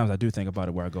sometimes I do think about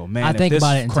it where I go, man, I think if this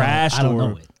about it crashed until I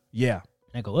don't know it. Yeah.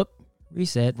 And I go, up,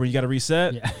 reset. Where you got to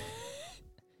reset. Yeah.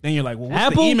 Then you're like, well, what's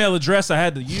Apple? the email address I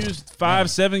had to use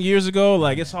 7 years ago?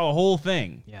 Like, it's a whole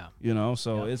thing. Yeah. You know,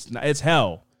 so it's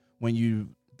hell when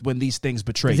these things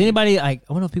betray Is you. anybody like,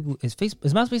 I wonder if people, is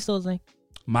MySpace still a thing?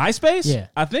 MySpace? Yeah.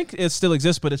 I think it still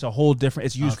exists, but it's a whole different,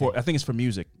 it's used for, I think it's for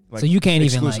music. Like, so you can't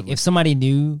even like, exclusively. if somebody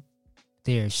knew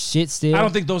their shit still. I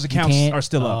don't think those accounts are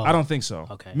still up. I don't think so.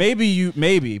 Okay.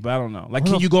 Maybe, but I don't know. Like,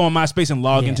 can you go on MySpace and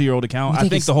log into your old account? I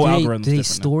think the whole algorithm is different.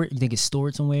 Store it? You think it's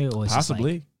stored somewhere, or it's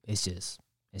possibly?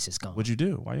 It's just gone. What'd you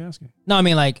do? Why are you asking? No, I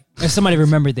mean like if somebody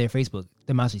remembered their Facebook,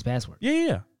 their MySpace password.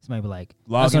 Yeah. Somebody be like,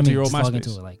 log into your old log MySpace. into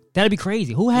it. Like that'd be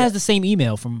crazy. Who has the same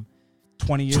email from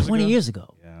 20 years ago? 20 years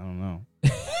ago. Yeah, I don't know.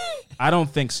 I don't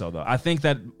think so though. I think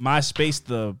that MySpace,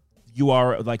 the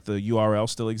URL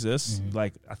still exists. Mm-hmm.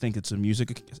 Like, I think it's a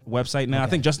music website now. I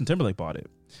think Justin Timberlake bought it.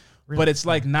 Really? But it's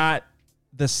like not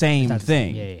the same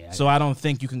thing. Yeah, so I don't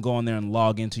think you can go on there and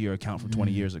log into your account from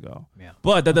 20 years ago. Yeah.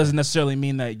 But that doesn't necessarily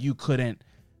mean that you couldn't,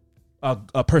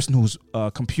 a person who's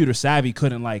computer savvy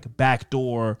couldn't like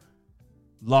backdoor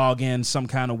log in some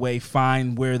kind of way,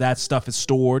 find where that stuff is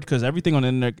stored, because everything on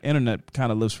the internet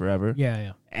kind of lives forever.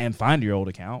 Yeah. And find your old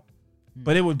account.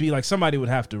 But it would be like somebody would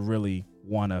have to really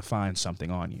want to find something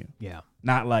on you. Yeah.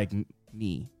 Not like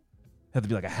me. Have to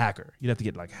be like a hacker. You'd have to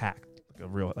get like hacked, like a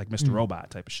real like Mr. Robot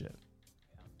type of shit.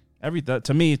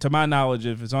 To my knowledge,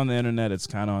 if it's on the internet, it's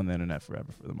kind of on the internet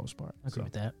forever for the most part. I agree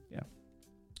with that. Yeah.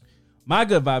 My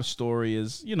good vibes story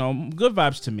is, good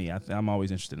vibes to me. I'm always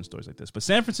interested in stories like this. But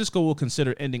San Francisco will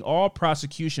consider ending all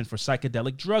prosecution for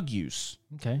psychedelic drug use.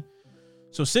 Okay.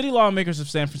 So city lawmakers of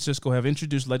San Francisco have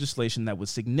introduced legislation that would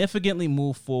significantly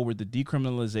move forward the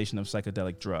decriminalization of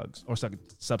psychedelic drugs or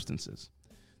substances.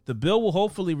 The bill will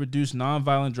hopefully reduce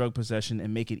nonviolent drug possession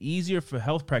and make it easier for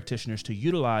health practitioners to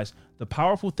utilize the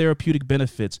powerful therapeutic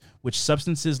benefits which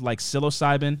substances like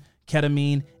psilocybin,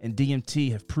 ketamine, and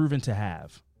DMT have proven to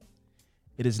have.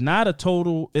 It is not a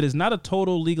total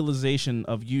legalization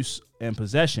of use and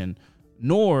possession,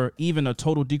 nor even a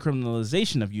total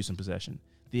decriminalization of use and possession.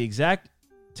 The exact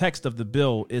text of the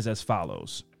bill is as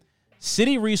follows: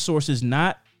 City resources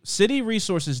not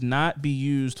be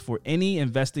used for any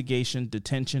investigation,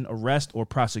 detention, arrest, or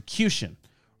prosecution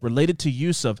related to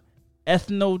use of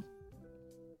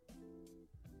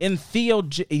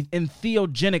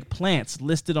entheogenic plants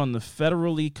listed on the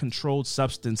federally controlled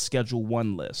substance Schedule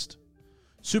 1 list.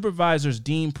 Supervisors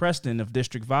Dean Preston of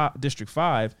District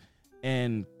 5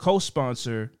 and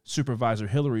co-sponsor Supervisor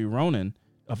Hillary Ronan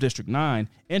of District 9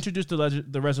 introduced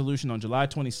the resolution on July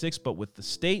 26, but with the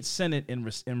state Senate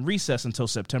in recess until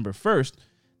September 1st,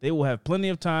 they will have plenty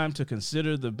of time to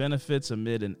consider the benefits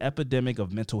amid an epidemic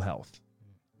of mental health.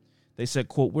 They said,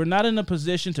 quote, "We're not in a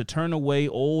position to turn away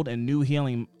old and new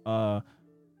healing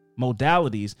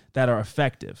modalities that are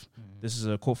effective." This is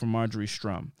a quote from Marjorie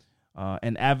Strum,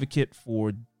 an advocate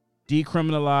for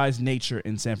decriminalized nature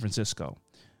in San Francisco.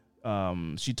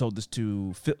 She told this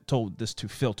to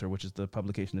Filter, which is the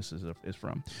publication this is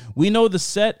from. "We know the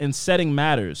setting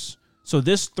matters, So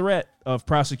this threat of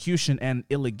prosecution and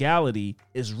illegality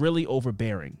is really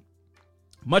overbearing.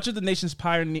 Much of the nation's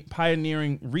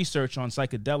pioneering research on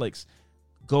psychedelics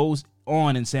goes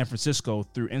on in San Francisco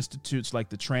through institutes like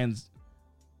the Translational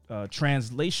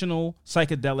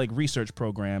Psychedelic Research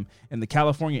Program and the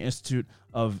California Institute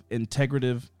of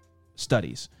Integrative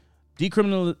Studies.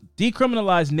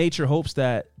 Decriminalized Nature hopes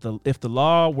that if the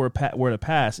law were to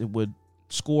pass, it would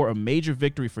score a major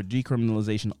victory for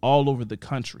decriminalization all over the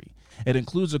country. It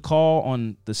includes a call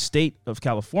on the state of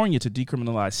California to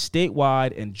decriminalize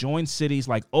statewide and join cities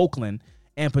like Oakland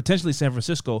and potentially San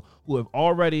Francisco who have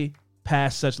already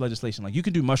passed such legislation. Like, you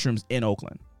can do mushrooms in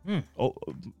Oakland.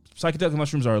 Psychedelic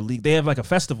mushrooms are illegal. They have like a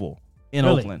festival in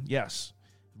Oakland. Yes.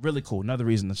 Really cool. Another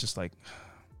reason that's just like,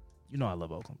 you know, I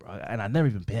love Oakland, bro. And I've never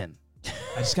even been.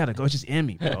 I just got to go. It's just in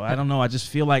me, bro. I don't know. I just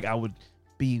feel like I would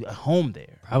be at home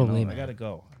there. Probably, man. I got to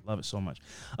go. I love it so much.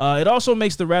 It also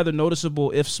makes the rather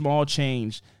noticeable, if small,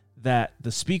 change that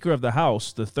the Speaker of the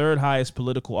House, the third highest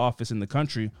political office in the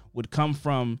country, would come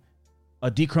from a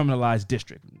decriminalized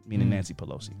district, meaning Nancy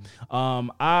Pelosi.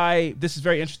 This is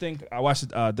very interesting. I watched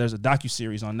it. There's a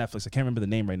docuseries on Netflix. I can't remember the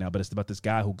name right now, but it's about this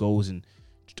guy who goes and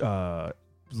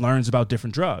learns about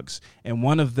different drugs. And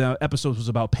one of the episodes was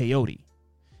about peyote.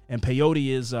 And peyote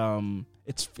is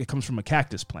it comes from a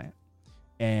cactus plant,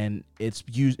 and it's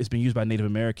been used by Native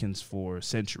Americans for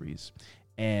centuries.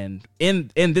 And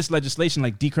in this legislation,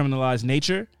 like Decriminalized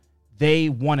Nature, they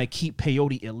want to keep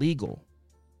peyote illegal.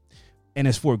 And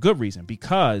it's for a good reason,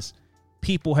 because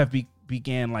people have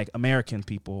began, like American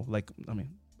people, like, I mean,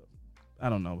 I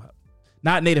don't know,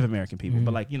 not Native American people,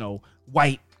 but like, you know,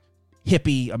 white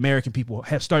hippie American people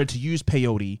have started to use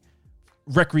peyote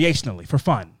recreationally for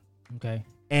fun. Okay.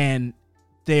 And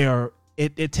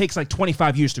it takes like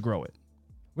 25 years to grow it.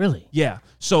 Really? Yeah.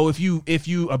 So if you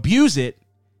abuse it,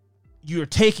 you're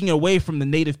taking away from the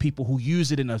native people who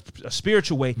use it in a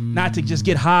spiritual way, not to just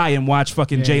get high and watch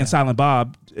fucking Jay and Silent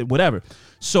Bob, whatever.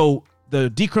 So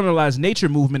the Decriminalized Nature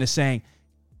movement is saying,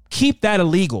 keep that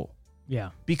illegal.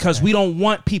 Yeah. Because we don't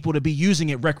want people to be using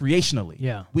it recreationally.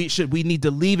 Yeah. We need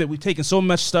to leave it. We've taken so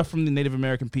much stuff from the Native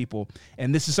American people,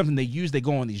 and this is something they use. They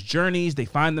go on these journeys, they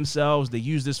find themselves, they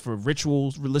use this for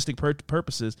rituals, realistic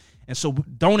purposes. And so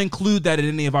don't include that in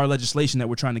any of our legislation that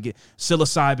we're trying to get.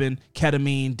 Psilocybin,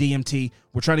 ketamine, DMT,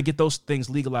 we're trying to get those things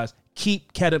legalized.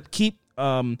 Keep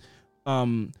peyote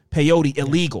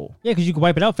illegal. Yeah, because you can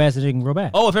wipe it out faster than it can grow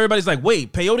back. Oh, if everybody's like,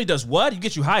 wait, peyote does what? You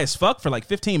get you high as fuck for like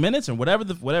 15 minutes and whatever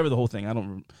the whole thing. I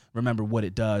don't remember what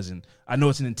it does, and I know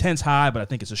it's an intense high, but I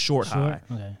think it's a short high.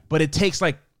 Okay. But it takes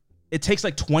like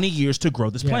 20 years to grow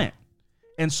this plant.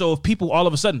 And so if people all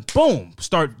of a sudden, boom,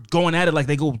 start going at it like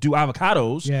they go do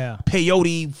avocados,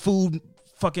 peyote food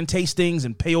fucking tastings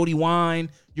and peyote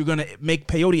wine, you're going to make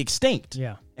peyote extinct.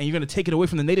 Yeah. And you're going to take it away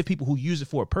from the native people who use it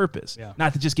for a purpose,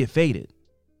 not to just get faded.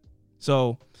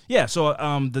 So,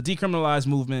 the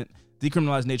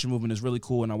decriminalized nature movement is really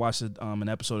cool. And I watched an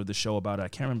episode of the show about it. I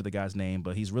can't remember the guy's name,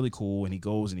 but he's really cool. And he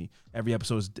goes and every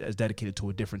episode is dedicated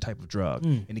to a different type of drug.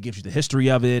 And he gives you the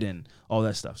history of it and all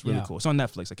that stuff. It's really cool. It's on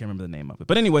Netflix. I can't remember the name of it.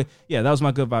 But anyway, that was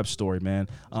my good vibe story, man.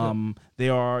 They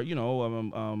are,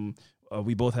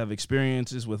 we both have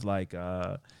experiences with like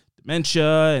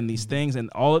dementia and these things.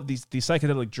 And all of these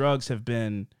psychedelic drugs have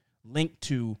been linked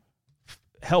to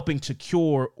helping to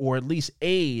cure or at least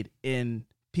aid in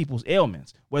people's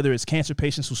ailments, whether it's cancer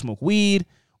patients who smoke weed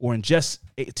or ingest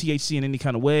THC in any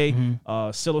kind of way,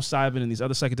 psilocybin and these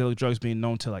other psychedelic drugs being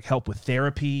known to like help with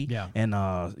therapy and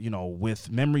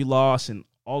with memory loss and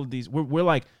all of these. We're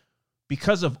like,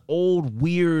 because of old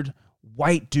weird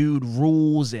white dude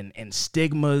rules and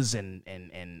stigmas and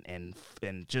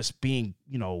just being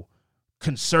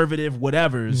conservative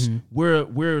whatevers,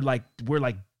 we're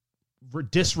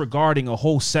disregarding a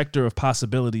whole sector of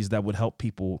possibilities that would help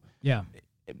people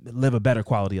live a better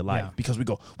quality of life, because we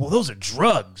go, well, those are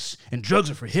drugs, and drugs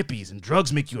are for hippies, and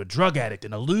drugs make you a drug addict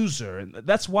and a loser, and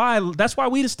that's why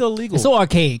weed is still illegal. It's so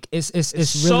archaic. It's really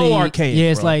so archaic.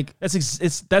 Yeah, it's bro. like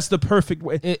that's the perfect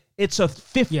way. It's a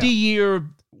 50-year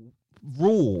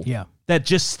rule that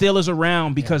just still is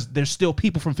around because there's still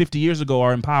people from 50 years ago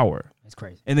are in power. It's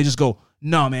crazy, and they just go,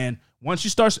 no, man. Once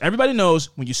you start, everybody knows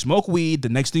when you smoke weed, the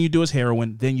next thing you do is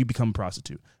heroin, then you become a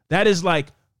prostitute. That is like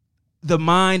the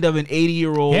mind of an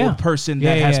 80-year-old person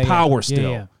that has power still.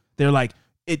 Yeah. They're like,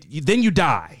 then you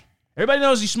die. Everybody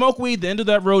knows you smoke weed, the end of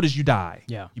that road is you die.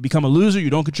 Yeah. You become a loser, you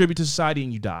don't contribute to society,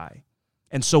 and you die.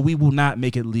 And so we will not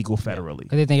make it legal federally.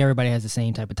 Because they think everybody has the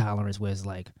same type of tolerance where it's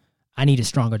like, I need a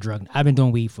stronger drug. I've been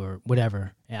doing weed for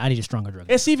whatever, and I need a stronger drug.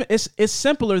 It's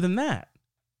simpler than that.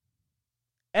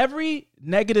 Every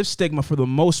negative stigma, for the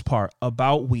most part,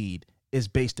 about weed is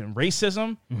based in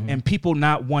racism and people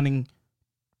not wanting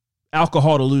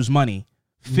alcohol to lose money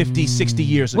 50, 60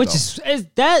 years ago. Which is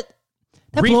that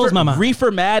blows my mind.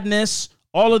 Reefer madness,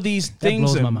 all of these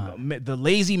things, blows my mind. The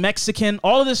lazy Mexican,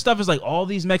 all of this stuff is like all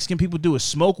these Mexican people do is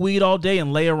smoke weed all day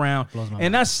and lay around.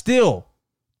 And that's still,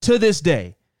 to this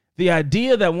day, the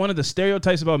idea that one of the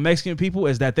stereotypes about Mexican people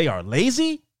is that they are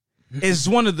lazy is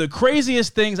one of the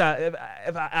craziest things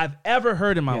I've ever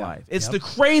heard in my life. It's the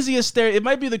craziest it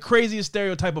might be the craziest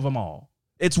stereotype of them all.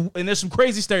 And there's some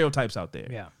crazy stereotypes out there.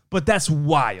 Yeah. But that's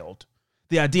wild.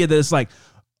 The idea that it's like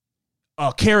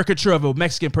a caricature of a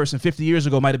Mexican person 50 years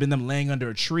ago might have been them laying under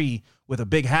a tree with a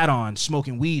big hat on,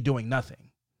 smoking weed, doing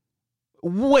nothing.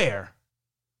 Where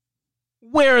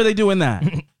are they doing that?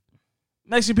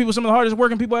 Mexican people, some of the hardest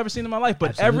working people I've ever seen in my life.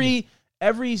 But every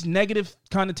negative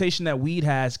connotation that weed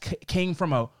has came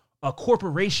from a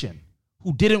corporation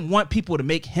who didn't want people to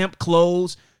make hemp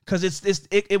clothes because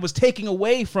it was taking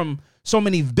away from so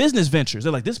many business ventures.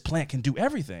 They're like, this plant can do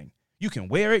everything. You can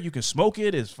wear it. You can smoke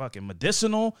it. It's fucking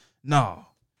medicinal. No.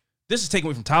 This is taken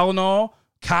away from Tylenol,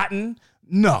 cotton.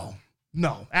 No,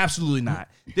 absolutely not.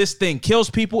 This thing kills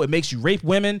people. It makes you rape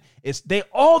women.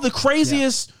 The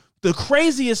craziest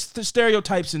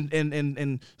stereotypes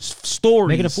and stories.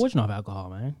 Making a fortune off alcohol,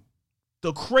 man.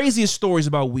 The craziest stories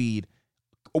about weed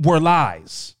were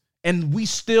lies. And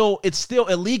it's still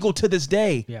illegal to this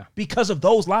day because of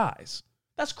those lies.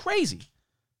 That's crazy.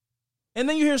 And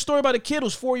then you hear a story about a kid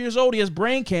who's 4 years old. He has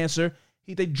brain cancer.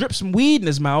 They drip some weed in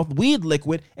his mouth, weed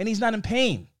liquid, and he's not in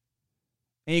pain.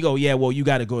 And you go, yeah, well, you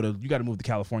got to move to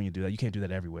California to do that. You can't do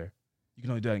that everywhere. You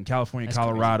can only do that in California, that's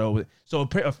Colorado. Crazy. So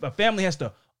a family has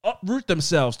to uproot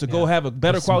themselves to go have a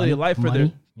better quality of life for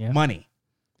their money.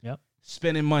 Yep.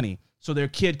 Spending money. So their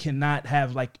kid cannot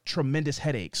have like tremendous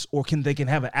headaches they can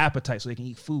have an appetite so they can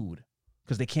eat food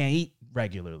because they can't eat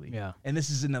regularly. Yeah. And this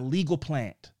is an illegal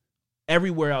plant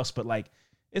everywhere else, but like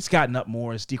it's gotten up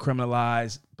more. It's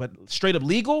decriminalized, but straight up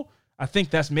legal. I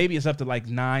think it's up to like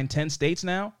 9-10 states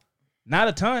now. Not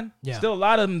a ton. Yeah. Still a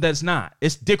lot of them that's not.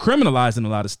 It's decriminalized in a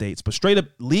lot of states, but straight up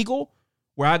legal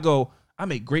where I go, I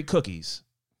make great cookies.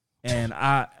 And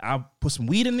I put some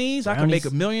weed in these. Brownies. I can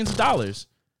make millions of dollars.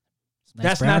 Nice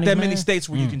that's brownies, not that many states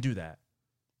where you can do that.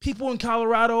 People in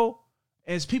Colorado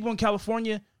and people in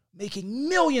California making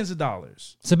millions of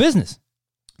dollars. It's a business.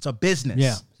 It's a business.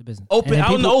 Yeah, it's a business. Open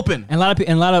out in the open. And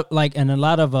a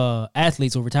lot of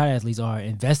athletes or retired athletes are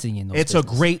investing in those. It's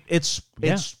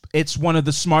businesses. It's one of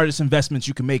the smartest investments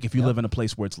you can make if you live in a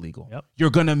place where it's legal. Yep. You're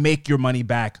gonna make your money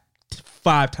back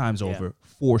 5 times over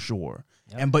for sure.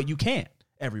 Yep. But you can't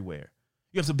everywhere.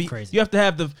 You have to be crazy. You have to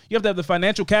have the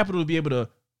financial capital to be able to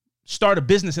start a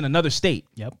business in another state.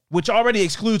 Yep. Which already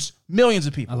excludes millions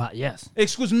of people. A lot, yes. It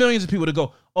excludes millions of people to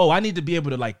go, I need to be able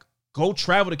to like go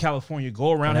travel to California,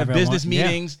 go around, have business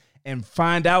meetings, and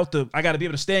find out I got to be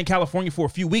able to stay in California for a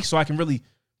few weeks so I can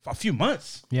a few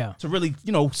months. Yeah. To really,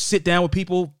 sit down with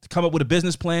people, come up with a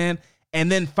business plan,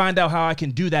 and then find out how I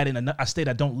can do that in a state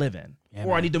I don't live in. Yeah,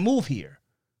 or I need to move here.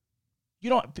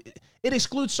 It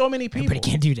excludes so many people. Everybody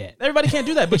can't do that. Everybody can't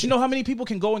do that. But you know how many people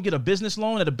can go and get a business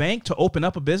loan at a bank to open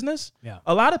up a business? Yeah.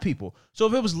 A lot of people. So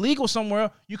if it was legal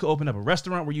somewhere, you could open up a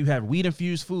restaurant where you have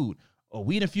weed-infused food, or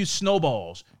weed-infused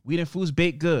snowballs, weed-infused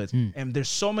baked goods. And there's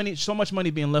so much money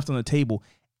being left on the table,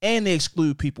 and they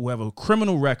exclude people who have a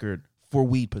criminal record for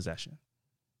weed possession.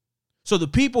 So the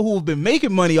people who have been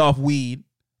making money off weed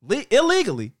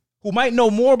illegally, who might know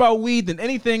more about weed than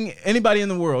anybody in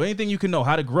the world, anything you can know,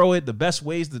 how to grow it, the best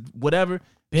ways, whatever.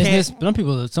 Business, some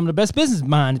people, some of the best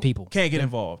business-minded people. Can't get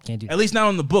involved. Can't do that. At least not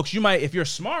on the books. You might, if you're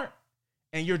smart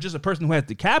and you're just a person who has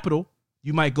the capital,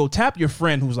 you might go tap your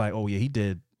friend who's like, oh yeah, he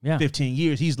did 15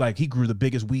 years. He's like, he grew the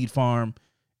biggest weed farm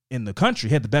in the country.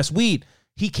 He had the best weed.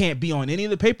 He can't be on any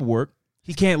of the paperwork.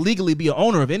 He can't legally be an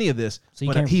owner of any of this,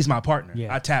 but he's my partner.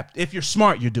 Yeah. I tapped. If you're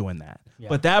smart, you're doing that. Yeah.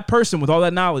 But that person with all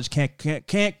that knowledge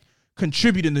can't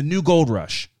contribute in the new gold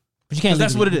rush. But you can't.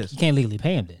 That's what it is. You can't legally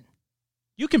pay him then.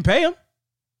 You can pay him.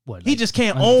 What? He just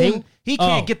can't own. He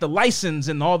can't get the license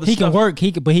and all the stuff. He can work.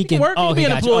 He can work. You can be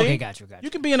an employee. Okay, got you. You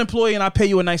can be an employee, and I pay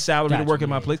you a nice salary to work at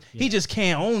my place. Yeah. He just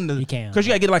can't own the. Because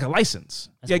you gotta get like a license.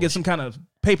 You gotta get some kind of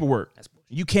paperwork.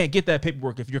 You can't get that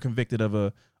paperwork if you're convicted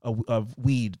of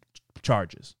weed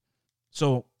charges.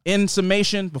 So in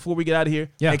summation, before we get out of here,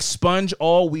 expunge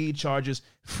all weed charges.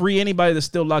 Free anybody that's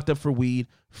still locked up for weed.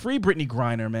 Free Brittany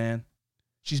Griner, man.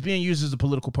 She's being used as a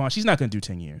political pawn. She's not going to do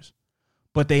 10 years.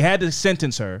 But they had to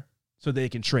sentence her so they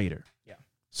can trade her. Yeah.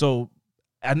 So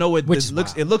I know it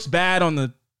looks bad on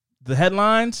the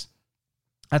headlines.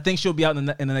 I think she'll be out in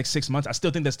the next 6 months. I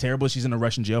still think that's terrible. She's in a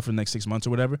Russian jail for the next 6 months or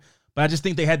whatever. But I just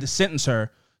think they had to sentence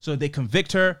her so they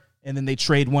convict her, and then they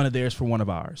trade one of theirs for one of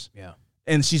ours. Yeah.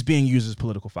 And she's being used as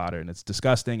political fodder, and it's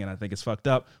disgusting, and I think it's fucked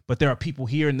up. But there are people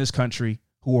here in this country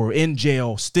who are in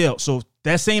jail still. So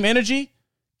that same energy,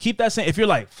 keep that same. If you're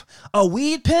like, a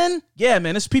weed pen? Yeah,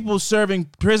 man, it's people serving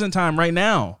prison time right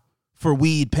now for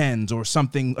weed pens or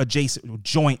something adjacent,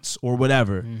 joints or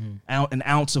whatever, an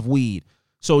ounce of weed.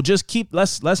 So just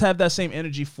let's have that same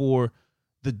energy for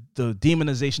the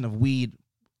demonization of weed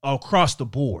across the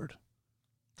board.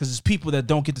 Because it's people that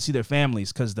don't get to see their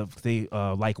families because they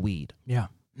like weed. Yeah.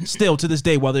 Still to this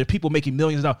day, while there are people making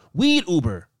millions of dollars, weed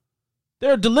Uber.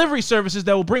 There are delivery services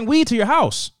that will bring weed to your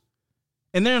house.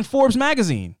 And they're in Forbes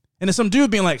magazine. And there's some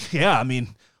dude being like, yeah, I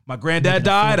mean, my granddad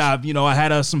died. I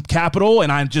had some capital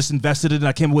and I just invested it and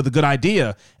I came up with a good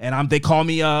idea. And they call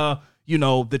me,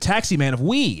 the taxi man of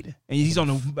weed. And he's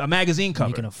on a magazine cover.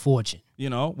 Making a fortune.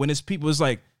 When it's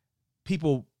like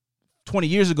people 20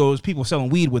 years ago, it was people selling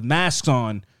weed with masks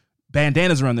on,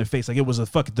 bandanas around their face, like it was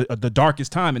the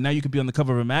darkest time. And now you could be on the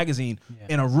cover of a magazine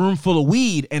in a room full of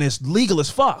weed, and it's legal as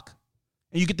fuck,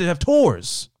 and you get to have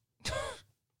tours.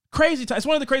 Crazy time. It's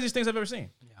one of the craziest things I've ever seen.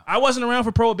 Yeah. I wasn't around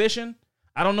for Prohibition.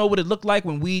 I don't know what it looked like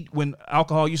when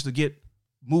alcohol used to get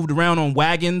moved around on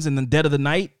wagons in the dead of the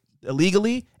night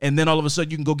illegally, and then all of a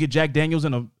sudden you can go get Jack Daniels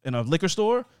in a liquor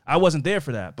store. I wasn't there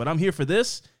for that, but I'm here for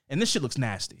this, and this shit looks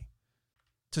nasty.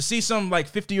 To see some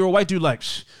like 50-year-old white dude like,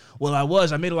 well,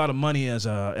 I made a lot of money as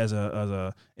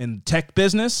a in tech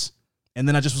business, and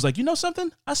then I just was like,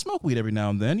 something? I smoke weed every now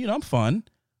and then. I'm fun.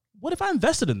 What if I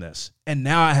invested in this? And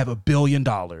now I have $1 billion.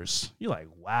 You're like,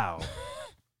 wow.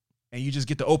 And you just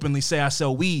get to openly say I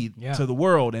sell weed to the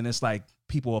world, and it's like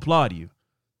people applaud you.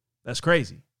 That's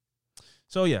crazy.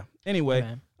 So yeah.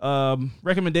 Anyway,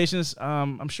 recommendations.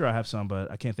 I'm sure I have some, but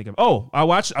I can't think of. Oh,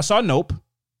 I saw Nope.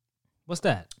 What's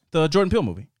that? The Jordan Peele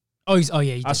movie. Oh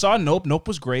yeah. I saw Nope. Nope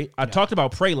was great. I talked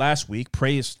about Prey last week.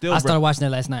 Prey is still. I started watching that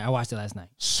last night. I watched it last night.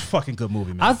 It's a fucking good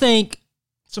movie, man. I think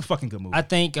it's a fucking good movie. I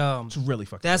think it's really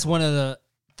fucking. That's good one of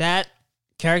that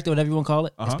character, whatever you want to call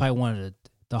it. It's probably one of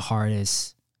the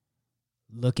hardest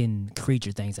looking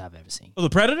creature things I've ever seen. Oh, the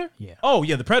Predator? Yeah. Oh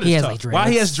yeah, the Predator. He has like dreads. Why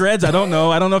he has dreads? I don't know.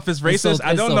 I don't know if it's racist.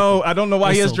 I don't know. Cool. I don't know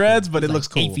why he has dreads, but it looks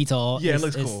cool. 8 feet tall. Yeah, it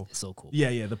looks cool. It's so cool.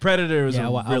 Yeah. The Predator is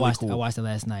really cool. I watched it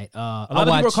last night. A lot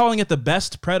of people are calling it the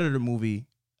best Predator movie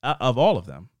of all of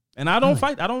them, and I don't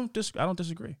fight. I don't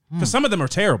disagree because some of them are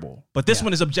terrible, but this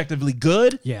one is objectively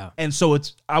good. Yeah, and so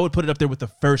I would put it up there with the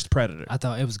first Predator. I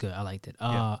thought it was good. I liked it.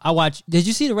 I watched. Did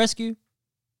you see The Rescue?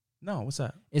 No, what's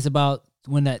that? It's about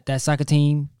when that soccer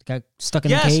team got stuck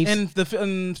in the caves. Yes,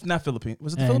 and not Philippines.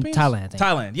 Was it the Philippines? Thailand, I think.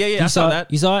 Thailand. Yeah, I saw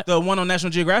that. You saw it? The one on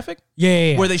National Geographic?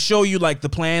 Yeah. Where they show you like the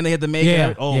plan they had to make.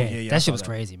 Yeah. Yeah. That shit was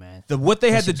crazy, man. What they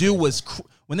had to do was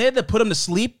when they had to put them to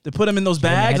sleep, to put them in those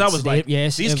bags, I was like,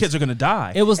 these kids are going to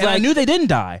die. It was and like, I knew they didn't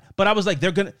die, but I was like,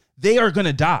 they are going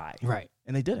to die. Right.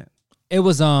 And they didn't. It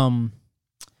was,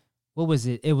 what was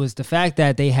it? It was the fact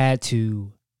that they had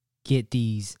to get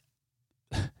these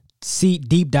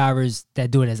deep divers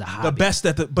that do it as a hobby. The best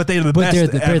but they're the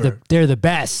best. They're the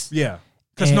best. Yeah,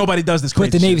 because nobody does this crazy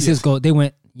shit. But the Navy SEALs go. They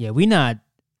went, we're not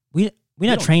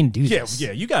trained to do this.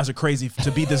 Yeah, you guys are crazy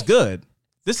to be this good.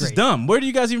 This is dumb. Where do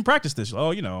you guys even practice this?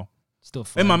 Oh, still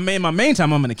fun. In my main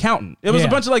time, I'm an accountant. It was a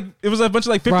bunch of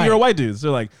 50-year-old white dudes.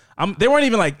 They're like, they weren't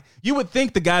even like, you would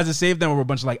think the guys that saved them were a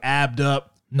bunch of like abbed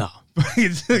up. No.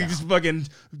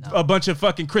 A bunch of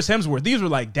fucking Chris Hemsworth. These were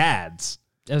like dads.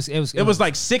 It was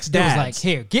like 6 dads. It was like,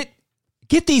 here,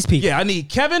 get these people. Yeah, I need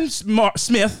Kevin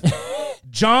Smith,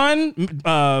 John, it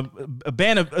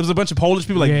was a bunch of Polish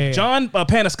people like John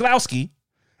Panisklowski,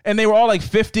 and they were all like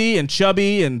 50 and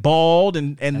chubby and bald,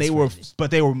 and they were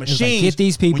machines. Like, get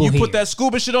these people when you put that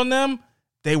scuba shit on them,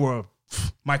 they were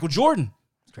Michael Jordan.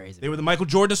 It's crazy. They were the Michael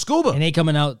Jordan of scuba. And they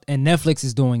coming out, and Netflix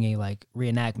is doing a like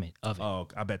reenactment of it. Oh,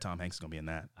 I bet Tom Hanks is gonna be in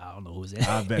that. I don't know who's in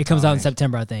it. It comes out in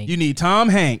September, I think. You need Tom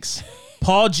Hanks,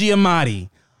 Paul Giamatti,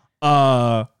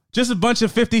 just a bunch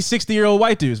of 50, 60-year-old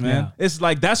white dudes, man. Yeah. It's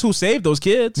like that's who saved those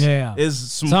kids. Yeah.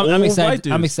 Is some old white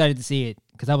dudes. I'm excited to see it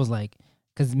because I was like,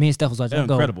 because me and Steph was watching. They're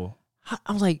incredible.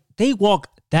 I was like, they walk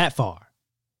that far.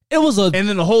 It was and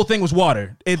then the whole thing was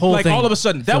water. All of a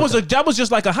sudden that was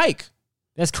just like a hike.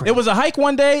 That's crazy. It was a hike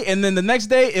one day, and then the next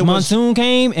day monsoon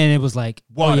came, and it was like,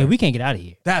 water. Oh yeah, we can't get out of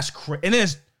here. That's crazy. And then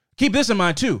keep this in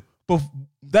mind too. But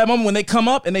that moment when they come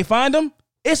up and they find them,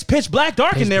 it's pitch black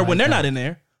dark in there when they're not in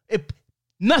there.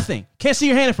 Nothing. Can't see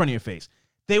your hand in front of your face.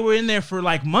 They were in there for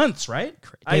like months, right?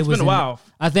 It's been a while.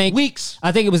 I think weeks.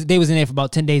 I think they was in there for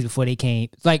about 10 days before they came.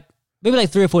 Like maybe like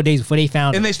 3 or 4 days before they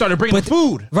found them. And they started bringing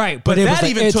food. Right. But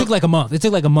it took like a month. It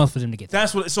took like a month for them to get there.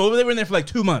 So they were in there for like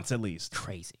 2 months at least.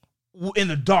 Crazy. In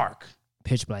the dark.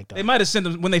 Pitch black dark. They might have sent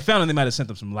them when they found them. They might have sent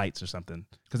them some lights or something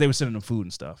because they were sending them food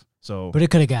and stuff. So, but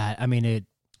it could have got. I mean, it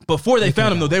before they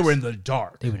found them though, they were in the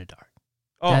dark. They were in the dark.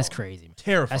 Oh, that's crazy. Man.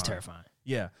 Terrifying. That's terrifying.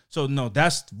 Yeah. So no,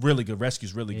 that's really good.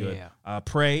 Rescue's really good. Yeah.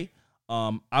 Prey.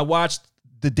 I watched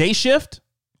The Day Shift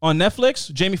on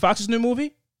Netflix. Jamie Foxx's new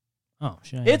movie. Oh,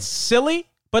 shit. It's silly,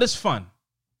 but it's fun.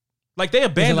 Like they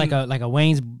abandoned. Is it like a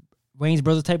Wayne's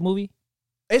Brothers type movie?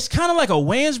 It's kind of like a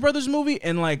Wayans Brothers movie,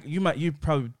 and like you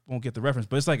probably won't get the reference,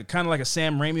 but it's like kind of like a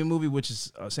Sam Raimi movie, which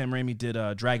is Sam Raimi did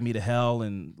Drag Me to Hell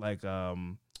and like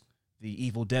the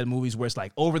Evil Dead movies, where it's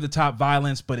like over the top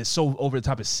violence, but it's so over the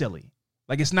top it's silly.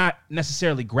 Like it's not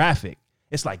necessarily graphic.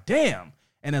 It's like damn,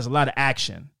 and there's a lot of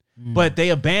action, but they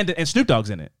abandoned and Snoop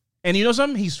Dogg's in it, and you know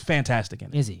something? He's fantastic in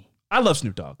it. Is he? I love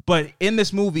Snoop Dogg, but in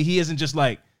this movie, he isn't just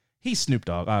like he's Snoop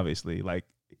Dogg, obviously. Like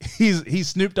he's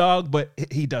Snoop Dogg, but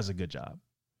he does a good job.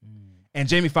 And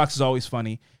Jamie Foxx is always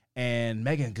funny, and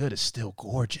Megan Good is still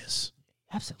gorgeous.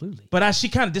 Absolutely. But she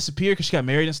kind of disappeared because she got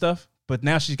married and stuff. But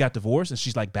now she's got divorced and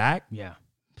she's like back. Yeah.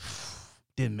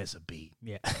 Didn't miss a beat.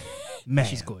 Yeah. Man,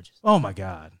 she's gorgeous. Oh my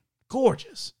God,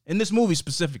 gorgeous in this movie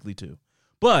specifically too.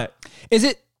 But is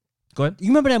it? Go ahead. You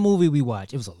remember that movie we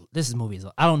watched? This movie is.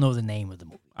 I don't know the name of the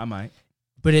movie. I might.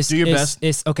 But do your best.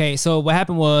 It's okay. So what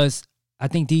happened was, I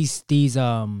think these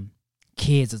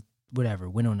kids, whatever,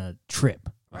 went on a trip,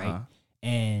 right? Uh-huh.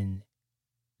 And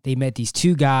they met these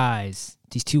two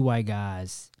white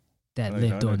guys that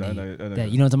lived on that.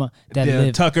 You know what I'm talking about? That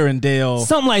lived Tucker and Dale,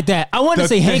 something like that. I wanted to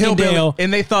say Hank and Dale,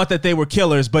 and they thought that they were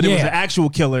killers, but it was an actual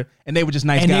killer, and they were just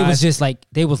nice guys. And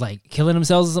they was like killing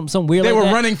themselves or something weird. They like were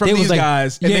that. running from these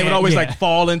guys, and they would always like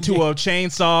fall into a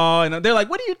chainsaw, and they're like,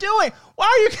 "What are you doing? Why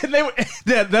are you?" They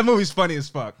were, that movie's funny as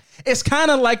fuck. It's kind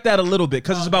of like that a little bit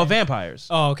because it's about vampires.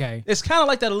 Oh, okay. It's kind of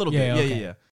like that a little bit.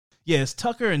 Okay. Yeah, it's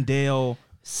Tucker and Dale.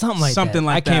 Something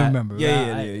like that. I can't remember.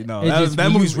 Yeah. No,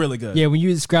 that movie's really good. Yeah, when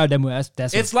you describe that movie,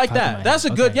 that's it's like that. That's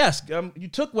a good yes. You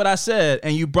took what I said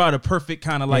and you brought a perfect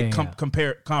kind of like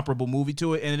comparable movie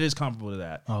to it, and it is comparable to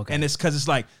that. Okay. And it's because it's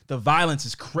like the violence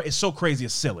is it's so crazy,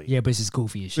 it's silly. Yeah, but it's just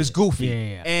goofy as shit. It's goofy.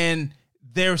 Yeah. And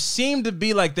there seemed to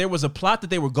be like there was a plot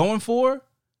that they were going for,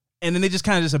 and then they just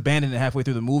kind of just abandoned it halfway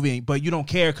through the movie. But you don't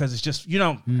care because it's just you're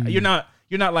not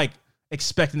like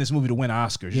expecting this movie to win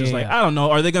Oscars. Just like, I don't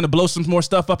know, are they going to blow some more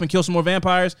stuff up and kill some more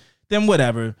vampires? Then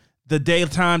whatever. The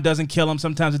daytime doesn't kill them.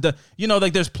 Sometimes it does. You know,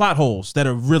 like there's plot holes that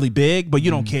are really big, but you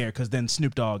don't care because then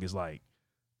Snoop Dogg is like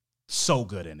so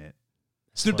good in it.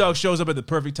 Snoop Dogg shows up at the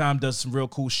perfect time, does some real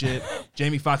cool shit.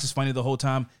 Jamie Foxx is funny the whole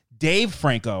time. Dave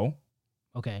Franco.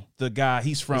 Okay. The guy,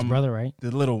 he's from... His brother, right?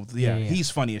 The little... Yeah,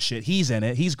 he's funny as shit. He's in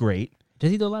it. He's great.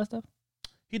 Does he do a lot of stuff?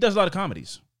 He does a lot of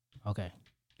comedies. Okay.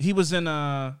 He was in...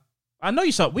 I know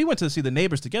you saw. We went to see The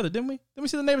Neighbors together, didn't we? Didn't we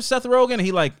see The Neighbors? Seth Rogen.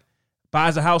 He like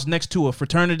buys a house next to a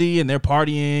fraternity, and they're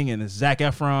partying, and it's Zac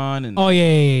Efron. And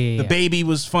the baby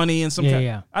was funny and some.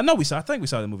 Yeah. I know we saw. I think we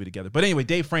saw the movie together. But anyway,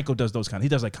 Dave Franco does those kind. He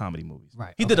does like comedy movies.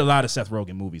 Right. He did a lot of Seth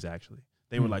Rogen movies actually.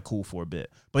 They were like cool for a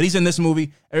bit. But he's in this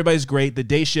movie. Everybody's great. The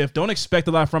Day Shift. Don't expect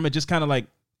a lot from it. Just kind of like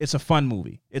it's a fun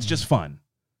movie. It's just fun.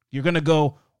 You're gonna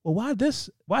go, well, why'd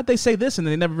they say this? And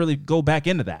then they never really go back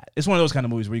into that. It's one of those kind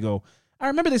of movies where you go, I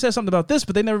remember they said something about this,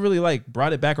 but they never really like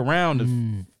brought it back around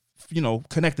to,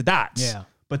 connect the dots. Yeah.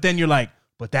 But then you're like,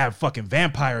 but that fucking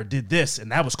vampire did this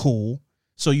and that was cool.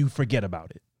 So you forget about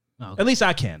it. Okay. At least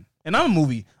I can. And I'm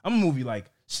a movie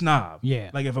like snob. Yeah.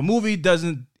 Like if a movie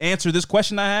doesn't answer this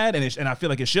question I had and I feel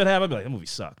like it should have, I'd be like, that movie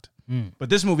sucked. But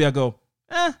this movie I go,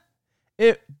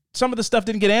 some of the stuff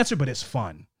didn't get answered, but it's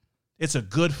fun. It's a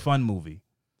good, fun movie.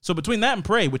 So between that and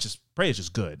Prey is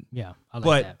just good. Yeah. I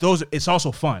like that. It's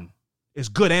also fun. It's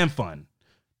good and fun.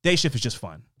 Day Shift is just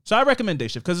fun. So I recommend Day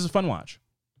Shift because it's a fun watch.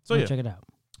 So check it out.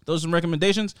 Those are some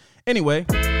recommendations. Anyway,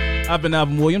 I've been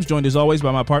Alvin Williams, joined as always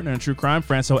by my partner in true crime,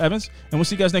 Franco Evans, and we'll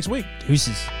see you guys next week.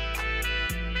 Deuces.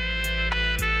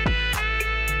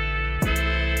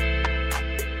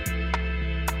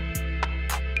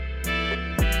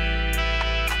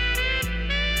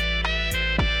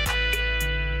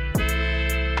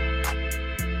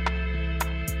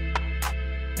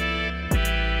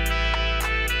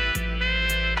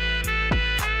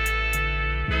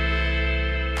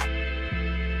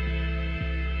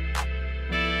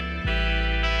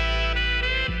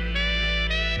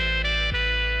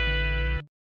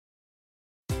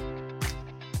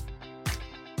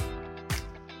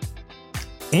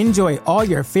 Enjoy all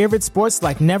your favorite sports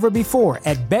like never before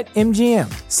at BetMGM.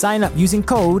 Sign up using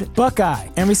code Buckeye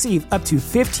and receive up to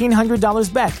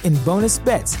 $1,500 back in bonus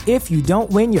bets if you don't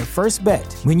win your first bet.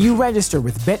 When you register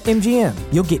with BetMGM,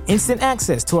 you'll get instant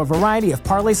access to a variety of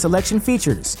parlay selection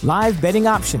features, live betting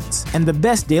options, and the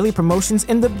best daily promotions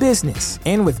in the business.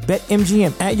 And with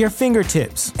BetMGM at your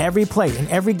fingertips, every play and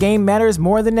every game matters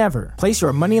more than ever. Place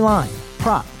your money line,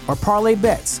 prop, or parlay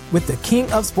bets with the king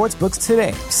of sportsbooks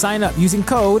today. Sign up using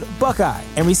code Buckeye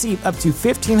and receive up to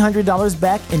 $1,500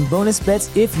 back in bonus bets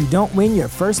if you don't win your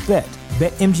first bet.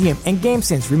 BetMGM and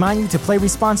GameSense remind you to play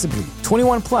responsibly.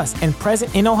 21 plus and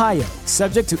present in Ohio,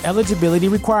 subject to eligibility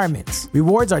requirements.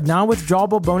 Rewards are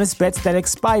non-withdrawable bonus bets that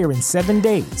expire in 7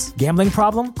 days. Gambling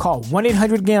problem? Call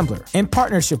 1-800-GAMBLER. In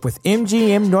partnership with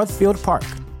MGM Northfield Park.